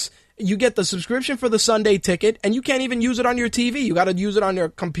 $100. You get the subscription for the Sunday ticket, and you can't even use it on your TV. You got to use it on your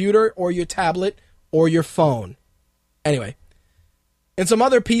computer or your tablet or your phone. Anyway, and some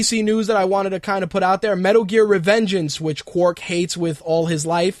other PC news that I wanted to kind of put out there, Metal Gear Revengeance, which Quark hates with all his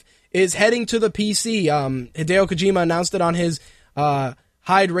life, is heading to the PC. Hideo Kojima announced it on his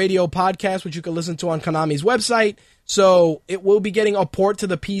Hyde Radio podcast, which you can listen to on Konami's website. So it will be getting a port to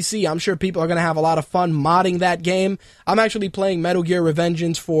the PC. I'm sure people are going to have a lot of fun modding that game. I'm actually playing Metal Gear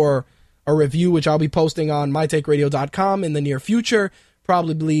Revengeance for a review, which I'll be posting on mytakeradio.com in the near future.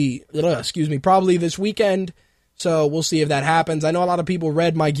 Probably this weekend. So we'll see if that happens. I know a lot of people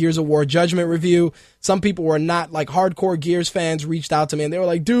read my Gears of War Judgment review. Some people were not, like hardcore Gears fans reached out to me and they were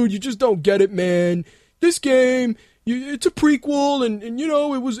like, dude, you just don't get it, man. This game, it's a prequel and you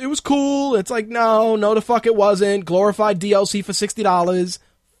know, it was cool. It's like, no, the fuck it wasn't. Glorified DLC for $60.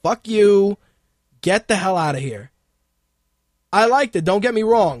 Fuck you. Get the hell out of here. I liked it, don't get me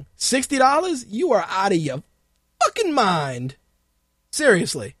wrong. $60? You are out of your fucking mind.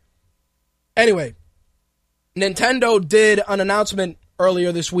 Seriously. Anyway, Nintendo did an announcement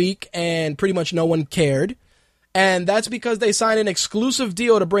earlier this week, and pretty much no one cared. And that's because they signed an exclusive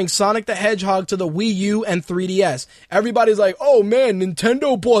deal to bring Sonic the Hedgehog to the Wii U and 3DS. Everybody's like, oh man,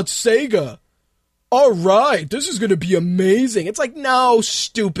 Nintendo bought Sega. All right, this is going to be amazing. It's like, no,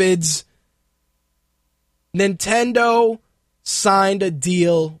 stupids. Nintendo signed a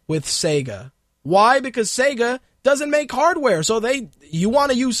deal with Sega. Why? Because Sega doesn't make hardware. So you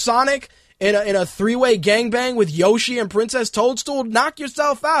want to use Sonic in a three-way gangbang with Yoshi and Princess Toadstool? Knock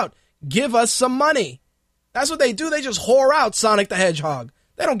yourself out. Give us some money. That's what they do. They just whore out Sonic the Hedgehog.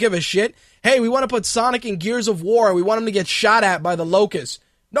 They don't give a shit. Hey, we want to put Sonic in Gears of War and we want him to get shot at by the Locusts.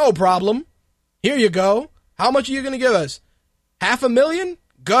 No problem. Here you go. How much are you going to give us? $500,000?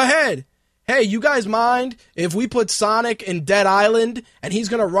 Go ahead. Hey, you guys mind if we put Sonic in Dead Island and he's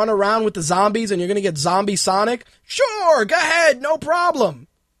going to run around with the zombies and you're going to get Zombie Sonic? Sure, go ahead, no problem.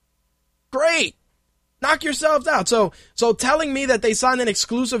 Great. Knock yourselves out. So telling me that they signed an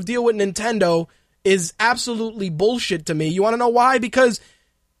exclusive deal with Nintendo is absolutely bullshit to me. You want to know why? Because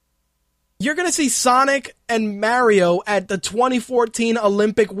you're going to see Sonic and Mario at the 2014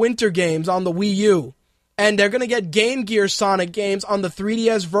 Olympic Winter Games on the Wii U. And they're going to get Game Gear Sonic games on the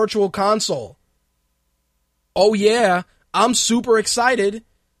 3DS Virtual Console. Oh yeah, I'm super excited.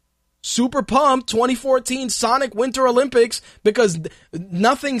 Super pumped. 2014 Sonic Winter Olympics, because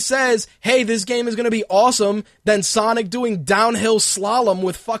nothing says, hey, this game is going to be awesome than Sonic doing downhill slalom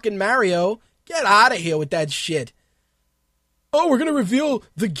with fucking Mario. Get out of here with that shit. Oh, we're going to reveal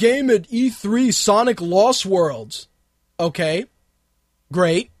the game at E3, Sonic Lost Worlds. Okay,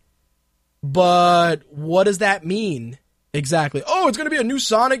 great. But what does that mean exactly? Oh, it's going to be a new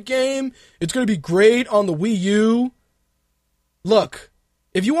Sonic game. It's going to be great on the Wii U. Look,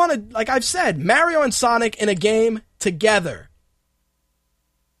 if you want to, like I've said, Mario and Sonic in a game together.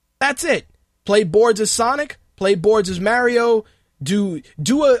 That's it. Play boards as Sonic, play boards as Mario. Do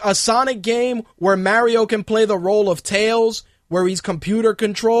a Sonic game where Mario can play the role of Tails, where he's computer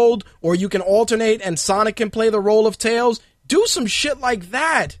controlled, or you can alternate and Sonic can play the role of Tails. Do some shit like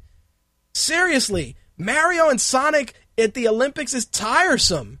that. Seriously, Mario and Sonic at the Olympics is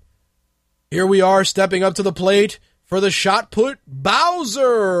tiresome. Here we are stepping up to the plate for the shot put,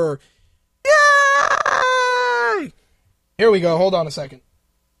 Bowser. Yay! Here we go. Hold on a second.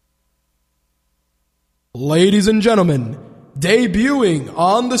 Ladies and gentlemen, debuting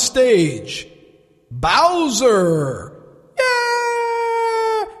on the stage, Bowser.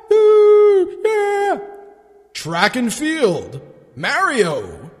 Yeah! Ooh, yeah! Track and field,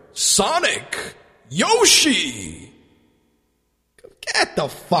 Mario. Sonic, Yoshi. Get the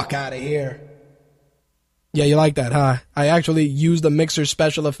fuck out of here. Yeah, you like that, huh? I actually used the mixer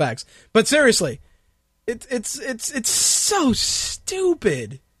special effects. But seriously, it's so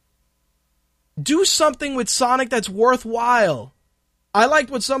stupid. Do something with Sonic that's worthwhile. I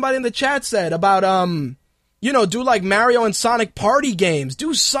liked what somebody in the chat said about do like Mario and Sonic party games.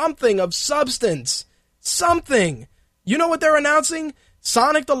 Do something of substance. Something. You know what they're announcing?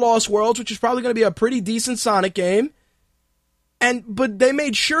 Sonic the Lost Worlds, which is probably going to be a pretty decent Sonic game. But they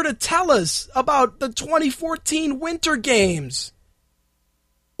made sure to tell us about the 2014 Winter Games.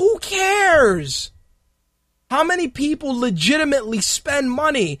 Who cares? How many people legitimately spend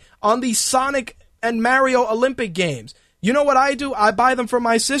money on these Sonic and Mario Olympic games? You know what I do? I buy them for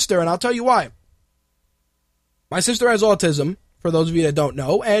my sister, and I'll tell you why. My sister has autism, for those of you that don't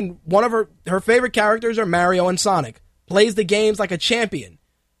know, and one of her favorite characters are Mario and Sonic. Plays the games like a champion.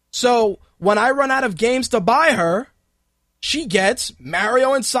 So when I run out of games to buy her, she gets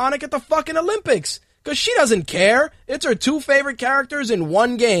Mario and Sonic at the fucking Olympics. Because she doesn't care. It's her two favorite characters in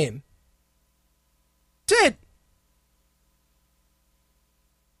one game. That's it.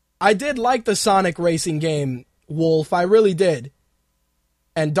 I did like the Sonic racing game, Wolf. I really did.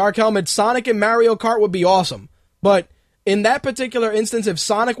 And Dark Helmet, Sonic and Mario Kart would be awesome. But in that particular instance, if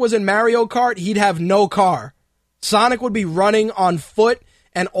Sonic was in Mario Kart, he'd have no car. Sonic would be running on foot,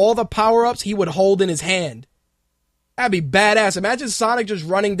 and all the power-ups he would hold in his hand. That'd be badass. Imagine Sonic just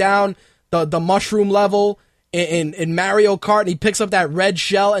running down the mushroom level in Mario Kart, and he picks up that red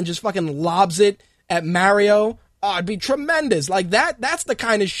shell and just fucking lobs it at Mario. Oh, it'd be tremendous. Like, that's the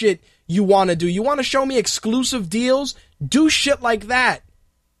kind of shit you want to do. You want to show me exclusive deals? Do shit like that.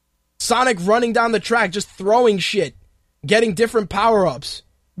 Sonic running down the track, just throwing shit, getting different power-ups.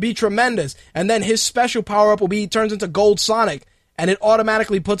 Be tremendous. And then his special power-up will be he turns into Gold Sonic, and it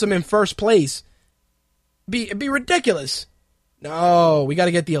automatically puts him in first place. It'd be ridiculous. No, we got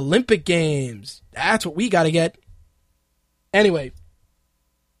to get the Olympic Games. That's what we got to get. Anyway,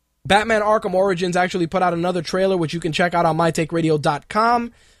 Batman Arkham Origins actually put out another trailer, which you can check out on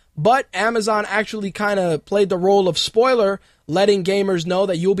mytakeradio.com. But Amazon actually kind of played the role of spoiler, letting gamers know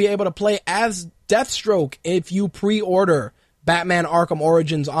that you'll be able to play as Deathstroke if you pre-order Batman Arkham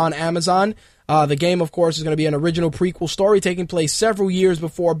Origins on Amazon. The game, of course, is going to be an original prequel story taking place several years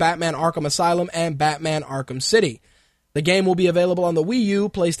before Batman Arkham Asylum and Batman Arkham City. The game will be available on the Wii U,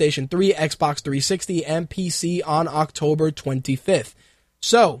 PlayStation 3, Xbox 360, and PC on October 25th.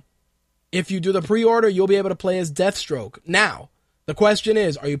 So, if you do the pre-order, you'll be able to play as Deathstroke. Now, the question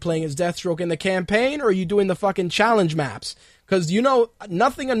is, are you playing as Deathstroke in the campaign, or are you doing the fucking challenge maps? Because, you know,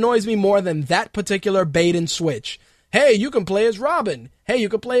 nothing annoys me more than that particular bait and switch. Hey, you can play as Robin. Hey, you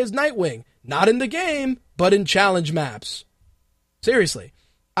can play as Nightwing. Not in the game, but in challenge maps. Seriously.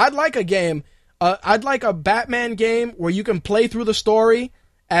 I'd like a game, I'd like a Batman game where you can play through the story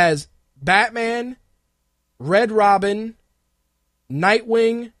as Batman, Red Robin,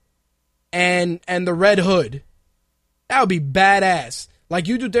 Nightwing, and the Red Hood. That would be badass. Like,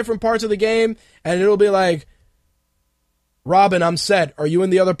 you do different parts of the game, and it'll be like, Robin, I'm set. Are you in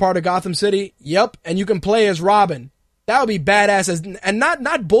the other part of Gotham City? Yep. And you can play as Robin. That would be badass. And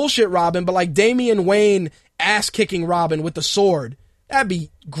not bullshit Robin, but like Damian Wayne ass-kicking Robin with the sword. That'd be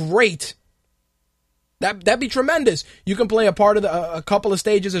great. That'd be tremendous. You can play a part of a couple of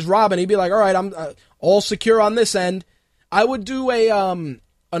stages as Robin. He'd be like, all right, I'm all secure on this end. I would do an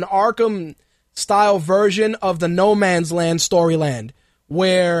Arkham-style version of the No Man's Land storyland,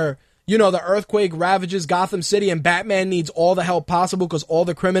 where, you know, the earthquake ravages Gotham City and Batman needs all the help possible because all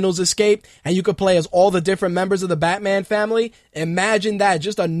the criminals escaped, and you could play as all the different members of the Batman family. Imagine that,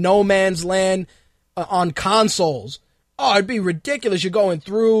 just a No Man's Land on consoles. Oh, it'd be ridiculous. You're going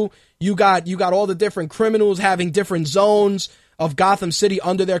through, you got all the different criminals having different zones of Gotham City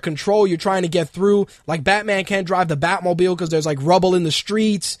under their control. You're trying to get through. Like, Batman can't drive the Batmobile because there's like rubble in the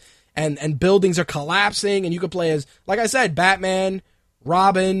streets and buildings are collapsing, and you could play as, like I said, Batman,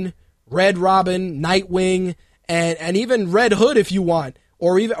 Robin, Red Robin, Nightwing, and even Red Hood if you want,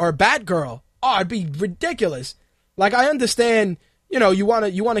 or Batgirl. Oh, it'd be ridiculous. Like, I understand, you know, you want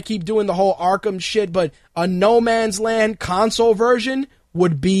to keep doing the whole Arkham shit, but a No Man's Land console version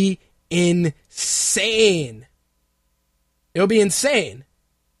would be insane. It would be insane.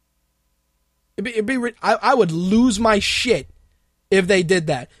 I would lose my shit if they did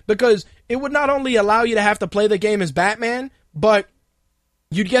that, because it would not only allow you to have to play the game as Batman, but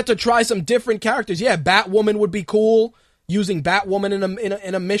you'd get to try some different characters. Yeah, Batwoman would be cool, using Batwoman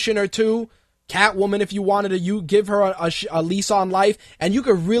in a mission or two. Catwoman, if you wanted to, you give her a lease on life, and you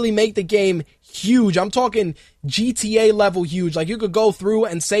could really make the game huge. I'm talking GTA level huge. Like, you could go through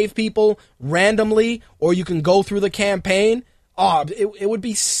and save people randomly, or you can go through the campaign. Oh, it would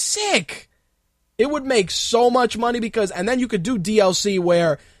be sick. It would make so much money and then you could do DLC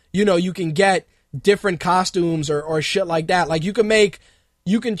where, you know, you can get different costumes or shit like that. Like, you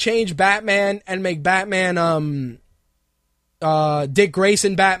can change Batman and make Batman, Dick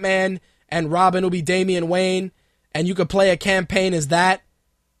Grayson Batman, and Robin will be Damian Wayne, and you could play a campaign as that.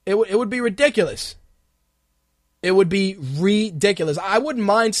 It would be ridiculous. It would be ridiculous. I wouldn't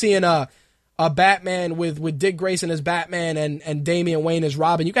mind seeing a Batman with Dick Grayson as Batman and Damian Wayne as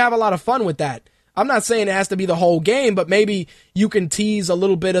Robin. You can have a lot of fun with that. I'm not saying it has to be the whole game, but maybe you can tease a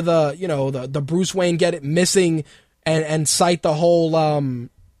little bit of the Bruce Wayne get it missing and cite the whole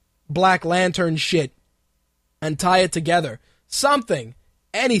Black Lantern shit and tie it together. Something.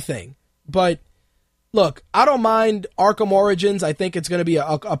 Anything. But look, I don't mind Arkham Origins. I think it's going to be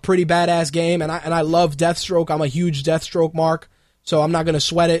a pretty badass game, and I love Deathstroke. I'm a huge Deathstroke mark, so I'm not going to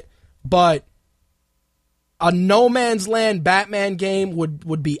sweat it. But a No Man's Land Batman game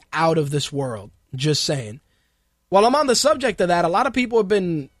would be out of this world. Just saying. While I'm on the subject of that, a lot of people have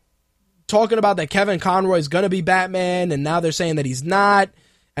been talking about that Kevin Conroy is going to be Batman, and now they're saying that he's not.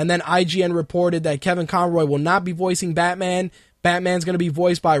 And then IGN reported that Kevin Conroy will not be voicing Batman. Batman's going to be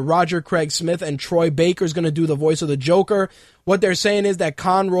voiced by Roger Craig Smith, and Troy Baker's going to do the voice of the Joker. What they're saying is that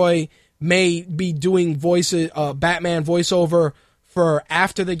Conroy may be doing Batman voiceover for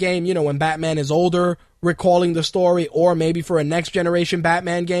after the game, when Batman is older, recalling the story, or maybe for a next generation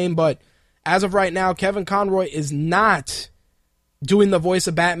Batman game. But as of right now, Kevin Conroy is not doing the voice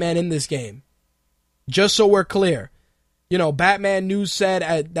of Batman in this game. Just so we're clear. Batman News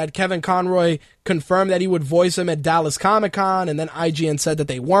said that Kevin Conroy confirmed that he would voice him at Dallas Comic-Con, and then IGN said that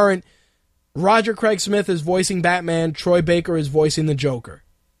they weren't. Roger Craig Smith is voicing Batman. Troy Baker is voicing the Joker.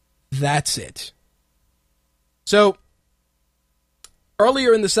 That's it. So,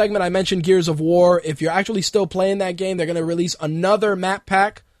 earlier in the segment, I mentioned Gears of War. If you're actually still playing that game, they're going to release another map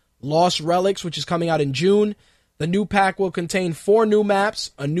pack, Lost Relics, which is coming out in June. The new pack will contain 4 new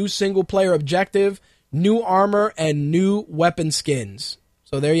maps, a new single-player objective, new armor, and new weapon skins.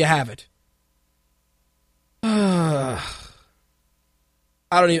 So there you have it. I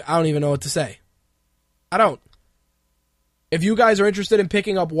don't even know what to say. I don't. If you guys are interested in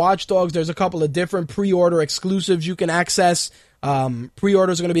picking up Watch Dogs, there's a couple of different pre-order exclusives you can access.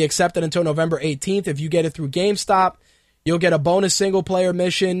 Pre-orders are going to be accepted until November 18th. If you get it through GameStop, you'll get a bonus single-player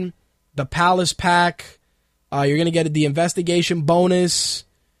mission, the Palace Pack. You're going to get the investigation bonus.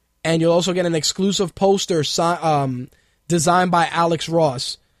 And you'll also get an exclusive poster designed by Alex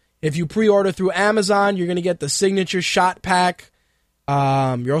Ross. If you pre-order through Amazon, you're going to get the signature shot pack.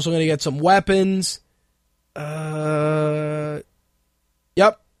 You're also going to get some weapons. Yep.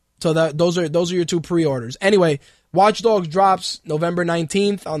 So those are your 2 pre-orders. Anyway, Watch Dogs drops November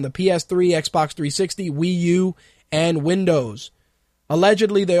 19th on the PS3, Xbox 360, Wii U, and Windows.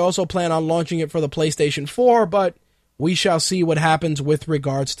 Allegedly, they also plan on launching it for the PlayStation 4, but we shall see what happens with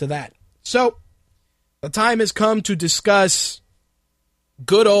regards to that. So, the time has come to discuss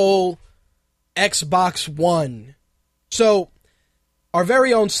good old Xbox One. So, our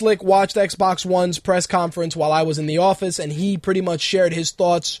very own Slick watched Xbox One's press conference while I was in the office, and he pretty much shared his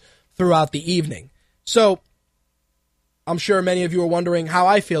thoughts throughout the evening. So, I'm sure many of you are wondering how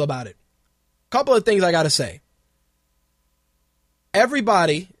I feel about it. A couple of things I gotta say.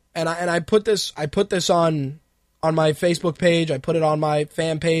 Everybody, and I put this on my Facebook page, I put it on my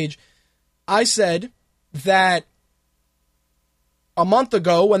fan page. I said that a month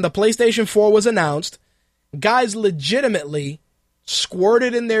ago when the PlayStation 4 was announced, guys legitimately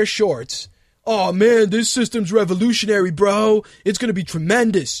squirted in their shorts. Oh man, this system's revolutionary, bro. It's going to be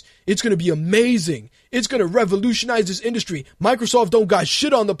tremendous. It's going to be amazing. It's going to revolutionize this industry. Microsoft don't got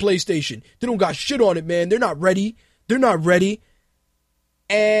shit on the PlayStation. They don't got shit on it, man. They're not ready. They're not ready.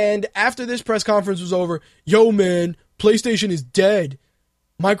 And after this press conference was over, yo man, PlayStation is dead.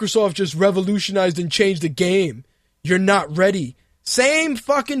 Microsoft just revolutionized and changed the game. You're not ready. Same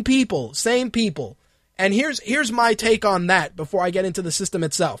fucking people. Same people. And here's my take on that before I get into the system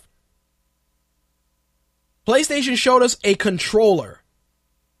itself. PlayStation showed us a controller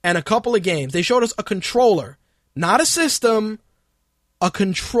and a couple of games. They showed us a controller, not a system, a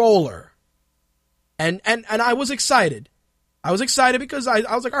controller. And I was excited. I was excited because I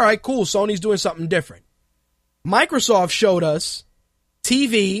was like, all right, cool, Sony's doing something different. Microsoft showed us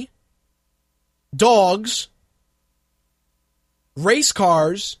TV, dogs, race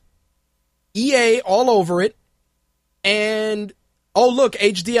cars, EA all over it, and oh look,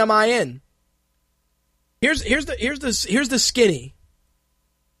 HDMI in. Here's the skinny.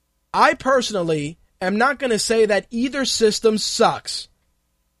 I personally am not going to say that either system sucks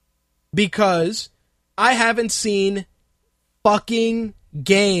because I haven't seen fucking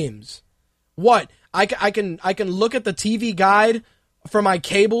games. What? I can look at the TV guide for my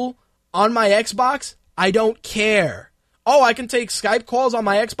cable on my Xbox. I don't care. Oh, I can take Skype calls on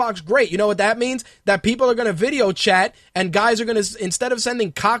my Xbox. Great. You know what that means? That people are going to video chat and guys are going to, instead of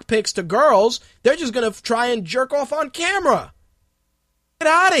sending cock pics to girls, they're just going to try and jerk off on camera. Get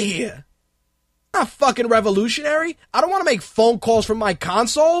out of here. Not fucking revolutionary. I don't want to make phone calls from my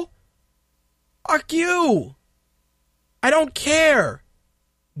console. Fuck you. I don't care.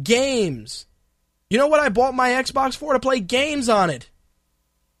 Games. You know what I bought my Xbox for? To play games on it.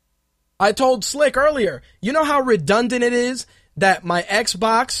 I told Slick earlier, you know how redundant it is that my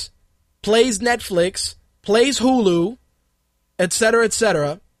Xbox plays Netflix, plays Hulu, etc.,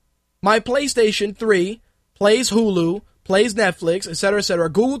 etc. My PlayStation 3 plays Hulu, plays Netflix, etc., etc.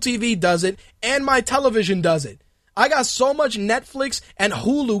 Google TV does it, and my television does it. I got so much Netflix and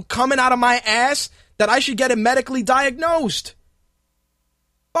Hulu coming out of my ass that I should get it medically diagnosed.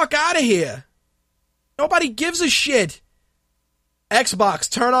 Fuck out of here. Nobody gives a shit. Xbox,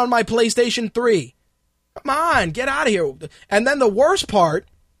 turn on my PlayStation 3. Come on, get out of here. And then the worst part,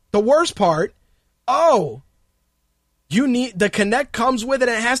 oh, you need, the Kinect comes with it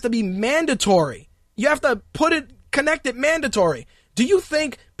and it has to be mandatory. You have to connect it mandatory. Do you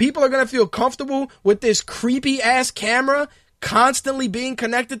think people are going to feel comfortable with this creepy ass camera constantly being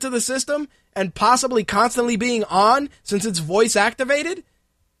connected to the system and possibly constantly being on since it's voice activated?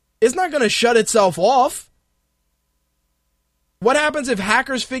 It's not going to shut itself off. What happens if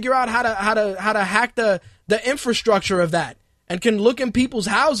hackers figure out how to hack the infrastructure of that and can look in people's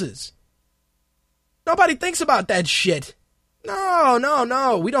houses? Nobody thinks about that shit.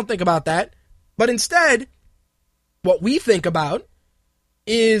 No. We don't think about that. But instead, what we think about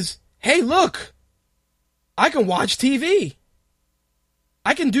is, hey, look, I can watch TV.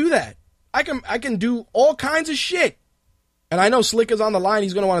 I can do that. I can do all kinds of shit. And I know Slick is on the line.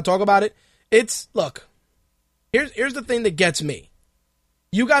 He's going to want to talk about it. Look, here's the thing that gets me.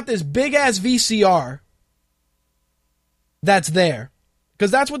 You got this big-ass VCR that's there.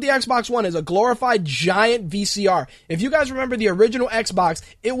 Because that's what the Xbox One is, a glorified giant VCR. If you guys remember the original Xbox,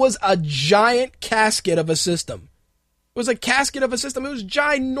 it was a giant casket of a system. It was a casket of a system. It was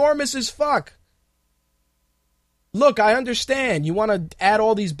ginormous as fuck. Look, I understand. You want to add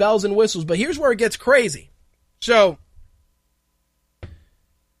all these bells and whistles, but here's where it gets crazy. So,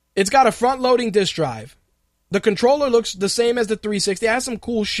 it's got a front-loading disk drive. The controller looks the same as the 360. It has some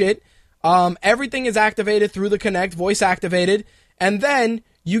cool shit. Everything is activated through the Kinect, voice activated. And then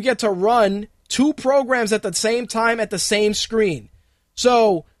you get to run 2 programs at the same time at the same screen.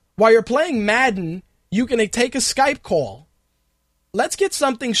 So while you're playing Madden, you can take a Skype call. Let's get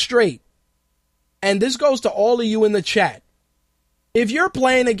something straight. And this goes to all of you in the chat. If you're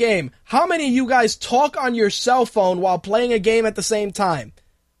playing a game, how many of you guys talk on your cell phone while playing a game at the same time?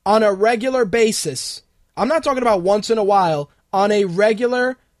 On a regular basis. I'm not talking about once in a while. On a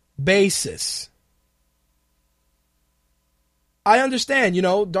regular basis. I understand,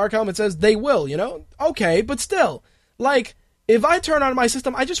 Dark Helmet says they will, Okay, but still, like, if I turn on my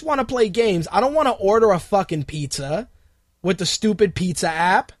system, I just want to play games. I don't want to order a fucking pizza with the stupid pizza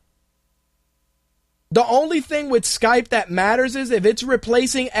app. The only thing with Skype that matters is if it's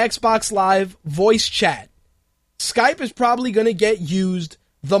replacing Xbox Live voice chat. Skype is probably going to get used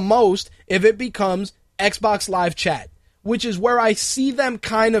the most if it becomes Xbox Live chat, which is where I see them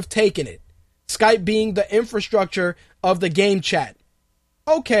kind of taking it. Skype being the infrastructure of the game chat.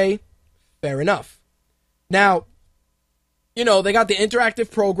 Okay, fair enough. Now, they got the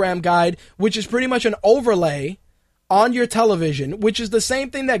interactive program guide, which is pretty much an overlay on your television, which is the same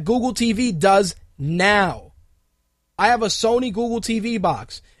thing that Google TV does now. I have a Sony Google TV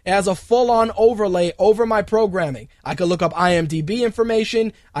box. It has a full-on overlay over my programming. I can look up IMDb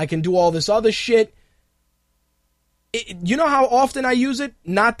information. I can do all this other shit. You know how often I use it?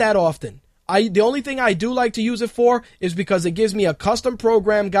 Not that often. The only thing I do like to use it for is because it gives me a custom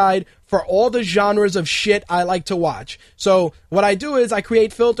program guide for all the genres of shit I like to watch. So what I do is I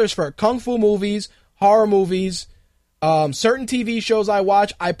create filters for kung fu movies, horror movies, certain TV shows I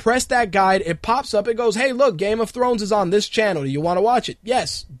watch. I press that guide. It pops up. It goes, hey, look, Game of Thrones is on this channel. Do you want to watch it?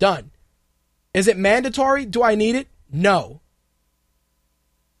 Yes. Done. Is it mandatory? Do I need it? No.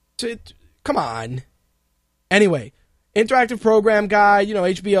 Come on. Anyway. Interactive program guide,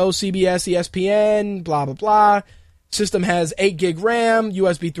 HBO, CBS, ESPN, blah, blah, blah. System has 8 gig RAM,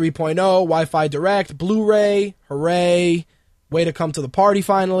 USB 3.0, Wi-Fi Direct, Blu-ray. Hooray. Way to come to the party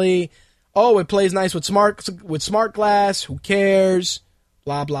finally. Oh, it plays nice with Smart Glass. Who cares?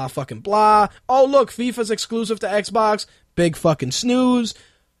 Blah, blah, fucking blah. Oh, look, FIFA's exclusive to Xbox. Big fucking snooze.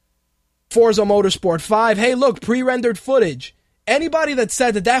 Forza Motorsport 5. Hey, look, pre-rendered footage. Anybody that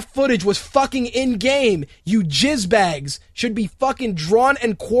said that footage was fucking in-game, you jizzbags, should be fucking drawn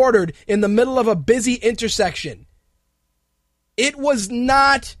and quartered in the middle of a busy intersection. It was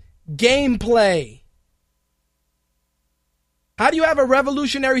not gameplay. How do you have a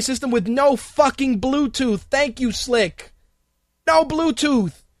revolutionary system with no fucking Bluetooth? Thank you, Slick. No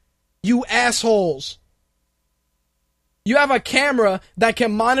Bluetooth, you assholes. You have a camera that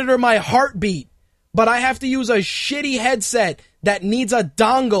can monitor my heartbeat, but I have to use a shitty headset that needs a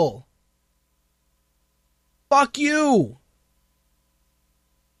dongle. Fuck you.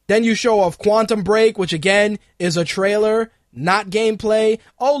 Then you show off Quantum Break, which again is a trailer, not gameplay.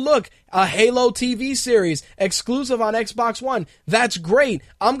 Oh, look, a Halo TV series exclusive on Xbox One. That's great.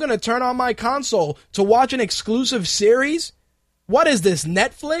 I'm going to turn on my console to watch an exclusive series? What is this,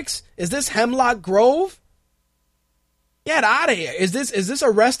 Netflix? Is this Hemlock Grove? Get out of here. Is this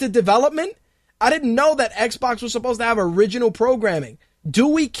Arrested Development? I didn't know that Xbox was supposed to have original programming. Do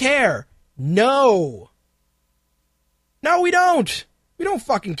we care? No. No, we don't. We don't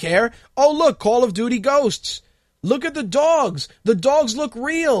fucking care. Oh, look, Call of Duty Ghosts. Look at the dogs. The dogs look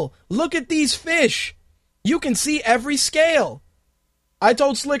real. Look at these fish. You can see every scale. I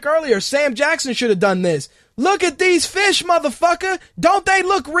told Slick earlier, Sam Jackson should have done this. Look at these fish, motherfucker. Don't they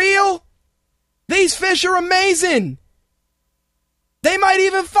look real? These fish are amazing. They might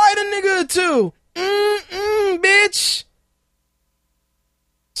even fight a nigga or two. Bitch.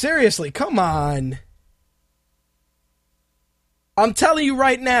 Seriously, come on. I'm telling you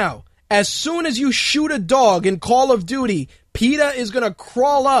right now, as soon as you shoot a dog in Call of Duty, PETA is going to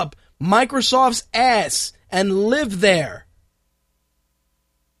crawl up Microsoft's ass and live there.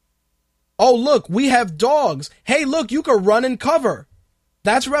 Oh, look, we have dogs. Hey, look, you can run and cover.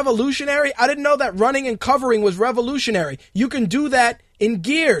 That's revolutionary. I didn't know that running and covering was revolutionary. You can do that in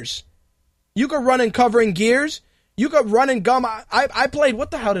Gears. You can run and cover in Gears. You could run and gun. I played, what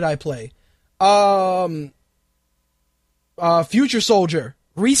the hell did I play? Future Soldier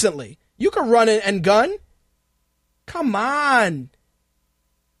recently. You can run and gun. Come on.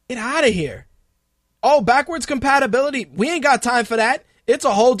 Get out of here. Oh, backwards compatibility. We ain't got time for that. It's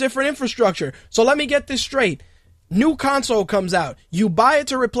a whole different infrastructure. So let me get this straight. New console comes out. You buy it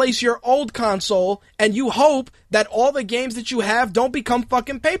to replace your old console, and you hope that all the games that you have don't become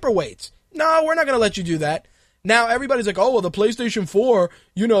fucking paperweights. No, we're not going to let you do that. Now, everybody's like, oh, well, the PlayStation 4,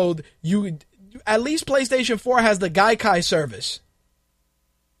 at least PlayStation 4 has the Gaikai service.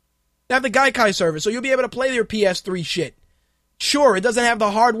 They have the Gaikai service, so you'll be able to play your PS3 shit. Sure, it doesn't have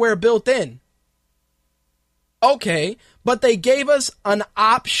the hardware built in. Okay, but they gave us an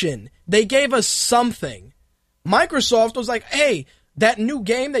option. They gave us something. Microsoft was like, hey, that new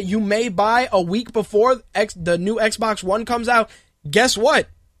game that you may buy a week before the new Xbox One comes out, guess what?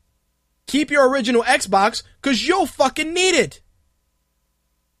 Keep your original Xbox, because you'll fucking need it.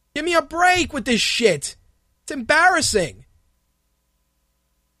 Give me a break with this shit. It's embarrassing.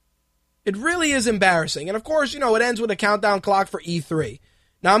 It really is embarrassing. And of course, it ends with a countdown clock for E3.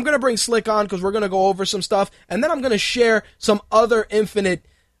 Now, I'm going to bring Slick on because we're going to go over some stuff, and then I'm going to share some other infinite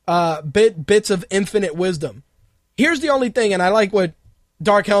bits of infinite wisdom. Here's the only thing, and I like what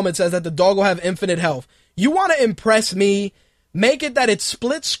Dark Helmet says, that the dog will have infinite health. You want to impress me, make it that it's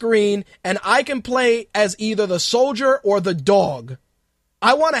split screen, and I can play as either the soldier or the dog.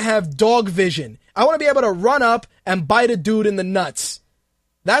 I want to have dog vision. I want to be able to run up and bite a dude in the nuts.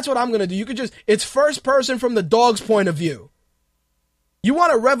 That's what I'm going to do. It's first person from the dog's point of view. You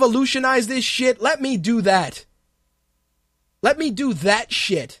want to revolutionize this shit? Let me do that. Let me do that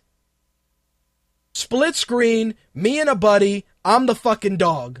shit. Split screen, me and a buddy, I'm the fucking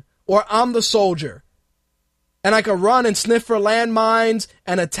dog. Or I'm the soldier. And I can run and sniff for landmines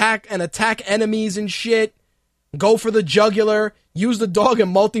and attack enemies and shit. Go for the jugular. Use the dog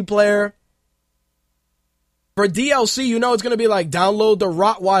in multiplayer. For DLC, it's going to be like download the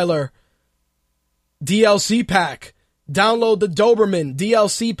Rottweiler DLC pack. Download the Doberman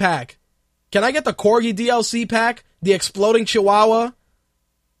DLC pack. Can I get the Corgi DLC pack? The Exploding Chihuahua?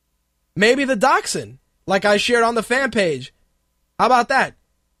 Maybe the Dachshund, like I shared on the fan page. How about that?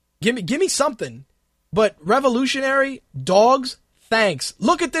 Give me something. But revolutionary dogs, thanks.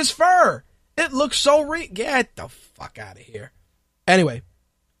 Look at this fur. It looks so get the fuck out of here. Anyway,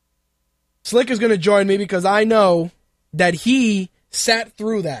 Slick is going to join me because I know that he sat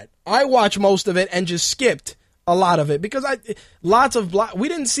through that. I watched most of it and just skipped a lot of it because we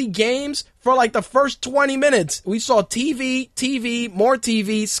didn't see games for like the first 20 minutes. We saw TV, more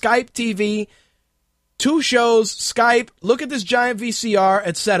TV, Skype TV, 2 shows, Skype, look at this giant VCR,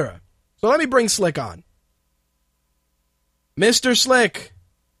 etc. So let me bring Slick on. Mr. Slick.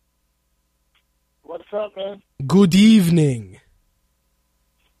 What's up, man? Good evening.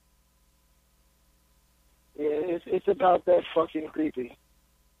 Yeah, it's about that fucking creepy.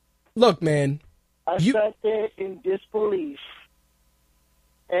 Look, man. I sat there in disbelief.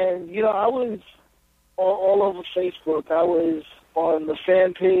 And, I was all over Facebook. I was on the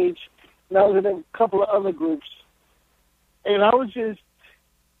fan page. And I was in a couple of other groups. And I was just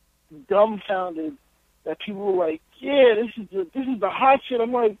dumbfounded that people were like, yeah, this is the hot shit.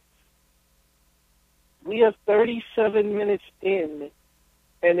 I'm like, we are 37 minutes in,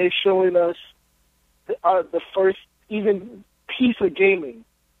 and they're showing us the first even piece of gaming.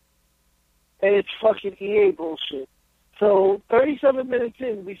 And it's fucking EA bullshit. So 37 minutes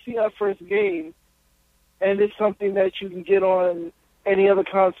in, we see our first game, and it's something that you can get on any other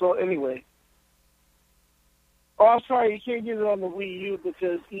console anyway. Oh, I'm sorry, you can't get it on the Wii U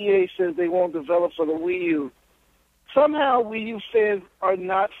because EA says they won't develop for the Wii U. Somehow Wii U fans are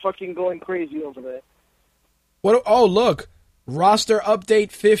not fucking going crazy over that. What? Oh, look. Roster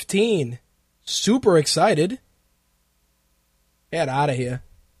update 15. Super excited. Get out of here.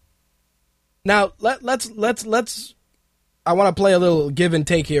 Now, let's I want to play a little give and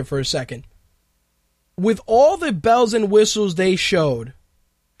take here for a second. With all the bells and whistles they showed,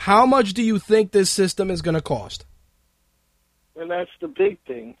 how much do you think this system is going to cost? And that's the big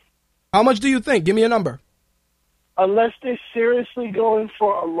thing. How much do you think? Give me a number. Unless they're seriously going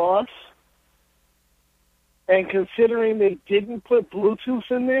for a loss, and considering they didn't put Bluetooth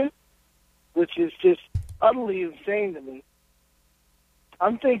in there, which is just utterly insane to me,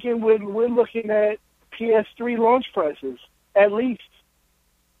 I'm thinking we're looking at PS3 launch prices, at least.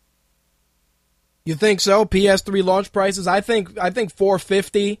 You think so? PS3 launch prices? I think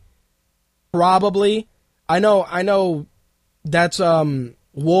 $450, probably. I know. That's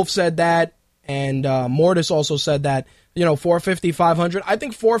Wolf said that, and Mortis also said that. You know, $450, $500. I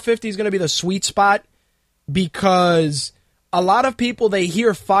think $450 is going to be the sweet spot because a lot of people, they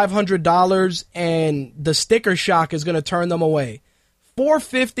hear $500 and the sticker shock is going to turn them away.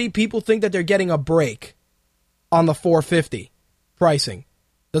 $450, people think that they're getting a break on the $450 pricing.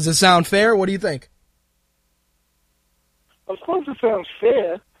 Does it sound fair? What do you think? Of course it sounds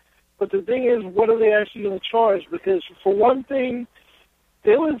fair, but the thing is, what are they actually going to charge? Because for one thing,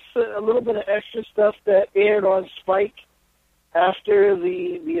 there was a little bit of extra stuff that aired on Spike after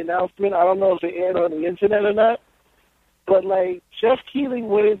the announcement. I don't know if it aired on the internet or not, but like Jeff Keighley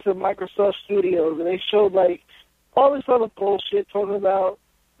went into Microsoft Studios and they showed like all this other bullshit talking about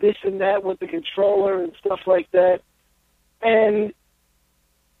this and that with the controller and stuff like that. And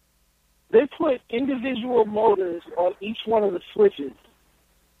they put individual motors on each one of the switches.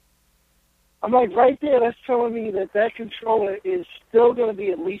 I'm like, right there, that's telling me that controller is still going to be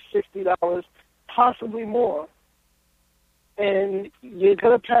at least $60, possibly more. And you're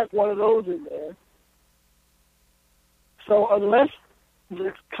going to pack one of those in there. So unless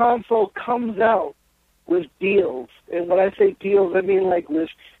the console comes out with deals, and when I say deals, I mean like with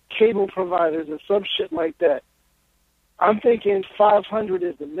cable providers and some shit like that, I'm thinking $500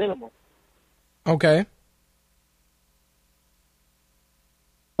 is the minimum. Okay.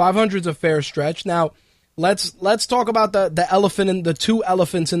 500 is a fair stretch. Now, let's talk about the elephant in the two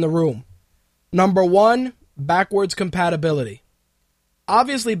elephants in the room. Number one, backwards compatibility.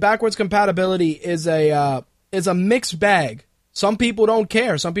 Obviously, backwards compatibility is a mixed bag. Some people don't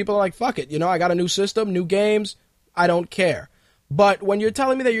care. Some people are like, fuck it. You know, I got a new system, new games. I don't care. But when you're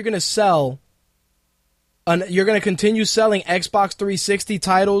telling me that you're going to continue selling Xbox 360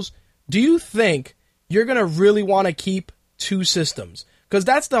 titles, do you think you're going to really want to keep two systems? Because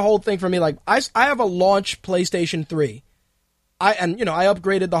that's the whole thing for me. Like, I have a launch PlayStation 3. I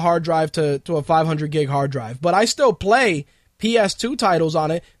upgraded the hard drive to a 500 gig hard drive, but I still play PS2 titles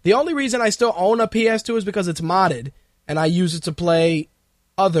on it. The only reason I still own a PS2 is because it's modded, and I use it to play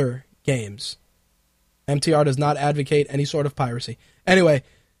other games. MTR does not advocate any sort of piracy. Anyway,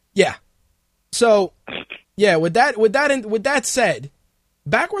 yeah. So, yeah, with that said,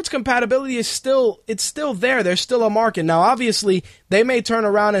 backwards compatibility is still there. There's still a market. Now, obviously, they may turn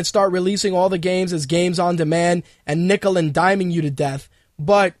around and start releasing all the games as games on demand and nickel and diming you to death.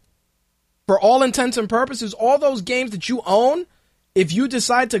 But for all intents and purposes, all those games that you own, if you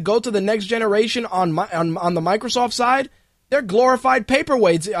decide to go to the next generation on the Microsoft side, they're glorified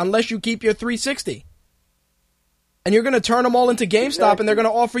paperweights unless you keep your 360. And you're going to turn them all into GameStop, exactly. And they're going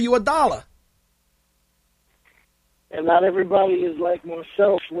to offer you $1. And not everybody is like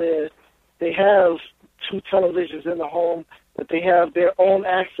myself where they have two televisions in the home that they have their own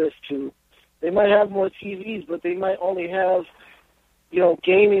access to. They might have more TVs, but they might only have,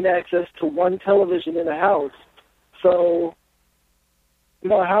 gaming access to one television in the house. So,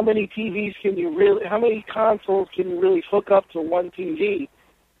 how many how many consoles can you really hook up to one TV?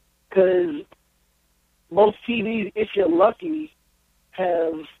 Because most TVs, if you're lucky,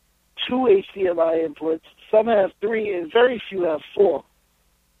 have 2 HDMI inputs. Some have 3, and very few have 4.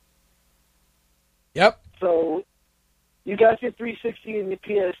 Yep. So you got your 360 and your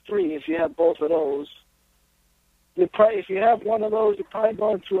PS3 if you have both of those. If you have one of those, you're probably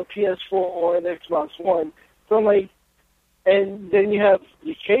going to a PS4 or an Xbox One. So and then you have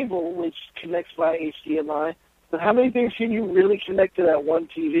your cable, which connects by HDMI. So how many things can you really connect to that one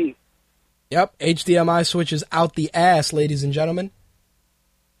TV? Yep, HDMI switches out the ass, ladies and gentlemen.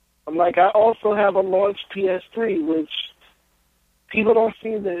 I'm like, I also have a launch PS3, which people don't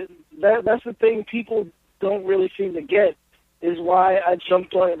seem to. That's the thing people don't really seem to get, is why I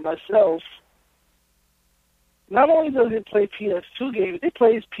jumped on it myself. Not only does it play PS2 games, it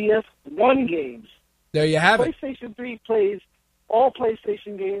plays PS1 games. There you have it. PlayStation 3 plays all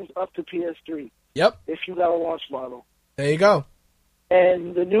PlayStation games up to PS3. Yep. If you got a launch model. There you go.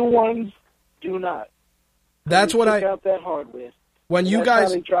 And the new ones do not. That's what took out that hardware. When you that's guys,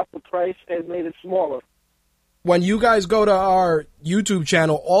 how they dropped the price and made it smaller. When you guys go to our YouTube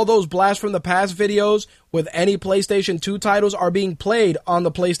channel, all those Blast from the Past videos with any PlayStation 2 titles are being played on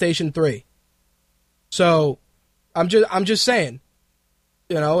the PlayStation 3. So, I'm just saying,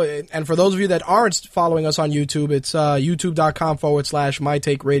 you know, and for those of you that aren't following us on YouTube, it's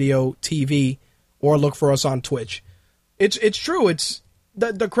youtube.com/MyTakeRadioTV, or look for us on Twitch. It's true. It's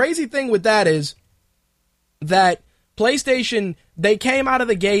the crazy thing with that is that PlayStation, they came out of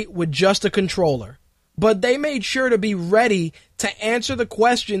the gate with just a controller, but they made sure to be ready to answer the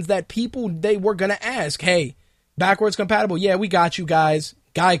questions that they were going to ask. Hey, backwards compatible. Yeah, we got you guys.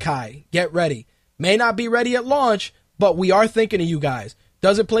 Gaikai, get ready. May not be ready at launch, but we are thinking of you guys.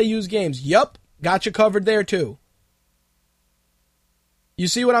 Does it play used games? Yup. Got you covered there too. You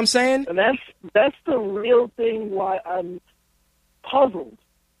see what I'm saying? And that's the real thing why I'm puzzled.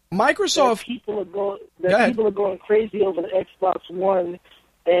 Microsoft, that people are going crazy over the Xbox One,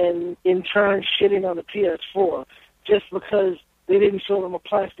 and in turn shitting on the PS4 just because they didn't show them a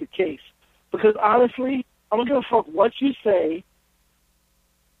plastic case. Because honestly, I don't give a fuck what you say.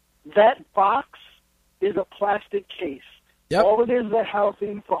 That box is a plastic case. Yep. All it is a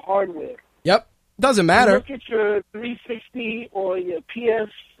housing for hardware. Yep. Doesn't matter. You look at your 360 or your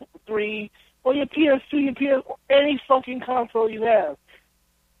PS3 or your PS2, your any fucking console you have.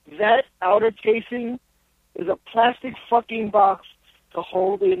 That outer casing is a plastic fucking box to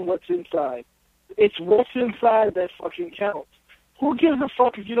hold in what's inside. It's what's inside that fucking counts. Who gives a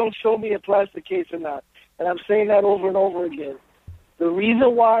fuck if you don't show me a plastic case or not? And I'm saying that over and over again. The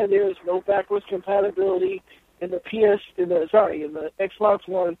reason why there is no backwards compatibility in the Xbox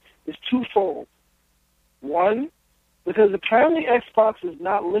One is twofold. One, because apparently Xbox is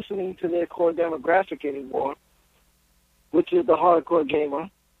not listening to their core demographic anymore, which is the hardcore gamer.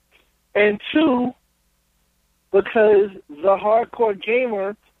 And two, because the hardcore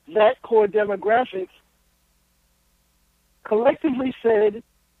gamer, that core demographic, collectively said,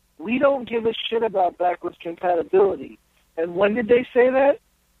 we don't give a shit about backwards compatibility. And when did they say that?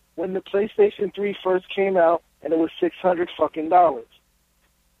 When the PlayStation 3 first came out and it was $600 fucking dollars.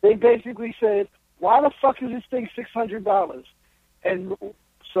 They basically said, why the fuck is this thing $600? And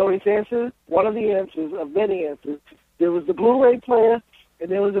so his answer, one of the answers, of many answers, there was the Blu-ray player,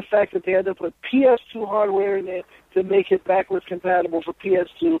 and there was the fact that they had to put PS2 hardware in there to make it backwards compatible for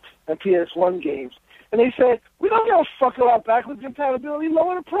PS2 and PS1 games. And they said, we don't give a fuck about backwards compatibility,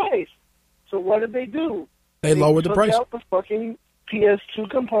 lower the price. So what did they do? They lowered the price. They took out the fucking PS2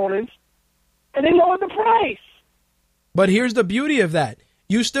 components, and they lowered the price. But here's the beauty of that.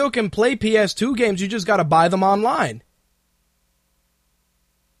 You still can play PS2 games, you just got to buy them online.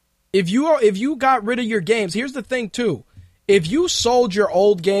 If you got rid of your games, here's the thing too. If you sold your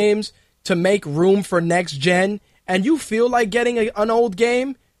old games to make room for next gen and you feel like getting an old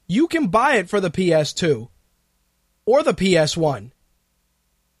game, you can buy it for the PS2 or the PS1.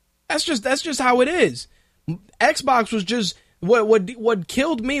 That's just how it is. Xbox was just what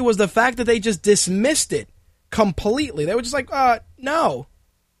killed me was the fact that they just dismissed it completely. They were just like, no.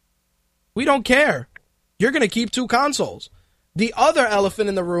 We don't care. You're going to keep two consoles. The other elephant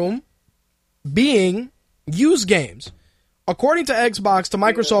in the room being used games. According to Xbox, to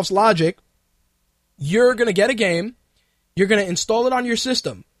Microsoft's logic, you're going to get a game, you're going to install it on your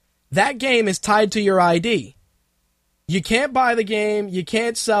system. That game is tied to your ID. You can't buy the game, you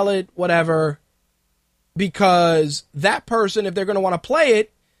can't sell it, whatever, because that person, if they're going to want to play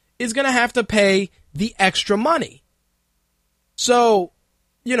it, is going to have to pay the extra money. So,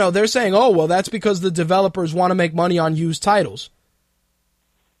 you know, they're saying, oh, well, that's because the developers want to make money on used titles.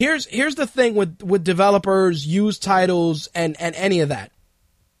 Here's the thing with developers, used titles, and any of that.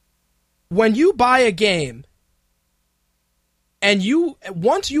 When you buy a game, and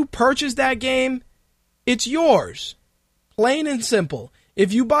once you purchase that game, it's yours. Plain and simple.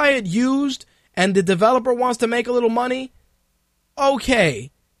 If you buy it used and the developer wants to make a little money, okay,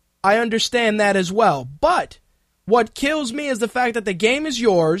 I understand that as well. But what kills me is the fact that the game is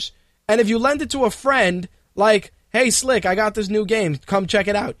yours, and if you lend it to a friend, like, hey, Slick, I got this new game, come check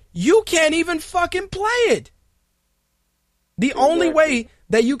it out, you can't even fucking play it. The only way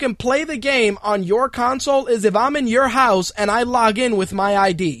that you can play the game on your console is if I'm in your house and I log in with my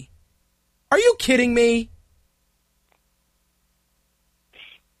ID. Are you kidding me?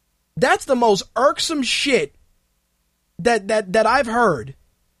 That's the most irksome shit that I've heard.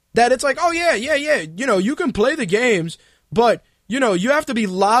 That it's like, oh yeah, you know, you can play the games, but, you know, you have to be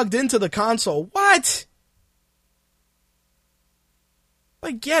logged into the console. What?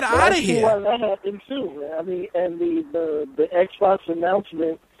 Like, get out of here. Why that happened too. I mean, and the Xbox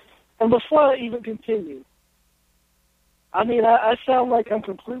announcement, and before I even continue, I mean, I sound like I'm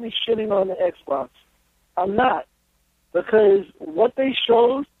completely shitting on the Xbox. I'm not, because what they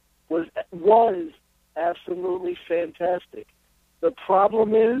showed was absolutely fantastic. The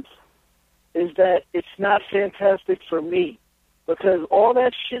problem is that it's not fantastic for me, because all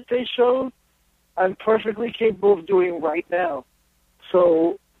that shit they showed, I'm perfectly capable of doing right now.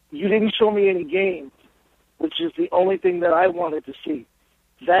 So you didn't show me any games, which is the only thing that I wanted to see.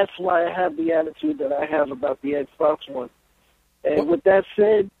 That's why I have the attitude that I have about the Xbox One. And with that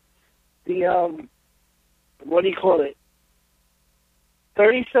said, the,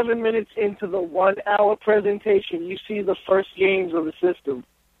 37 minutes into the 1 hour presentation, you see the first games of the system.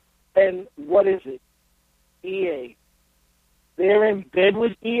 And what is it? EA. They're in bed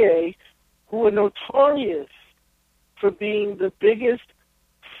with EA, who are notorious for being the biggest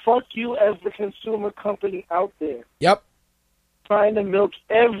fuck you as the consumer company out there. Yep. Trying to milk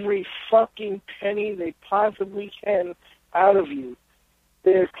every fucking penny they possibly can out of you.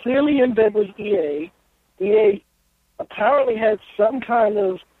 They're clearly in bed with EA. EA apparently had some kind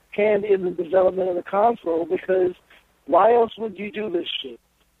of hand in the development of the console, because why else would you do this shit?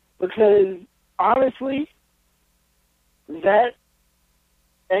 Because, honestly, that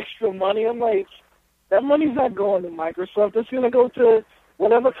extra money, I'm like, that money's not going to Microsoft. It's going to go to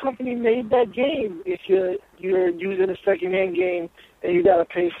whatever company made that game if you're using a secondhand game and you got to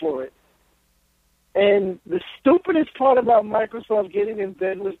pay for it. And the stupidest part about Microsoft getting in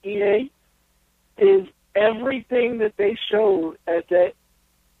bed with EA is everything that they showed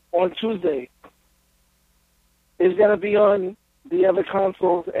on Tuesday is going to be on the other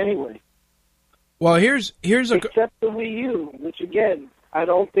consoles anyway. Well, here's except the Wii U, which again, I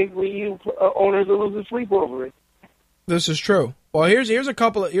don't think Wii U owners are losing sleep over it. This is true. Well, here's a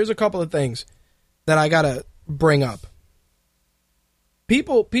couple of things that I gotta bring up.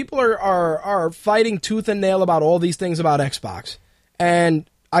 People are fighting tooth and nail about all these things about Xbox, and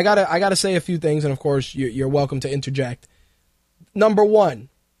I gotta say a few things, and of course you're welcome to interject. Number one,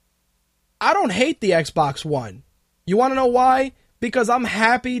 I don't hate the Xbox One. You want to know why? Because I'm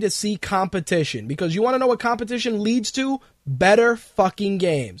happy to see competition. Because you want to know what competition leads to? Better fucking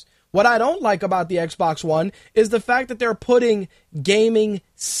games. What I don't like about the Xbox One is the fact that they're putting gaming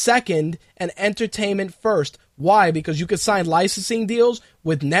second and entertainment first. Why? Because you can sign licensing deals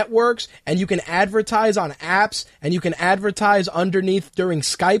with networks, and you can advertise on apps, and you can advertise underneath during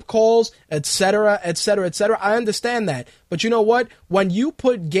Skype calls, etc., etc., etc. I understand that. But you know what? When you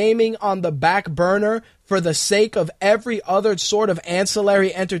put gaming on the back burner for the sake of every other sort of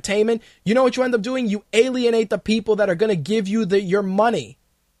ancillary entertainment, you know what you end up doing? You alienate the people that are going to give you your money.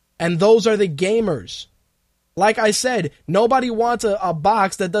 And those are the gamers. Like I said, nobody wants a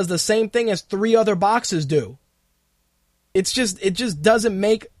box that does the same thing as 3 other boxes do. It just doesn't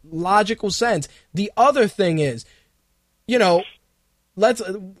make logical sense. The other thing is, you know,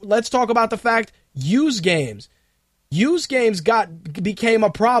 let's talk about the fact used games. Used games became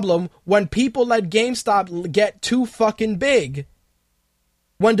a problem when people let GameStop get too fucking big.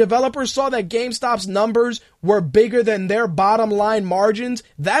 When developers saw that GameStop's numbers were bigger than their bottom line margins,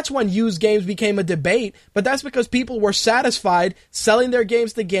 that's when used games became a debate. But that's because people were satisfied selling their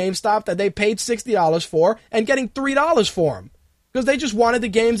games to GameStop that they paid $60 for and getting $3 for them. Because they just wanted the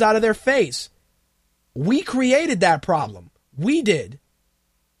games out of their face. We created that problem. We did.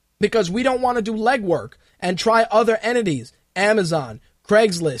 Because we don't want to do legwork and try other entities. Amazon,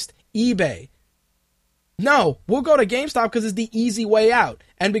 Craigslist, eBay. No, we'll go to GameStop because it's the easy way out.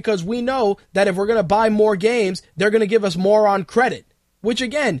 And because we know that if we're going to buy more games, they're going to give us more on credit. Which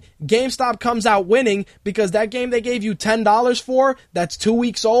again, GameStop comes out winning because that game they gave you $10 for, that's 2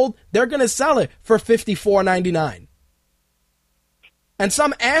 weeks old, they're going to sell it for $54.99. And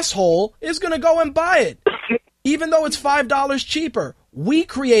some asshole is going to go and buy it. Even though it's $5 cheaper. We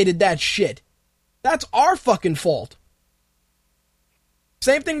created that shit. That's our fucking fault.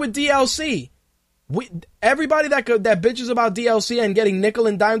 Same thing with DLC. Everybody that bitches about DLC and getting nickel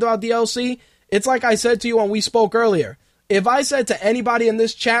and dimed about DLC, it's like I said to you when we spoke earlier. If I said to anybody in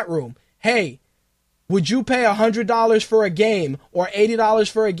this chat room, hey, would you pay $100 for a game or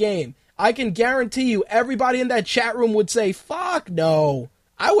 $80 for a game? I can guarantee you everybody in that chat room would say, fuck no.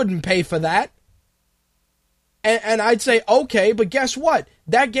 I wouldn't pay for that. And I'd say, okay, but guess what?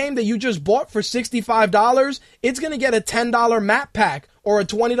 That game that you just bought for $65, it's going to get a $10 map pack or a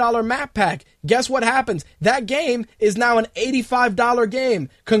 $20 map pack. Guess what happens? That game is now an $85 game.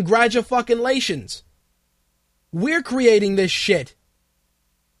 Congratulations. We're creating this shit.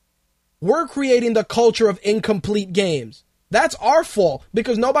 We're creating the culture of incomplete games. That's our fault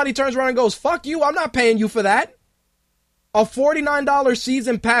because nobody turns around and goes, fuck you, I'm not paying you for that. A $49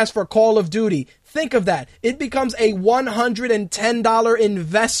 season pass for Call of Duty. Think of that. It becomes a $110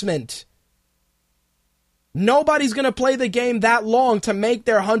 investment. Nobody's going to play the game that long to make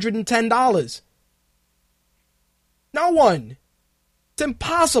their $110. No one. It's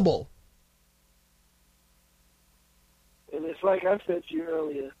impossible. And it's like I said to you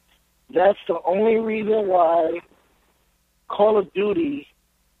earlier, that's the only reason why Call of Duty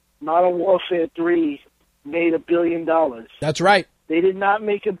Modern Warfare 3 made $1 billion. That's right. They did not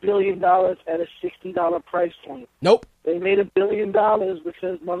make $1 billion at a $60 price point. Nope. They made $1 billion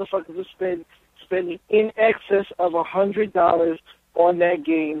because motherfuckers are spending in excess of $100 on that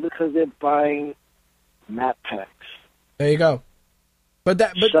game because they're buying map packs. There you go. But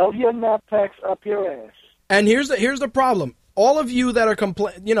shove your map packs up your ass. And here's the problem. All of you that are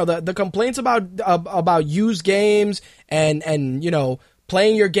the complaints about used games and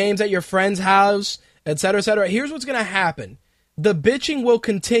playing your games at your friend's house, et cetera, et cetera. Here's what's going to happen. The bitching will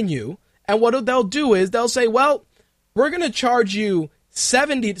continue, and what they'll do is they'll say, well, we're going to charge you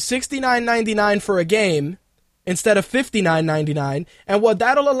 $69.99 for a game instead of $59.99, and what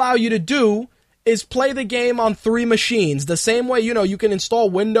that'll allow you to do is play the game on 3 machines. The same way, you can install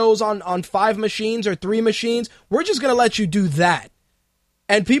Windows on 5 machines or 3 machines. We're just going to let you do that.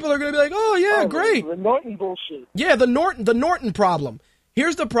 And people are going to be like, oh, yeah, great. The Norton bullshit. Yeah, the Norton problem.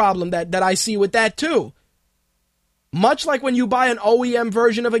 Here's the problem that I see with that, too. Much like when you buy an OEM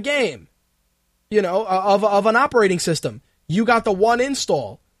version of a game, of an operating system, you got the one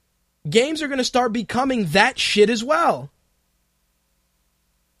install. Games are going to start becoming that shit as well.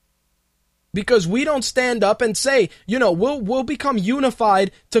 Because we don't stand up and say, we'll become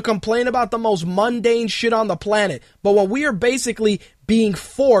unified to complain about the most mundane shit on the planet. But when we are basically being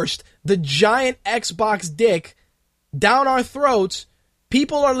forced the giant Xbox dick down our throats,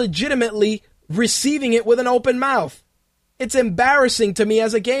 people are legitimately receiving it with an open mouth. It's embarrassing to me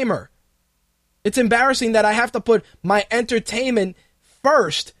as a gamer. It's embarrassing that I have to put my entertainment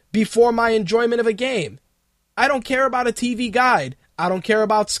first before my enjoyment of a game. I don't care about a TV guide. I don't care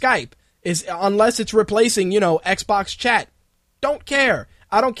about Skype. Unless it's replacing, Xbox chat. Don't care.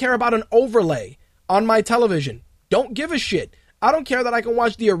 I don't care about an overlay on my television. Don't give a shit. I don't care that I can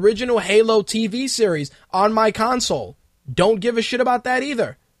watch the original Halo TV series on my console. Don't give a shit about that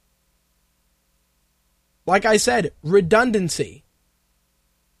either. Like I said, redundancy.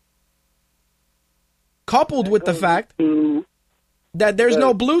 Coupled with the fact that there's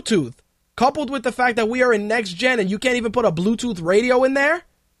no Bluetooth. Coupled with the fact that we are in next gen and you can't even put a Bluetooth radio in there.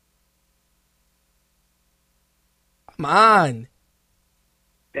 Come on.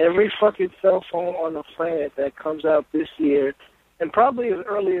 Every fucking cell phone on the planet that comes out this year, and probably as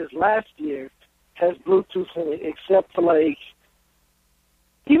early as last year, has Bluetooth in it, except for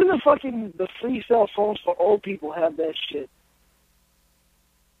even the free cell phones for old people have that shit.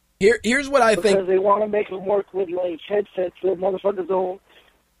 Here's what I think. Because they want to make them work with headsets so motherfuckers don't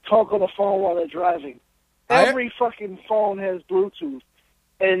talk on the phone while they're driving. Every fucking phone has Bluetooth.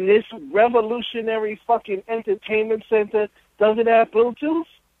 And this revolutionary fucking entertainment center doesn't have Bluetooth?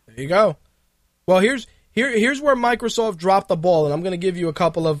 There you go. Well, here's where Microsoft dropped the ball, and I'm going to give you a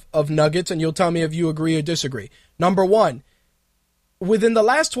couple of nuggets, and you'll tell me if you agree or disagree. Number one, within the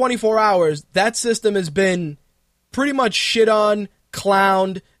last 24 hours, that system has been pretty much shit on,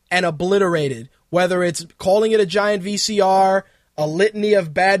 clowned, and obliterated. Whether it's calling it a giant VCR, a litany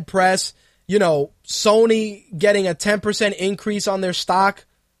of bad press, Sony getting a 10% increase on their stock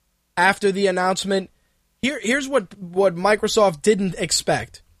after the announcement. Here's what Microsoft didn't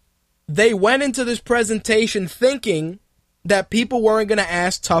expect. They went into this presentation thinking that people weren't going to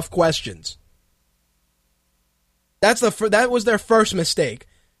ask tough questions. That was their first mistake.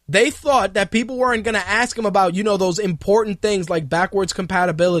 They thought that people weren't going to ask them about, those important things like backwards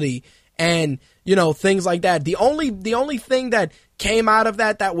compatibility and, things like that. The only thing that came out of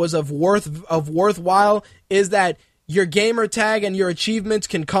that was of worthwhile is that your gamer tag and your achievements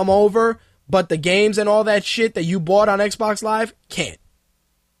can come over, but the games and all that shit that you bought on Xbox Live can't.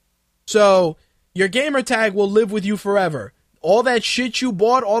 So your gamer tag will live with you forever. All that shit you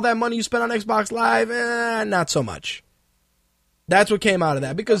bought, all that money you spent on Xbox Live, not so much. That's what came out of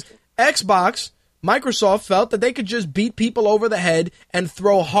that. Because Xbox Microsoft felt that they could just beat people over the head and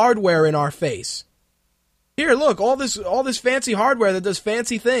throw hardware in our face. Here, look, all this fancy hardware that does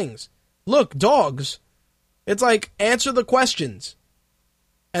fancy things. Look, dogs. It's like, answer the questions.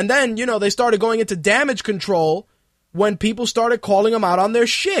 And then, they started going into damage control when people started calling them out on their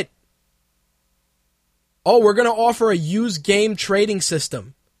shit. Oh, we're going to offer a used game trading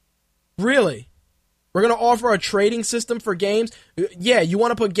system. Really? We're going to offer a trading system for games? Yeah, you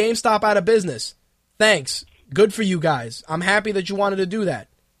want to put GameStop out of business. Thanks. Good for you guys. I'm happy that you wanted to do that.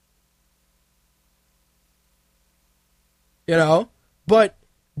 But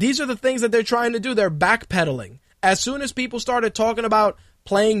these are the things that they're trying to do. They're backpedaling. As soon as people started talking about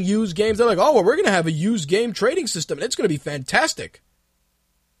playing used games, they're like, oh, well, we're going to have a used game trading system, and it's going to be fantastic.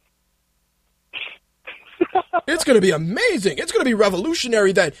 It's going to be amazing. It's going to be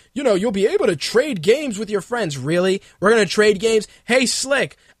revolutionary that, you'll be able to trade games with your friends. Really? We're going to trade games? Hey,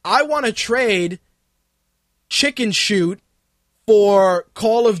 Slick, I want to trade Chicken Shoot for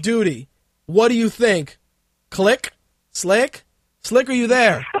Call of Duty. What do you think? Click? Slick? Slick, are you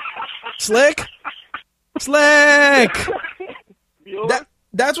there? Slick? Slick!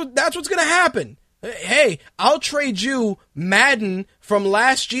 That's what's going to happen. Hey, I'll trade you Madden from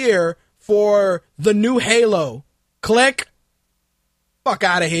last year for the new Halo. Click. Fuck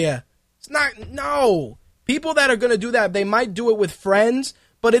out of here. It's not, no. People that are going to do that, they might do it with friends,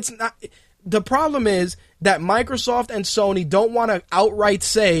 but it's not. The problem is that Microsoft and Sony don't want to outright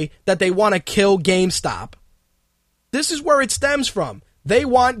say that they want to kill GameStop. This is where it stems from. They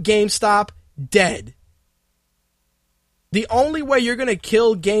want GameStop dead. The only way you're going to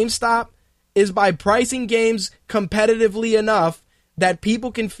kill GameStop is by pricing games competitively enough that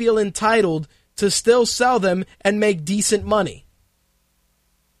people can feel entitled to still sell them and make decent money.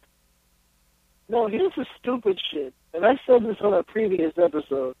 No, here's the stupid shit. And I said this on a previous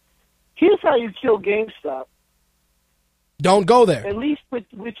episode. Here's how you kill GameStop. Don't go there. At least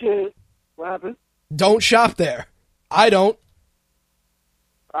with your... What happened? Don't shop there. I don't.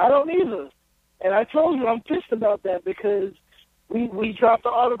 I don't either. And I told you I'm pissed about that because we dropped the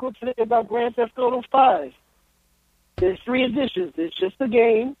article today about Grand Theft Auto 5. There's 3 editions. There's just a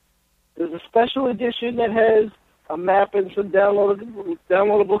game. There's a special edition that has a map and some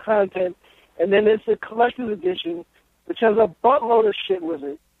downloadable content. And then there's a collector's edition, which has a buttload of shit with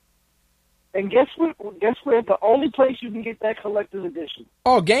it. And guess where? The only place you can get that collector's edition.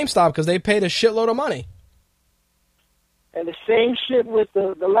 Oh, GameStop, because they paid a shitload of money. And the same shit with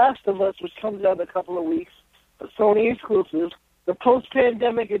the Last of Us, which comes out in a couple of weeks, a Sony exclusive, the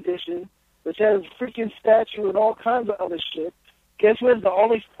post-pandemic edition, which has a freaking statue and all kinds of other shit. Guess where's the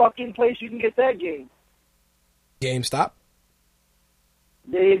only fucking place you can get that game? GameStop.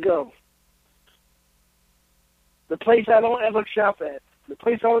 There you go. The place I don't ever shop at. The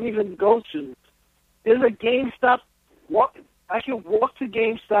place I don't even go to. There's a GameStop. I can walk to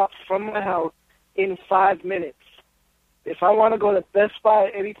GameStop from my house in 5 minutes. If I want to go to Best Buy or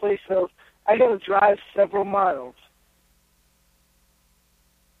any place else, I got to drive several miles.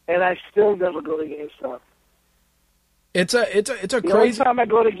 And I still never go to GameStop. It's a the crazy. only time I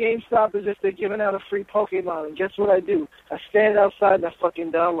go to GameStop is if they're giving out a free Pokemon. And guess what I do? I stand outside and I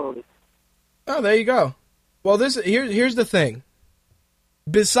fucking download it. Oh, there you go. Well, here's the thing.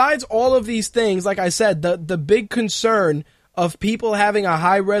 Besides all of these things, like I said, the big concern of people having a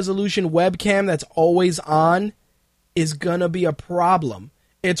high-resolution webcam that's always on is gonna be a problem.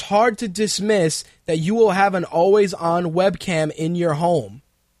 It's hard to dismiss that you will have an always-on webcam in your home.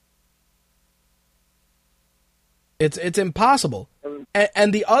 It's impossible.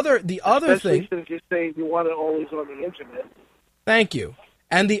 And the other Especially thing, since you're saying you want it always on the internet. Thank you.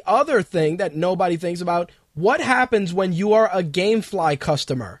 And the other thing that nobody thinks about, what happens when you are a GameFly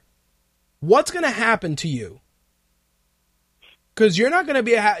customer? What's going to happen to you? Because you're not going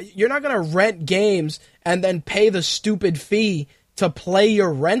to rent games and then pay the stupid fee to play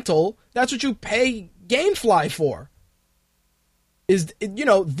your rental. That's what you pay GameFly for. Is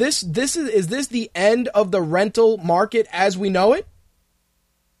this the end of the rental market as we know it?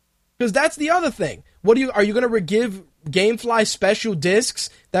 Because that's the other thing. Are you going to give GameFly special discs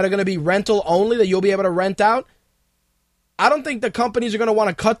that are going to be rental only that you'll be able to rent out? I don't think the companies are going to want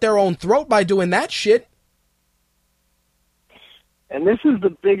to cut their own throat by doing that shit. And this is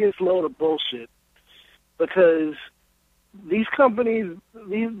the biggest load of bullshit because these companies,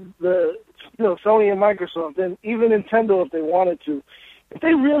 Sony and Microsoft, and even Nintendo, if they wanted to, if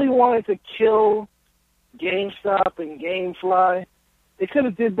they really wanted to kill GameStop and GameFly, they could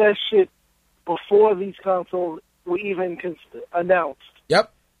have did that shit before these consoles were even announced.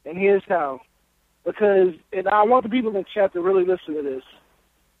 Yep. And here's how. Because, and I want the people in the chat to really listen to this.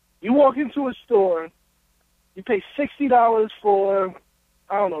 You walk into a store, you pay $60 for,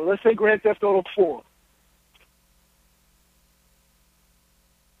 I don't know, let's say Grand Theft Auto 4.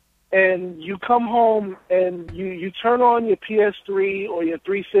 And you come home and you turn on your PS3 or your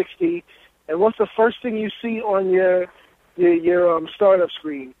 360, and what's the first thing you see on your startup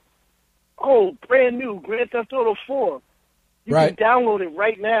screen? Oh, brand new Grand Theft Auto 4. You right. can download it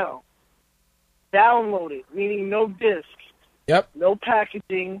right now. Download it, meaning no disc, Yep. no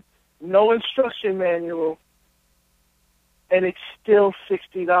packaging, no instruction manual, and it's still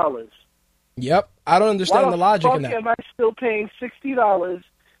 $60. Yep. I don't understand the logic in Why that. am I still paying $60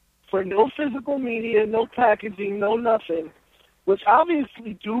 for no physical media, no packaging, no nothing, which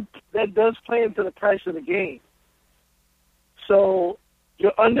obviously that does play into the price of the game. So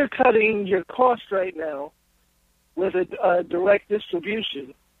you're undercutting your cost right now with a direct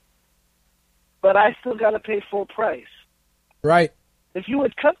distribution, but I still got to pay full price. Right. If you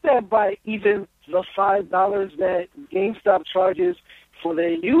would cut that by even the $5 that GameStop charges for their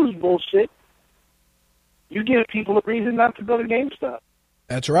used bullshit, you give people a reason not to go to GameStop.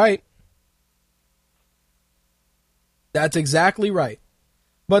 That's right. That's exactly right.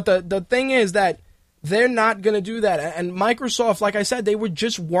 But the thing is that they're not going to do that. And Microsoft, like I said, they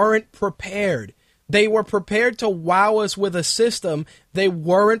just weren't prepared. They were prepared to wow us with a system. They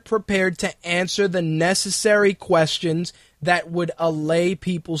weren't prepared to answer the necessary questions that would allay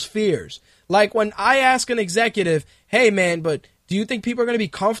people's fears. Like when I ask an executive, hey man, but do you think people are going to be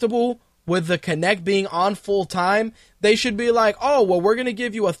comfortable with the Kinect being on full time? They should be like, oh, well, we're going to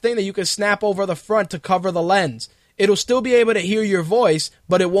give you a thing that you can snap over the front to cover the lens. It'll still be able to hear your voice,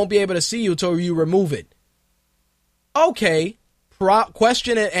 but it won't be able to see you till you remove it. Okay,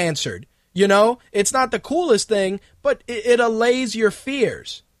 question and answered. You know, it's not the coolest thing, but it allays your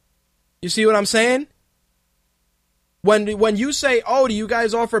fears. You see what I'm saying? When you say, oh, do you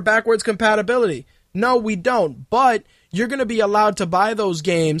guys offer backwards compatibility? No, we don't. But you're going to be allowed to buy those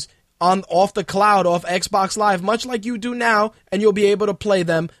games off the cloud, off Xbox Live, much like you do now, and you'll be able to play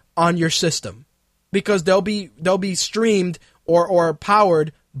them on your system because they'll be streamed or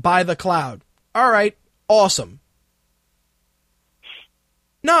powered by the cloud. All right, awesome.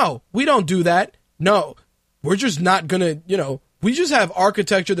 No, we don't do that. No, we're just not going to, we just have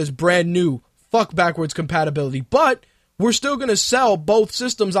architecture that's brand new. Fuck backwards compatibility. But we're still going to sell both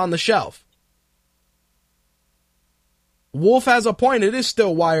systems on the shelf. Wolf has a point. It is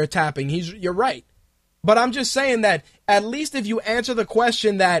still wiretapping. You're right. But I'm just saying that at least if you answer the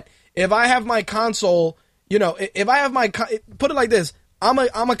question that if I have my console, if I have put it like this, I'm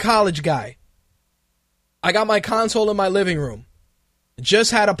a college guy. I got my console in my living room.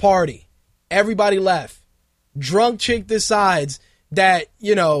 Just had a party. Everybody left. Drunk chick decides that,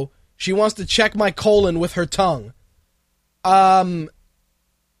 she wants to check my colon with her tongue. The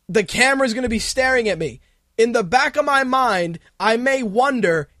camera's going to be staring at me. In the back of my mind, I may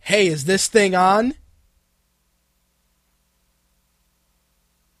wonder, hey, is this thing on?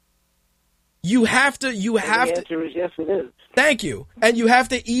 The answer is yes, it is. Thank you. And you have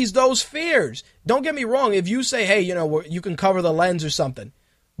to ease those fears. Don't get me wrong. If you say, hey, you can cover the lens or something.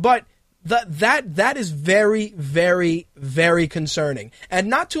 But that is very, very, very concerning. And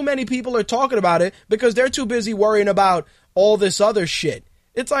not too many people are talking about it because they're too busy worrying about all this other shit.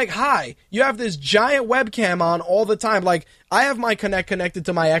 It's like, hi, you have this giant webcam on all the time. Like, I have my Kinect connected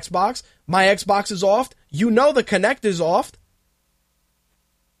to my Xbox. My Xbox is off. You know the Kinect is off.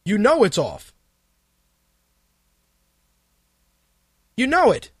 You know it's off. You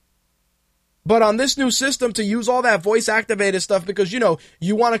know it. But on this new system, to use all that voice-activated stuff because,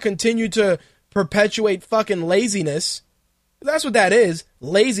 you want to continue to perpetuate fucking laziness. That's what that is,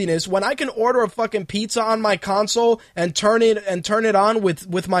 laziness. When I can order a fucking pizza on my console and turn it on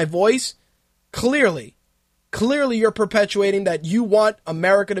with my voice, clearly you're perpetuating that you want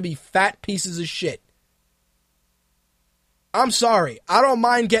America to be fat pieces of shit. I'm sorry, I don't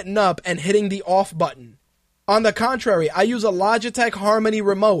mind getting up and hitting the off button. On the contrary, I use a Logitech Harmony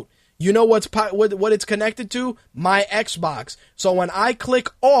remote. You know what it's connected to? My Xbox. So when I click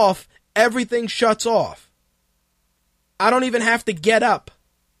off, everything shuts off. I don't even have to get up.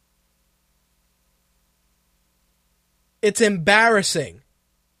 It's embarrassing.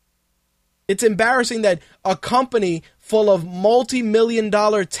 It's embarrassing that a company full of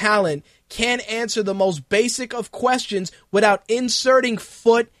multi-million-dollar talent can't answer the most basic of questions without inserting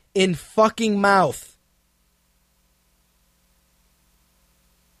foot in fucking mouth.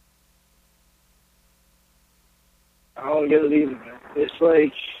 I don't get it either, man. It's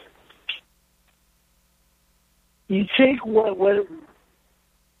like you take what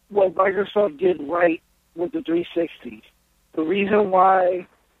Microsoft did right with the 360. The reason why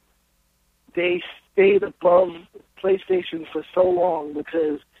they stayed above PlayStation for so long,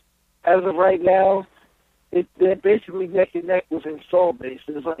 because as of right now, they're basically neck and neck with install base.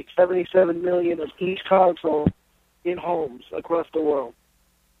 There's like 77 million of each console in homes across the world.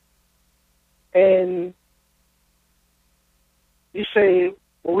 And you say,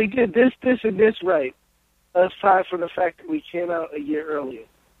 well, we did this, and this right, aside from the fact that we came out a year earlier.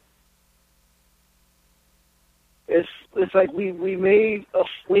 It's like we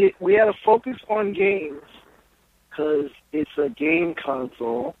had a focus on games because it's a game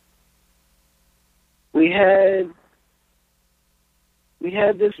console. We had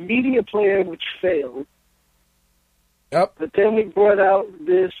this media player which failed. Yep. But then we brought out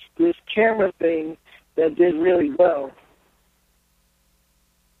this camera thing that did really well.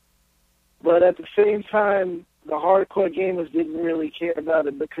 But at the same time, the hardcore gamers didn't really care about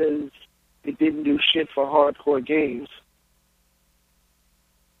it because it didn't do shit for hardcore games.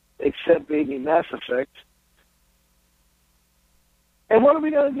 Except maybe Mass Effect. And what are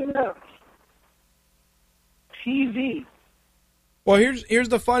we going to do now? TV. Well, here's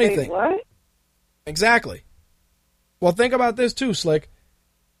the funny thing. What? Exactly. Well, think about this too, Slick.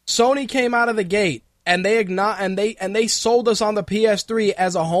 Sony came out of the gate and they sold us on the PS3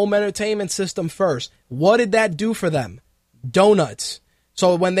 as a home entertainment system first. What did that do for them? Donuts.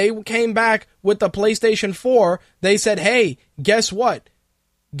 So when they came back with the PlayStation 4, they said, "Hey, guess what?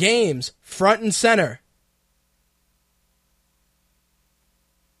 Games front and center."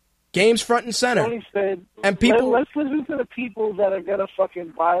 Games front and center. Sony said, and people, let's listen to the people that are gonna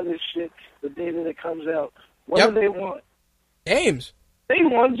fucking buy this shit the day that it comes out. What do they want? Games. They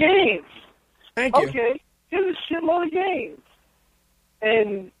want games. Thank you. Okay, here's a shitload of games.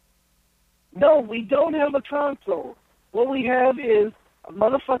 And no, we don't have a console. What we have is a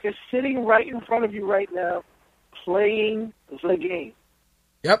motherfucker sitting right in front of you right now playing the game.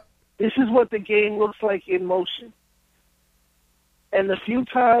 Yep. This is what the game looks like in motion. And the few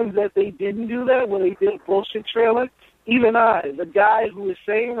times that they didn't do that, when they did a bullshit trailer, even I, the guy who is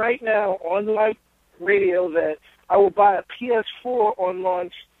saying right now on my radio that I will buy a PS4 on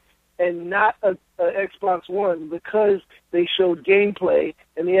launch and not a Xbox One because they showed gameplay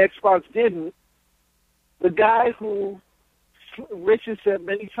and the Xbox didn't, the guy who Rich has said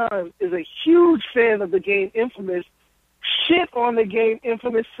many times is a huge fan of the game Infamous, shit on the game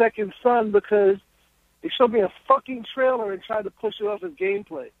Infamous Second Son because they showed me a fucking trailer and tried to push it off as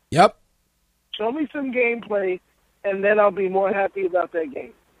gameplay. Yep. Show me some gameplay, and then I'll be more happy about that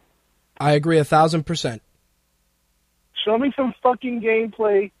game. I agree 1,000%. Show me some fucking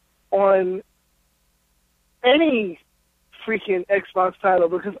gameplay on any freaking Xbox title,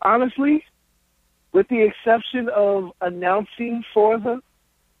 because honestly, with the exception of announcing Forza,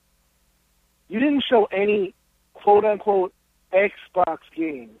 you didn't show any quote-unquote Xbox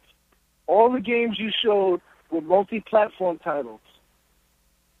games. All the games you showed were multi-platform titles.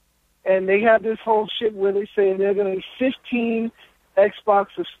 And they have this whole shit where they say they're going to be 15 Xbox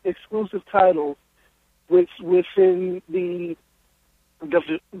exclusive titles within the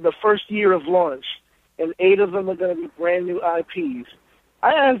first year of launch, and 8 of them are going to be brand new IPs.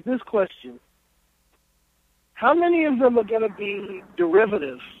 I asked this question. How many of them are going to be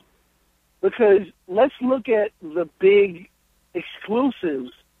derivatives? Because let's look at the big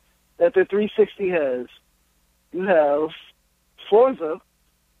exclusives that the 360 has. You have Forza,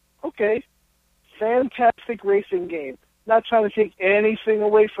 okay, fantastic racing game. Not trying to take anything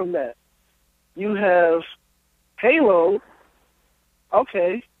away from that. You have Halo,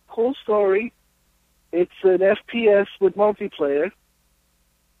 okay, cool story. It's an FPS with multiplayer.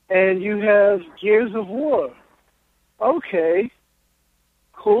 And you have Gears of War, okay,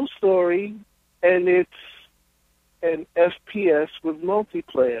 cool story, and it's an FPS with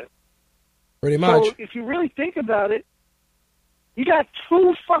multiplayer. Pretty much. So if you really think about it, you got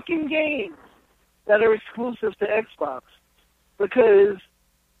 2 fucking games that are exclusive to Xbox, because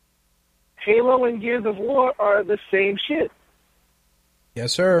Halo and Gears of War are the same shit.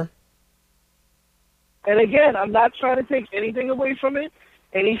 Yes, sir. And again, I'm not trying to take anything away from it.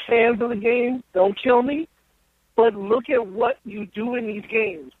 Any fans of the game, don't kill me. But look at what you do in these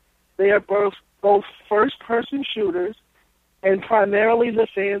games. They are both first-person shooters, and primarily the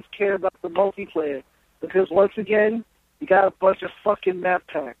fans care about the multiplayer. Because once again, you got a bunch of fucking map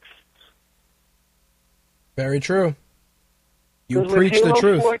packs. Very true. You preach the truth.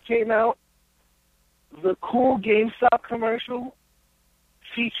 When Halo 4 came out, the cool GameStop commercial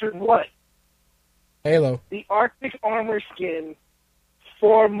featured what? Halo. The Arctic armor skin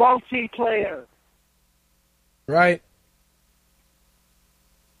for multiplayer. Right.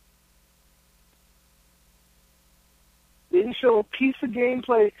 didn't show a piece of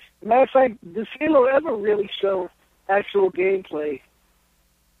gameplay. Matter of fact, does Halo ever really show actual gameplay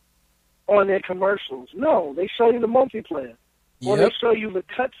on their commercials? No, they show you the multiplayer. Or they show you the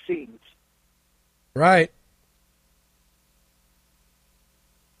cutscenes. Right.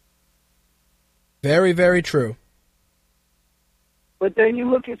 Very, very true. But then you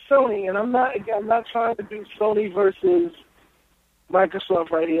look at Sony, and I'm not trying to do Sony versus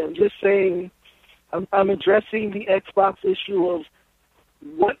Microsoft right here. I'm just saying I'm addressing the Xbox issue of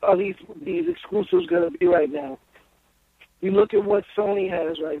what are these exclusives going to be right now. You look at what Sony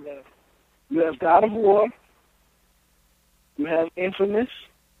has right now. You have God of War. You have Infamous.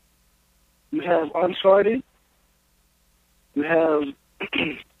 You have Uncharted. You have,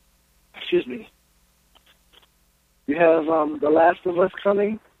 excuse me. You have The Last of Us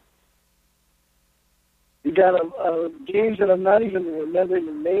coming. You got games that I'm not even remembering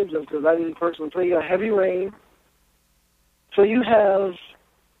the names of because I didn't personally play. You got Heavy Rain. So you have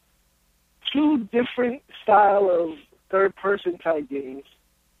two different style of third-person type games,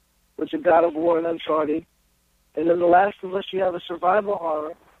 which are God of War and Uncharted. And then The Last of Us, you have a survival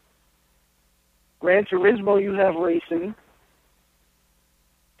horror. Gran Turismo, you have racing.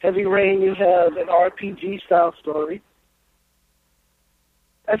 Heavy Rain, you have an RPG-style story.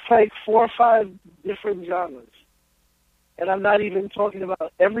 That's like 4 or 5 different genres. And I'm not even talking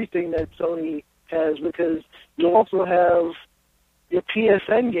about everything that Sony has because you also have your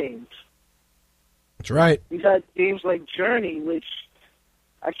PSN games. That's right. You got games like Journey, which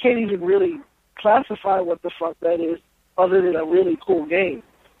I can't even really classify what the fuck that is other than a really cool game.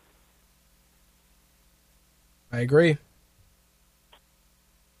 I agree.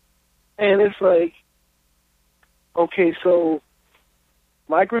 And it's like, okay, so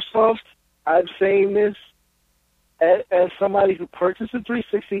Microsoft, I'm saying this as somebody who purchased a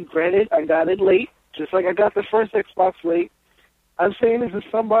 360. Granted, I got it late, just like I got the first Xbox late. I'm saying this as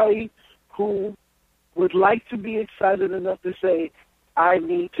somebody who would like to be excited enough to say, I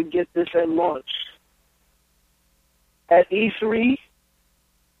need to get this at launch. At E3,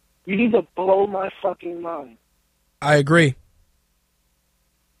 you need to blow my fucking mind. I agree.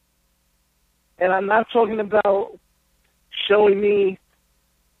 And I'm not talking about showing me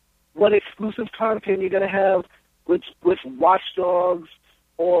what exclusive content you're going to have with Watch Dogs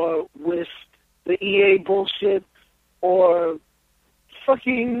or with the EA bullshit or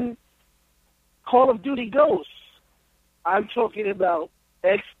fucking Call of Duty Ghosts. I'm talking about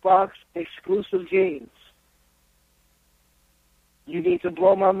Xbox exclusive games. You need to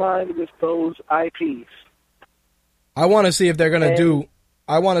blow my mind with those IPs. I want to see if they're going to do.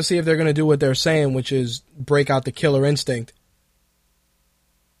 I want to see if they're going to do what they're saying, which is break out the Killer Instinct.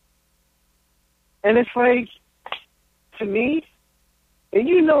 And it's like, to me, and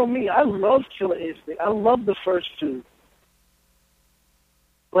you know me, I love Killer Instinct. I love the first two.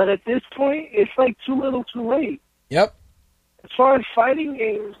 But at this point, it's like too little too late. Yep. As far as fighting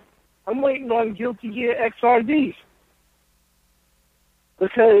games, I'm waiting on Guilty Gear XRD.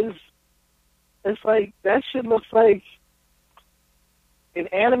 Because it's like, that shit looks like an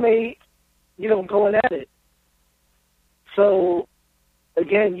anime, going at it. So,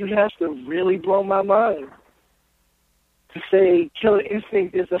 again, you have to really blow my mind to say Killer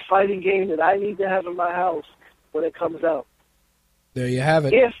Instinct is a fighting game that I need to have in my house when it comes out. There you have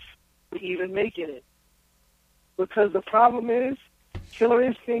it. If we're even making it. Because the problem is, Killer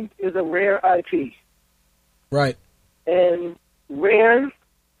Instinct is a Rare IP. Right. And Rare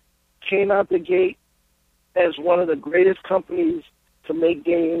came out the gate as one of the greatest companies to make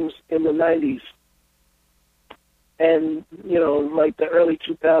games in the 90s. And, like the early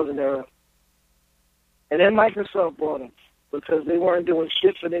 2000 era. And then Microsoft bought them because they weren't doing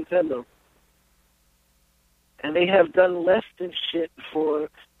shit for Nintendo. And they have done less than shit for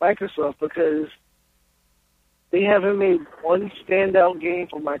Microsoft because they haven't made one standout game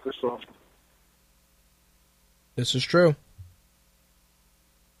for Microsoft. This is true.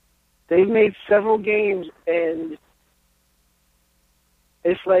 They've made several games, and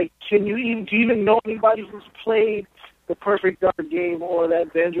it's like, do you even know anybody who's played the Perfect Dark game or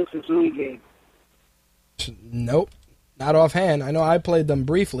that Banjo-Kazooie game? Nope. Not offhand. I know I played them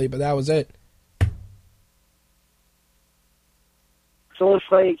briefly, but that was it. So it's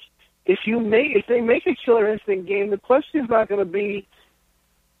like, if they make a Killer Instinct game, the question's not going to be,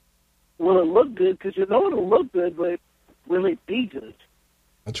 will it look good? Because it'll look good, but will it be good?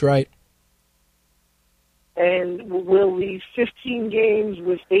 That's right. And will these 15 games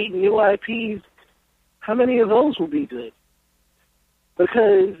with 8 new IPs, how many of those will be good?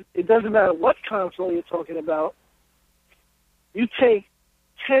 Because it doesn't matter what console you're talking about. You take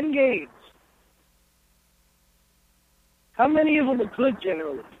 10 games. How many of them are good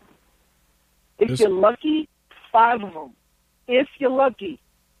generally? If Just- you're lucky, 5 of them. If you're lucky.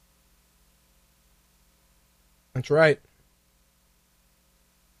 That's right.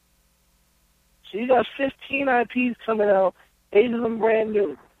 So you got 15 IPs coming out, 8 of them brand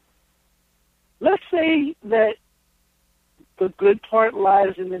new. Let's say that the good part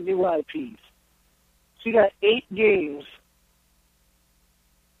lies in the new IPs. So you got 8 games.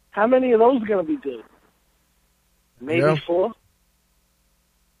 How many of those are going to be good? Maybe Yeah. 4?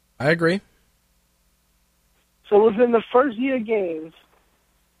 I agree. So within the first year of games,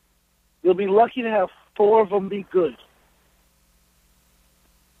 you'll be lucky to have 4 of them be good.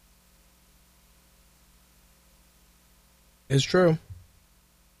 It's true.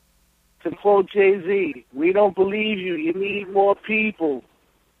 To quote Jay-Z, we don't believe you. You need more people.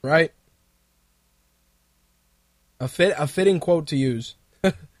 Right. A fitting quote to use.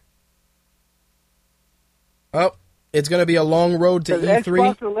 Oh, it's going to be a long road to Because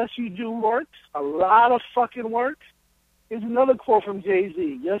E3. Xbox, unless you do work, a lot of fucking work. Here's another quote from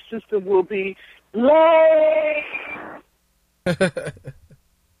Jay-Z. Your system will be late. There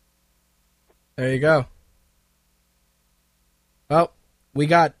you go. Well, we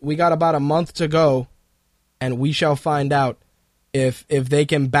got about a month to go, and we shall find out if they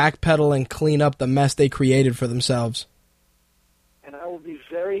can backpedal and clean up the mess they created for themselves. And I will be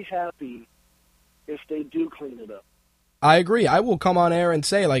very happy if they do clean it up. I agree. I will come on air and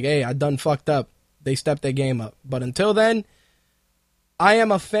say, like, hey, I done fucked up. They stepped their game up. But until then, I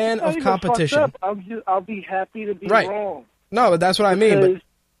am a fan Not of even competition. fucked up. I'll be happy to be Right. wrong. No, but that's what I mean. But Because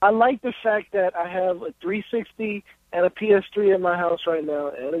I like the fact that I have a 360 and a PS3 in my house right now,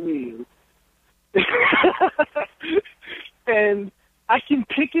 and a Wii U. And I can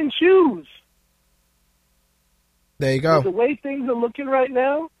pick and choose. there you With the go. way things are looking right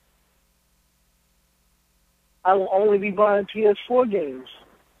now, I will only be buying PS4 games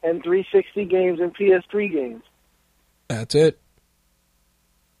and 360 games and PS3 games. That's it.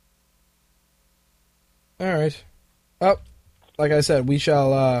 All right. Oh, like I said, we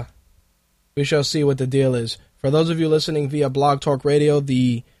shall see what the deal is. For those of you listening via Blog Talk Radio,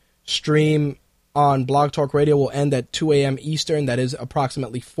 the stream on Blog Talk Radio will end at 2 a.m. Eastern. That is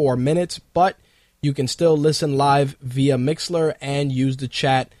approximately 4 minutes, but you can still listen live via Mixler and use the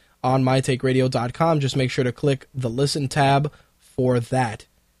chat on mytakeradio.com. Just make sure to click the Listen tab for that.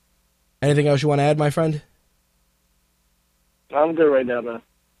 Anything else you want to add, my friend? I'm good right now, man.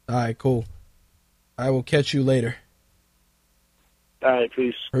 All right, cool. I will catch you later. All right,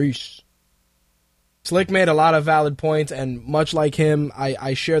 peace. Peace. Slick made a lot of valid points, and much like him,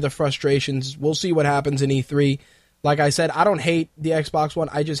 I share the frustrations. We'll see what happens in E3. Like I said, I don't hate the Xbox One.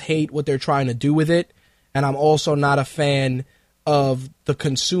 I just hate what they're trying to do with it, and I'm also not a fan of the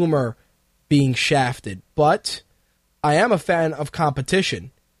consumer being shafted. But I am a fan of competition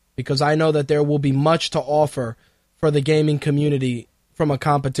because I know that there will be much to offer for the gaming community from a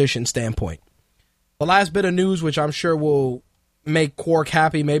competition standpoint. The last bit of news, which I'm sure will make Quark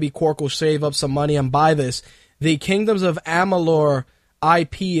happy, maybe Quark will save up some money and buy this. The Kingdoms of Amalur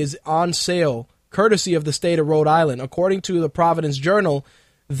IP is on sale, courtesy of the state of Rhode Island. According to the Providence Journal,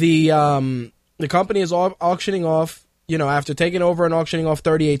 the company is auctioning off, after taking over and auctioning off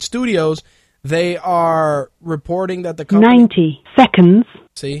 38 studios, they are reporting that the company... 90 seconds.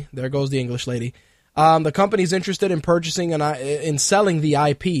 See, there goes the English lady. The company's interested in purchasing in selling the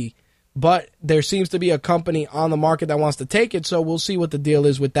IP, but there seems to be a company on the market that wants to take it, so we'll see what the deal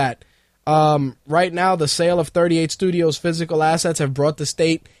is with that. Right now, the sale of 38 Studios' physical assets have brought the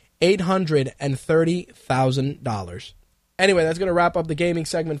state $830,000. Anyway, that's going to wrap up the gaming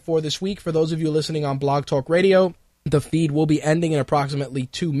segment for this week. For those of you listening on Blog Talk Radio, the feed will be ending in approximately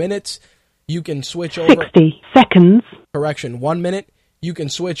 2 minutes. You can switch over... 60 seconds. Correction, 1 minute. You can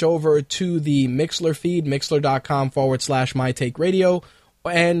switch over to the Mixler feed, mixler.com/MyTakeRadio.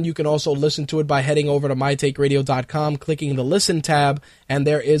 And you can also listen to it by heading over to mytakeradio.com, clicking the Listen tab, and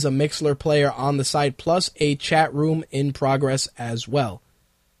there is a Mixler player on the site, plus a chat room in progress as well.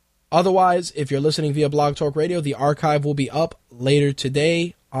 Otherwise, if you're listening via Blog Talk Radio, the archive will be up later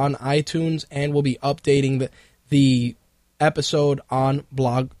today on iTunes, and we'll be updating the episode on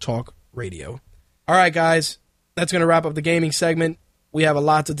Blog Talk Radio. All right, guys, that's going to wrap up the gaming segment. We have a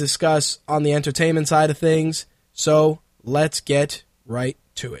lot to discuss on the entertainment side of things, so let's get right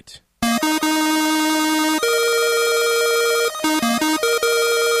to it.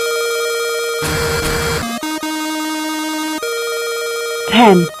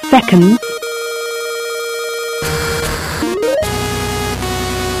 Ten seconds.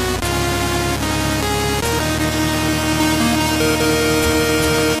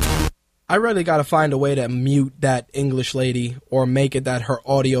 I really got to find a way to mute that English lady or make it that her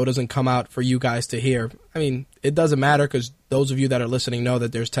audio doesn't come out for you guys to hear. I mean, it doesn't matter because those of you that are listening know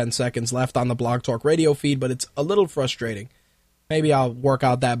that there's 10 seconds left on the Blog Talk Radio feed, but it's a little frustrating. Maybe I'll work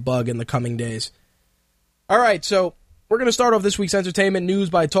out that bug in the coming days. All right, so we're going to start off this week's entertainment news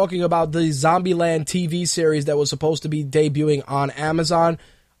by talking about the Zombieland TV series that was supposed to be debuting on Amazon.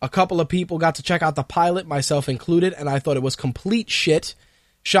 A couple of people got to check out the pilot, myself included, and I thought it was complete shit.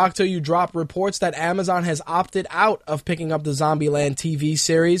 Shock Till You Drop reports that Amazon has opted out of picking up the Zombieland TV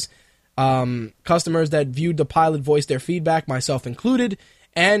series. Customers that viewed the pilot voiced their feedback, myself included,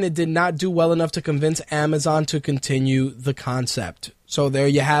 and it did not do well enough to convince Amazon to continue the concept. So there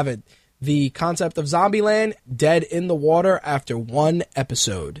you have it. The concept of Zombieland, dead in the water after one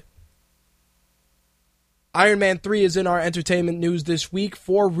episode. Iron Man 3 is in our entertainment news this week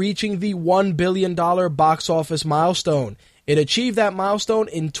for reaching the $1 billion box office milestone. It achieved that milestone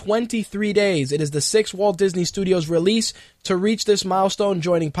in 23 days. It is the 6th Walt Disney Studios release to reach this milestone,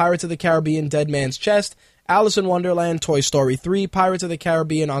 joining Pirates of the Caribbean, Dead Man's Chest, Alice in Wonderland, Toy Story 3, Pirates of the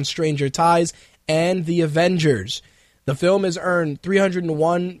Caribbean on Stranger Tides, and The Avengers. The film has earned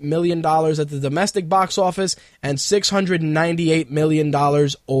 $301 million at the domestic box office and $698 million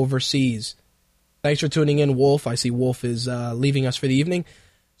overseas. Thanks for tuning in, Wolf. I see Wolf is leaving us for the evening.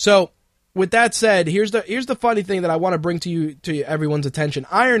 So, with that said, here's the funny thing that I want to bring to everyone's attention.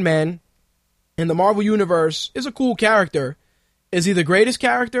 Iron Man in the Marvel Universe is a cool character. Is he the greatest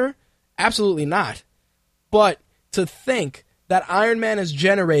character? Absolutely not. But to think that Iron Man has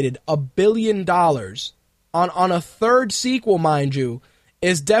generated $1 billion on a third sequel, mind you,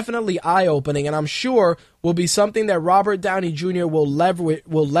 is definitely eye-opening, and I'm sure will be something that Robert Downey Jr. will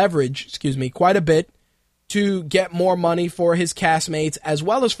leverage quite a bit to get more money for his castmates as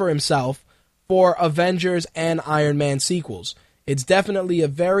well as for himself for Avengers and Iron Man sequels. It's definitely a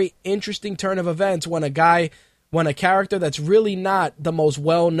very interesting turn of events when a character that's really not the most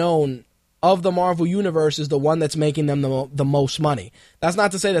well-known of the Marvel Universe is the one that's making them the most money. That's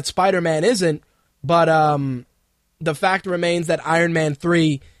not to say that Spider-Man isn't, but the fact remains that Iron Man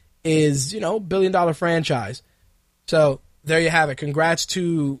 3 is, $1 billion franchise. So there you have it. Congrats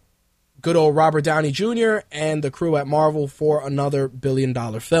to good old Robert Downey Jr. and the crew at Marvel for another $1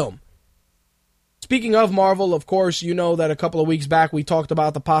 billion film. Speaking of Marvel, of course, you know that a couple of weeks back we talked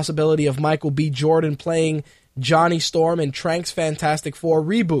about the possibility of Michael B. Jordan playing Johnny Storm in Trank's Fantastic Four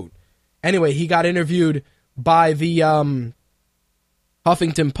reboot. Anyway, he got interviewed by the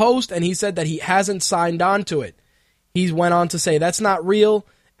Huffington Post, and he said that he hasn't signed on to it. He went on to say, that's not real.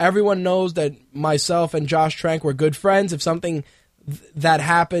 Everyone knows that myself and Josh Trank were good friends. If something that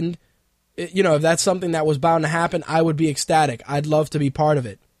happened, if that's something that was bound to happen, I would be ecstatic. I'd love to be part of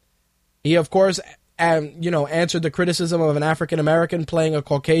it. He, of course, answered the criticism of an African-American playing a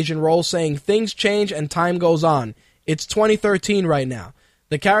Caucasian role, saying, things change and time goes on. It's 2013 right now.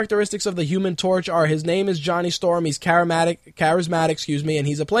 The characteristics of the Human Torch are his name is Johnny Storm, he's charismatic, and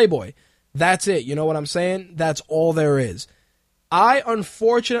he's a playboy. That's it. You know what I'm saying? That's all there is. I,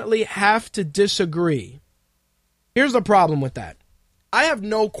 unfortunately, have to disagree. Here's the problem with that. I have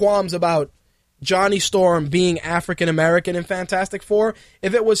no qualms about Johnny Storm being African-American in Fantastic Four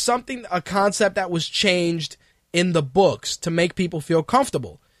if it was a concept that was changed in the books to make people feel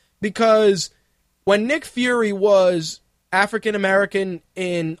comfortable. Because when Nick Fury was African-American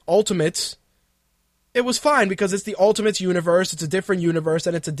in Ultimates, it was fine because it's the Ultimates universe, it's a different universe,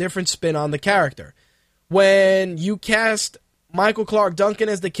 and it's a different spin on the character. When you cast Michael Clark Duncan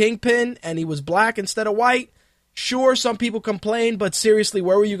as the Kingpin and he was black instead of white, sure, some people complained, but seriously,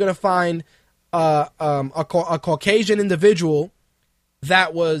 where were you going to find a Caucasian individual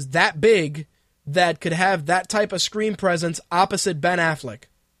that was that big that could have that type of screen presence opposite Ben Affleck?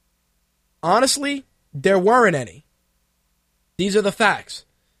 Honestly, there weren't any. These are the facts.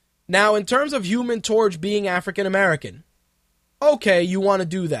 Now, in terms of Human Torch being African-American, okay, you want to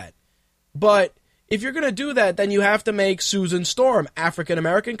do that. But if you're going to do that, then you have to make Susan Storm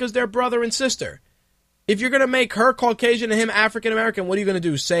African-American because they're brother and sister. If you're going to make her Caucasian and him African-American, what are you going to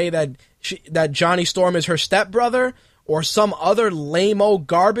do? Say that Johnny Storm is her stepbrother or some other lame-o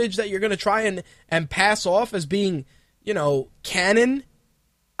garbage that you're going to try and pass off as being, canon?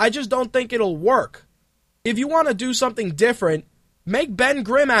 I just don't think it'll work. If you want to do something different, make Ben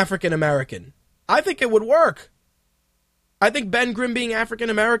Grimm African-American. I think it would work. I think Ben Grimm being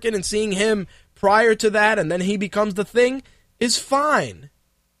African-American and seeing him prior to that and then he becomes the Thing is fine.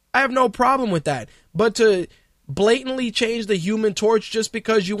 I have no problem with that. But to blatantly change the Human Torch just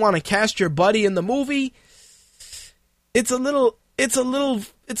because you want to cast your buddy in the movie, it's a little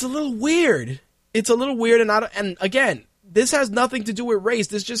weird. It's a little weird, and again, this has nothing to do with race.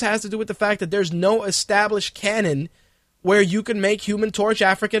 This just has to do with the fact that there's no established canon where you can make Human Torch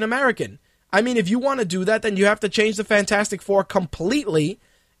African American. I mean, if you want to do that, then you have to change the Fantastic Four completely,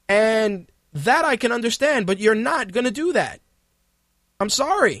 and that I can understand, but you're not going to do that. I'm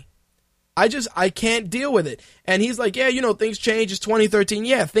sorry. I can't deal with it. And he's like, yeah, you know, things change. It's 2013.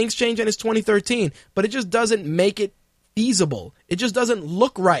 Yeah, things change and it's 2013. But it just doesn't make it feasible. It just doesn't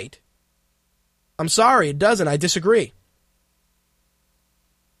look right. I'm sorry, it doesn't. I disagree.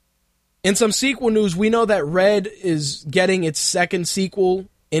 In some sequel news, we know that Red is getting its second sequel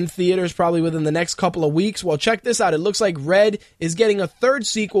in theaters probably within the next couple of weeks. Well, check this out. It looks like Red is getting a third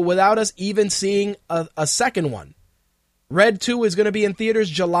sequel without us even seeing a second one. Red 2 is going to be in theaters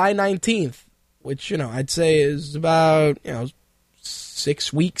July 19th, which, you know, I'd say is about,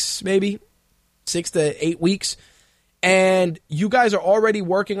 6 weeks, maybe 6 to 8 weeks. And you guys are already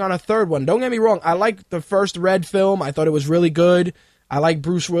working on a third one. Don't get me wrong. I liked the first Red film. I thought it was really good. I like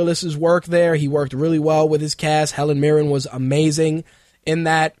Bruce Willis's work there. He worked really well with his cast. Helen Mirren was amazing in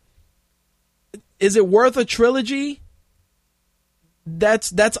that. Is it worth a trilogy?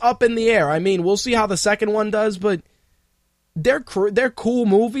 That's up in the air. I mean, we'll see how the second one does, but they're cool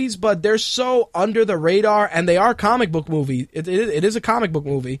movies, but they're so under the radar, and they are comic book movie. It is a comic book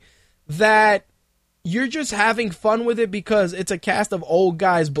movie that you're just having fun with it because it's a cast of old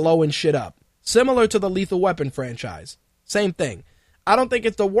guys blowing shit up. Similar to the Lethal Weapon franchise. Same thing. I don't think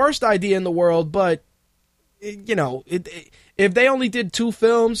it's the worst idea in the world, but, if they only did 2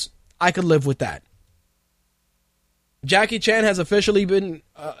 films, I could live with that. Jackie Chan has officially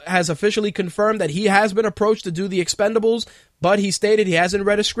confirmed that he has been approached to do The Expendables, but he stated he hasn't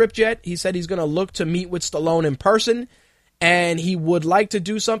read a script yet. He said he's going to look to meet with Stallone in person, and he would like to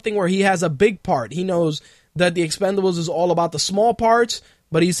do something where he has a big part. He knows that The Expendables is all about the small parts,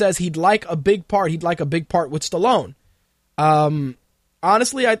 but he says he'd like a big part. He'd like a big part with Stallone.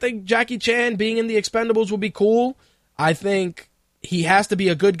 Honestly, I think Jackie Chan being in The Expendables would be cool. I think he has to be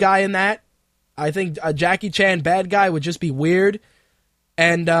a good guy in that. I think a Jackie Chan bad guy would just be weird.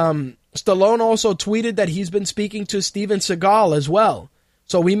 And Stallone also tweeted that he's been speaking to Steven Seagal as well.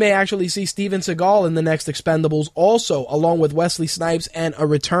 So we may actually see Steven Seagal in the next Expendables also, along with Wesley Snipes and a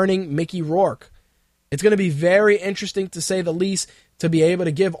returning Mickey Rourke. It's going to be very interesting, to say the least, to be able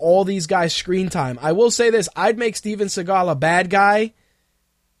to give all these guys screen time. I will say this, I'd make Steven Seagal a bad guy,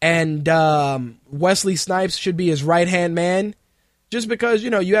 and Wesley Snipes should be his right-hand man. Just because,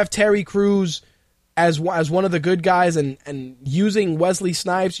 you have Terry Crews as one of the good guys, and using Wesley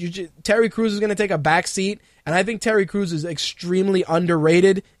Snipes, Terry Crews is going to take a back seat, and I think Terry Crews is extremely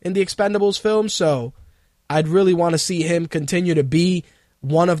underrated in the Expendables film, so I'd really want to see him continue to be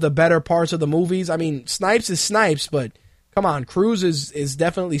one of the better parts of the movies. I mean, Snipes is Snipes, but come on, Crews is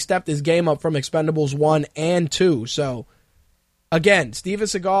definitely stepped his game up from Expendables 1 and 2, so again, Steven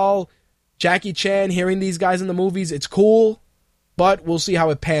Seagal, Jackie Chan, hearing these guys in the movies, it's cool, but we'll see how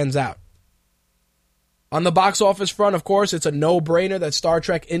it pans out. On the box office front, of course, it's a no-brainer that Star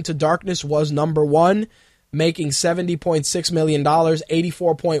Trek Into Darkness was number 1, making $70.6 million,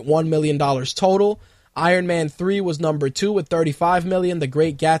 $84.1 million total. Iron Man 3 was number 2 with $35 million. The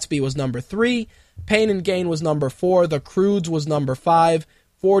Great Gatsby was number 3. Pain and Gain was number 4. The Croods was number 5.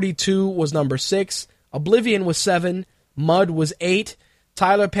 42 was number 6. Oblivion was 7. Mud was 8.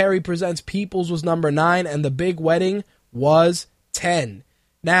 Tyler Perry Presents Peoples was number 9. And The Big Wedding was 10.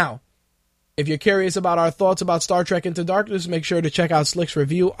 Now, if you're curious about our thoughts about Star Trek Into Darkness, make sure to check out Slick's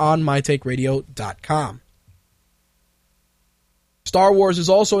review on mytakeradio.com. Star Wars is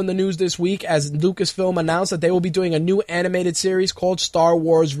also in the news this week, as Lucasfilm announced that they will be doing a new animated series called Star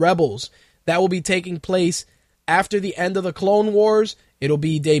Wars Rebels. That will be taking place after the end of the Clone Wars. It'll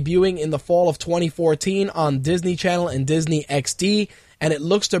be debuting in the fall of 2014 on Disney Channel and Disney XD, and it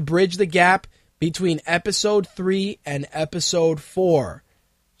looks to bridge the gap between Episode 3 and Episode 4.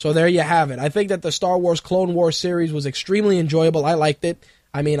 So there you have it. I think that the Star Wars Clone Wars series was extremely enjoyable. I liked it.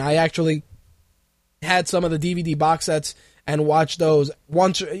 I mean, I actually had some of the DVD box sets and watched those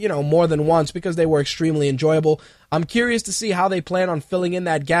once, more than once, because they were extremely enjoyable. I'm curious to see how they plan on filling in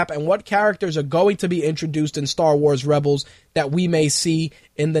that gap and what characters are going to be introduced in Star Wars Rebels that we may see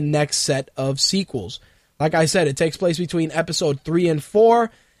in the next set of sequels. Like I said, it takes place between Episode 3 and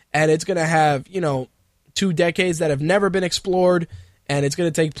 4, and it's going to have, 2 decades that have never been explored. And it's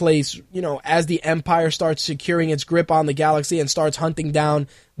going to take place, as the Empire starts securing its grip on the galaxy and starts hunting down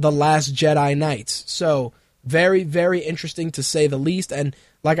the last Jedi Knights. So, very, very interesting to say the least. And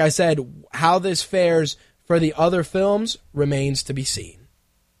like I said, how this fares for the other films remains to be seen.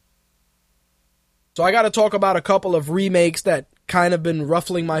 So I got to talk about a couple of remakes that kind of been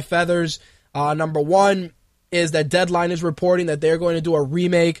ruffling my feathers. Number one, is that Deadline is reporting that they're going to do a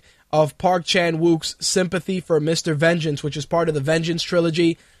remake of Park Chan-wook's Sympathy for Mr. Vengeance, which is part of the Vengeance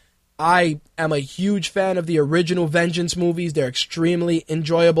trilogy. I am a huge fan of the original Vengeance movies. They're extremely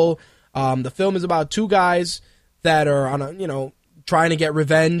enjoyable. The film is about two guys that are on a, trying to get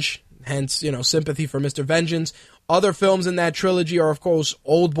revenge, hence, Sympathy for Mr. Vengeance. Other films in that trilogy are, of course,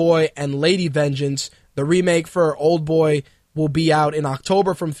 Old Boy and Lady Vengeance. The remake for Old Boy will be out in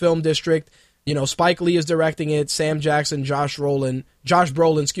October from Film District. Spike Lee is directing it. Sam Jackson, Josh Brolin, and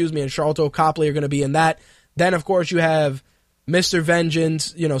Sharlto Copley are going to be in that. Then, of course, you have Mr.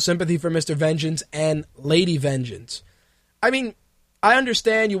 Vengeance, Sympathy for Mr. Vengeance, and Lady Vengeance. I mean, I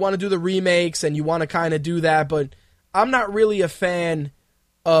understand you want to do the remakes and you want to kind of do that, but I'm not really a fan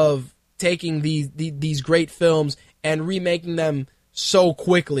of taking these great films and remaking them so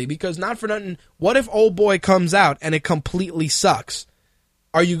quickly, because not for nothing, what if Old Boy comes out and it completely sucks?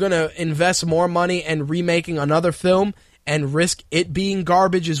 Are you going to invest more money in remaking another film and risk it being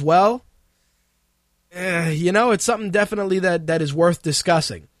garbage as well? It's something definitely that is worth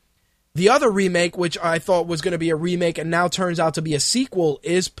discussing. The other remake, which I thought was going to be a remake and now turns out to be a sequel,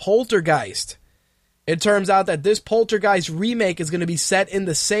 is Poltergeist. It turns out that this Poltergeist remake is going to be set in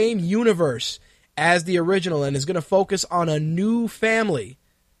the same universe as the original and is going to focus on a new family.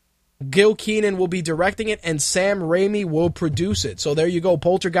 Gil Kenan will be directing it and Sam Raimi will produce it. So there you go.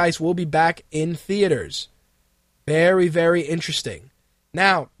 Poltergeist will be back in theaters. Very, very interesting.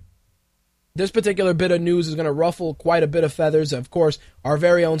 Now, this particular bit of news is going to ruffle quite a bit of feathers. Of course, our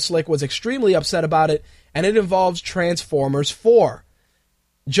very own Slick was extremely upset about it, and it involves Transformers 4.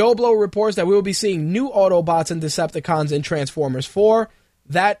 Joe Blow reports that we will be seeing new Autobots and Decepticons in Transformers 4.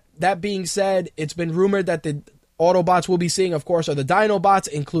 That being said, it's been rumored that the Autobots we'll be seeing, of course, are the Dinobots,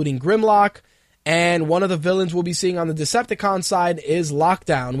 including Grimlock, and one of the villains we'll be seeing on the Decepticon side is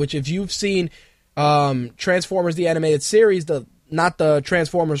Lockdown, which if you've seen Transformers the Animated Series, not the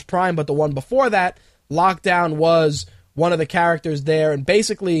Transformers Prime, but the one before that, Lockdown was one of the characters there, and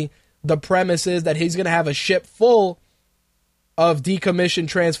basically the premise is that he's going to have a ship full of decommissioned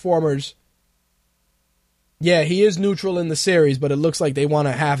Transformers. Yeah, he is neutral in the series, but it looks like they want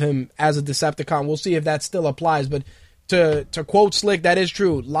to have him as a Decepticon. We'll see if that still applies, but to quote Slick, that is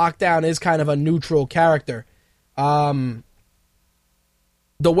true. Lockdown is kind of a neutral character. The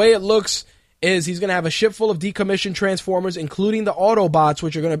way it looks is he's going to have a ship full of decommissioned Transformers, including the Autobots,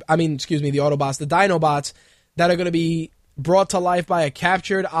 the Dinobots, that are going to be brought to life by a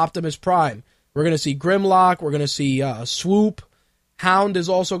captured Optimus Prime. We're going to see Grimlock, we're going to see Swoop, Hound is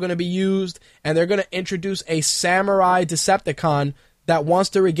also going to be used, and they're going to introduce a samurai Decepticon that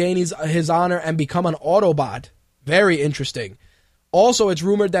wants to regain his honor and become an Autobot. Very interesting. Also, it's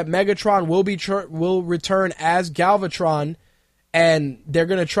rumored that Megatron will return as Galvatron, and they're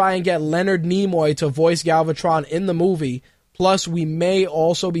going to try and get Leonard Nimoy to voice Galvatron in the movie. Plus, we may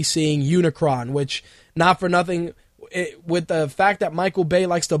also be seeing Unicron, which, not for nothing, with the fact that Michael Bay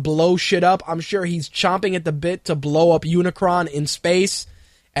likes to blow shit up, I'm sure he's chomping at the bit to blow up Unicron in space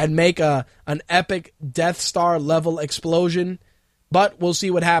and make an epic Death Star level explosion. But we'll see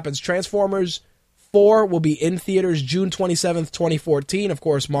what happens. Transformers 4 will be in theaters June 27th, 2014. Of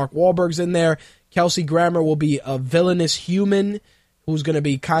course, Mark Wahlberg's in there. Kelsey Grammer will be a villainous human who's going to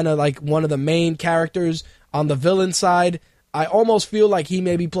be kind of like one of the main characters on the villain side. I almost feel like he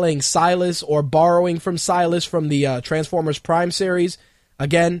may be playing Silas or borrowing from Silas from the Transformers Prime series.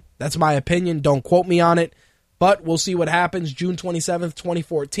 Again, that's my opinion. Don't quote me on it. But we'll see what happens June 27th,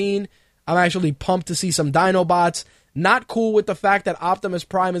 2014. I'm actually pumped to see some Dinobots. Not cool with the fact that Optimus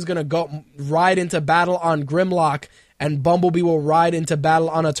Prime is going to go ride into battle on Grimlock and Bumblebee will ride into battle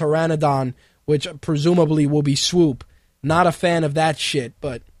on a Pteranodon, which presumably will be Swoop. Not a fan of that shit,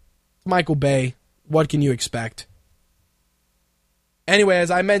 but Michael Bay, what can you expect? Anyway,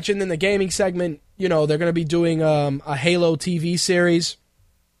 as I mentioned in the gaming segment, they're going to be doing a Halo TV series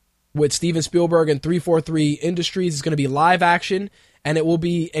with Steven Spielberg and 343 Industries. It's going to be live action, and it will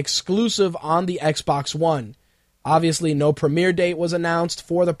be exclusive on the Xbox One. Obviously, no premiere date was announced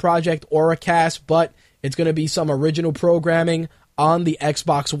for the project or a cast, but it's going to be some original programming on the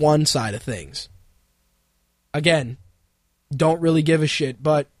Xbox One side of things. Again, don't really give a shit,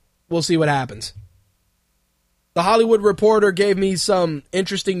 but we'll see what happens. The Hollywood Reporter gave me some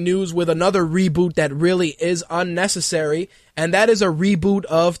interesting news with another reboot that really is unnecessary, and that is a reboot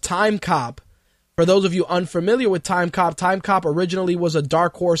of Time Cop. For those of you unfamiliar with Time Cop originally was a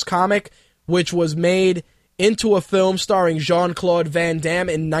Dark Horse comic, which was made into a film starring Jean-Claude Van Damme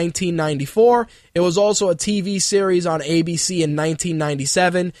in 1994. It was also a TV series on ABC in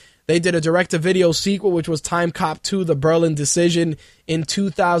 1997. They did a direct-to-video sequel, which was Time Cop 2, The Berlin Decision, in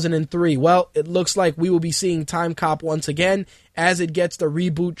 2003. Well, it looks like we will be seeing Time Cop once again as it gets the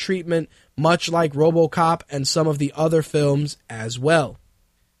reboot treatment, much like RoboCop and some of the other films as well.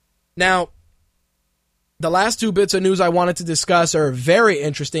 Now, the last two bits of news I wanted to discuss are very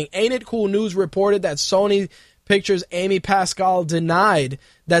interesting. Ain't It Cool News reported that Sony Pictures' Amy Pascal denied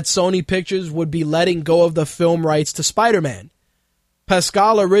that Sony Pictures would be letting go of the film rights to Spider-Man.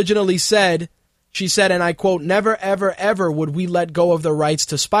 Pascal originally said, she said, and I quote, "Never, ever, ever would we let go of the rights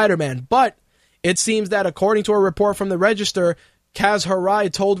to Spider-Man." But it seems that according to a report from the Register, Kaz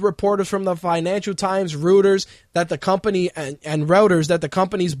Hirai told reporters from the Financial Times, Reuters, that the company and Reuters that the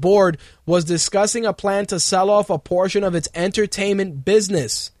company's board was discussing a plan to sell off a portion of its entertainment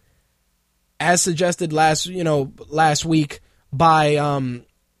business, as suggested last week by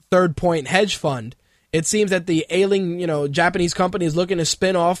Third Point Hedge Fund. It seems that the ailing, Japanese company is looking to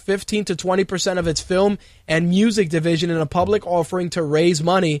spin off 15 to 20% of its film and music division in a public offering to raise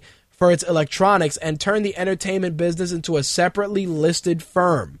money for its electronics and turn the entertainment business into a separately listed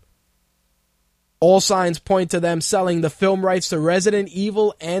firm. All signs point to them selling the film rights to Resident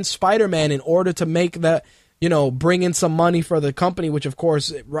Evil and Spider-Man in order to make that, bring in some money for the company, which of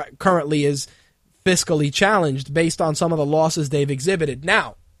course currently is fiscally challenged based on some of the losses they've exhibited.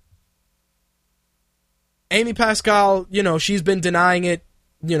 Now, Amy Pascal, she's been denying it.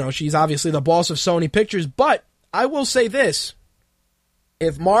 She's obviously the boss of Sony Pictures, but I will say this.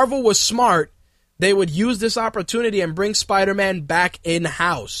 If Marvel was smart, they would use this opportunity and bring Spider-Man back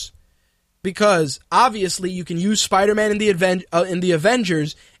in-house. Because, obviously, you can use Spider-Man in the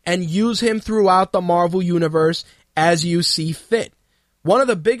Avengers and use him throughout the Marvel Universe as you see fit. One of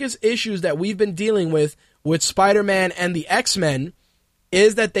the biggest issues that we've been dealing with Spider-Man and the X-Men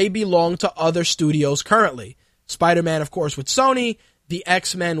is that they belong to other studios currently. Spider-Man, of course, with Sony, the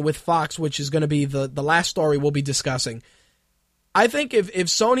X-Men with Fox, which is going to be the last story we'll be discussing. I think if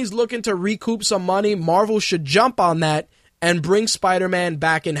Sony's looking to recoup some money, Marvel should jump on that and bring Spider-Man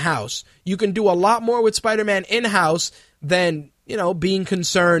back in-house. You can do a lot more with Spider-Man in-house than, being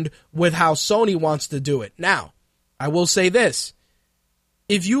concerned with how Sony wants to do it. Now, I will say this.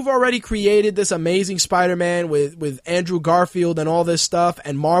 If you've already created this amazing Spider-Man with Andrew Garfield and all this stuff,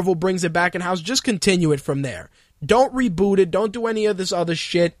 and Marvel brings it back in-house, just continue it from there. Don't reboot it. Don't do any of this other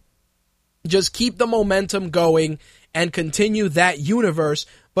shit. Just keep the momentum going and continue that universe,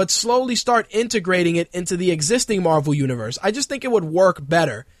 but slowly start integrating it into the existing Marvel universe. I just think it would work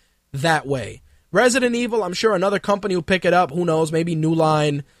better that way. Resident Evil, I'm sure another company will pick it up. Who knows? Maybe New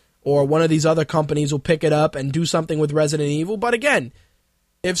Line or one of these other companies will pick it up and do something with Resident Evil. But again,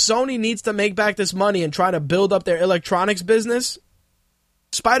 if Sony needs to make back this money and try to build up their electronics business,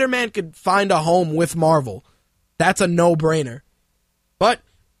 Spider-Man could find a home with Marvel. That's a no-brainer. But,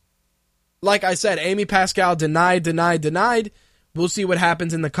 like I said, Amy Pascal denied. We'll see what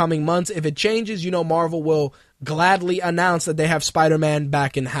happens in the coming months. If it changes, Marvel will gladly announce that they have Spider-Man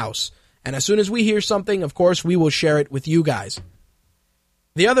back in-house. And as soon as we hear something, of course, we will share it with you guys.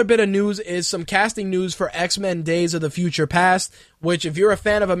 The other bit of news is some casting news for X-Men Days of the Future Past, which if you're a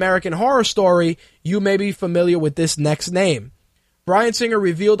fan of American Horror Story, you may be familiar with this next name. Bryan Singer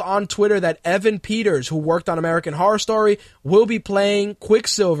revealed on Twitter that Evan Peters, who worked on American Horror Story, will be playing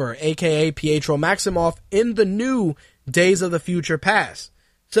Quicksilver, aka Pietro Maximoff, in the new Days of the Future Past.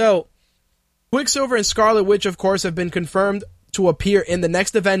 So, Quicksilver and Scarlet Witch, of course, have been confirmed to appear in the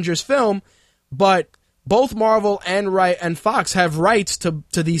next Avengers film, but both Marvel and Fox have rights to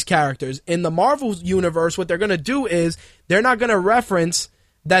these characters. In the Marvel universe, what they're going to do is they're not going to reference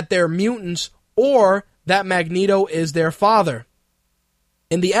that they're mutants or that Magneto is their father.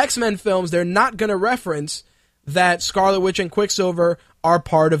 In the X-Men films, they're not going to reference that Scarlet Witch and Quicksilver are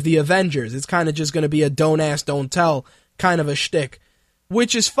part of the Avengers. It's kind of just going to be a don't ask, don't tell kind of a shtick,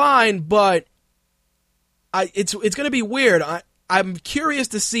 which is fine, but it's going to be weird. I'm curious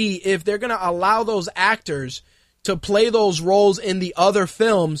to see if they're going to allow those actors to play those roles in the other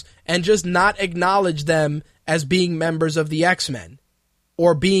films and just not acknowledge them as being members of the X-Men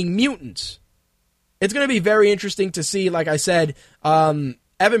or being mutants. It's going to be very interesting to see. Like I said,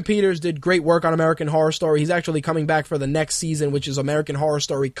 Evan Peters did great work on American Horror Story. He's actually coming back for the next season, which is American Horror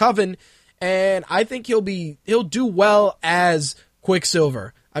Story Coven, and I think he'll do well as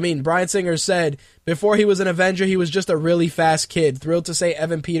Quicksilver. I mean, Bryan Singer said before he was an Avenger, he was just a really fast kid. Thrilled to say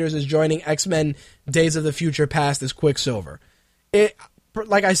Evan Peters is joining X-Men Days of the Future Past as Quicksilver.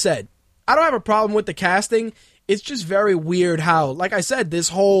 Like I said, I don't have a problem with the casting. It's just very weird how, like I said, this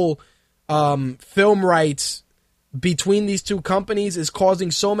whole film rights between these two companies is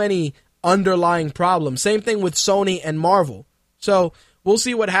causing so many underlying problems. Same thing with Sony and Marvel. So we'll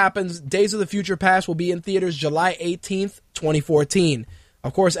see what happens. Days of the Future Past will be in theaters July 18th, 2014.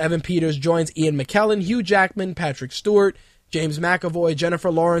 Of course, Evan Peters joins Ian McKellen, Hugh Jackman, Patrick Stewart, James McAvoy,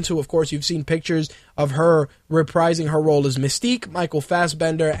 Jennifer Lawrence, who, of course, you've seen pictures of her reprising her role as Mystique, Michael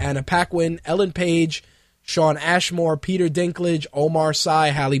Fassbender, Anna Paquin, Ellen Page, Shawn Ashmore, Peter Dinklage, Omar Sy,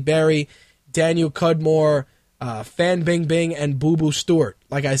 Halle Berry, Daniel Cudmore, Fan Bingbing, and Boo Boo Stewart.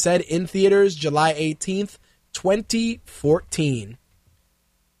 Like I said, in theaters, July 18th, 2014.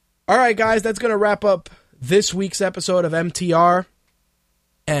 All right, guys, that's going to wrap up this week's episode of MTR.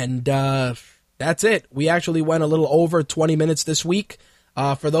 And that's it. We actually went a little over 20 minutes this week.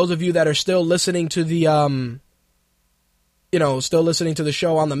 For those of you that are still listening to the, still listening to the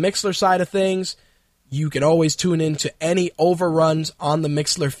show on the Mixlr side of things, you can always tune in to any overruns on the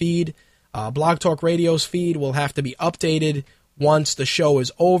Mixlr feed. Blog Talk Radio's feed will have to be updated once the show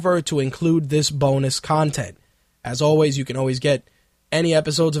is over to include this bonus content. As always, you can always get any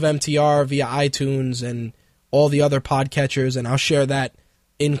episodes of MTR via iTunes and all the other podcatchers, and I'll share that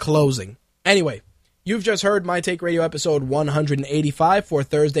in closing. Anyway, you've just heard My Take Radio episode 185 for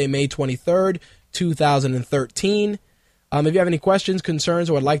Thursday, May 23rd, 2013. If you have any questions, concerns,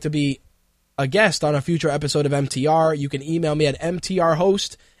 or would like to be a guest on a future episode of MTR, you can email me at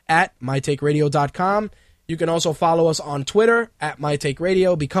mtrhost@mytakeradio.com. You can also follow us on Twitter at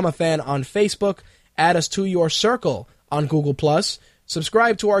MyTakeRadio, become a fan on Facebook, add us to your circle on Google+,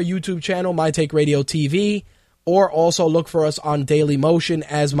 subscribe to our YouTube channel, My Take Radio TV, or also look for us on Daily Motion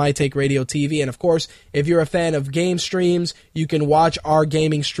as My Take Radio TV. And of course, if you're a fan of game streams, you can watch our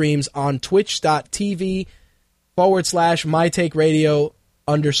gaming streams on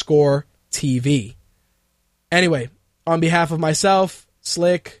twitch.tv/MyTakeRadio_TV. Anyway, on behalf of myself,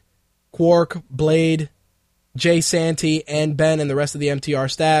 Slick, Quark, Blade, Jay Santee, and Ben, and the rest of the MTR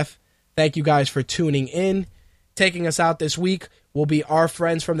staff, thank you guys for tuning in. Taking us out this week will be our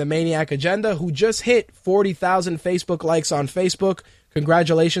friends from the Maniac Agenda, who just hit 40,000 Facebook likes on Facebook.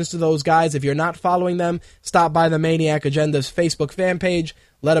 Congratulations to those guys. If you're not following them, stop by the Maniac Agenda's Facebook fan page.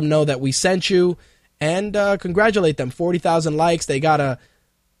 Let them know that we sent you, and congratulate them. 40,000 likes. They got a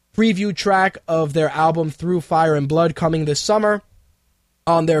preview track of their album Through Fire and Blood coming this summer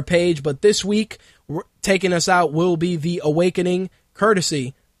on their page. But this week, taking us out will be The Awakening,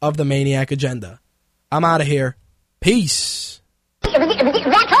 courtesy of the Maniac Agenda. I'm out of here. Peace.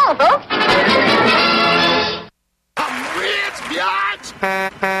 That's all, folks. I'm rich, biatch.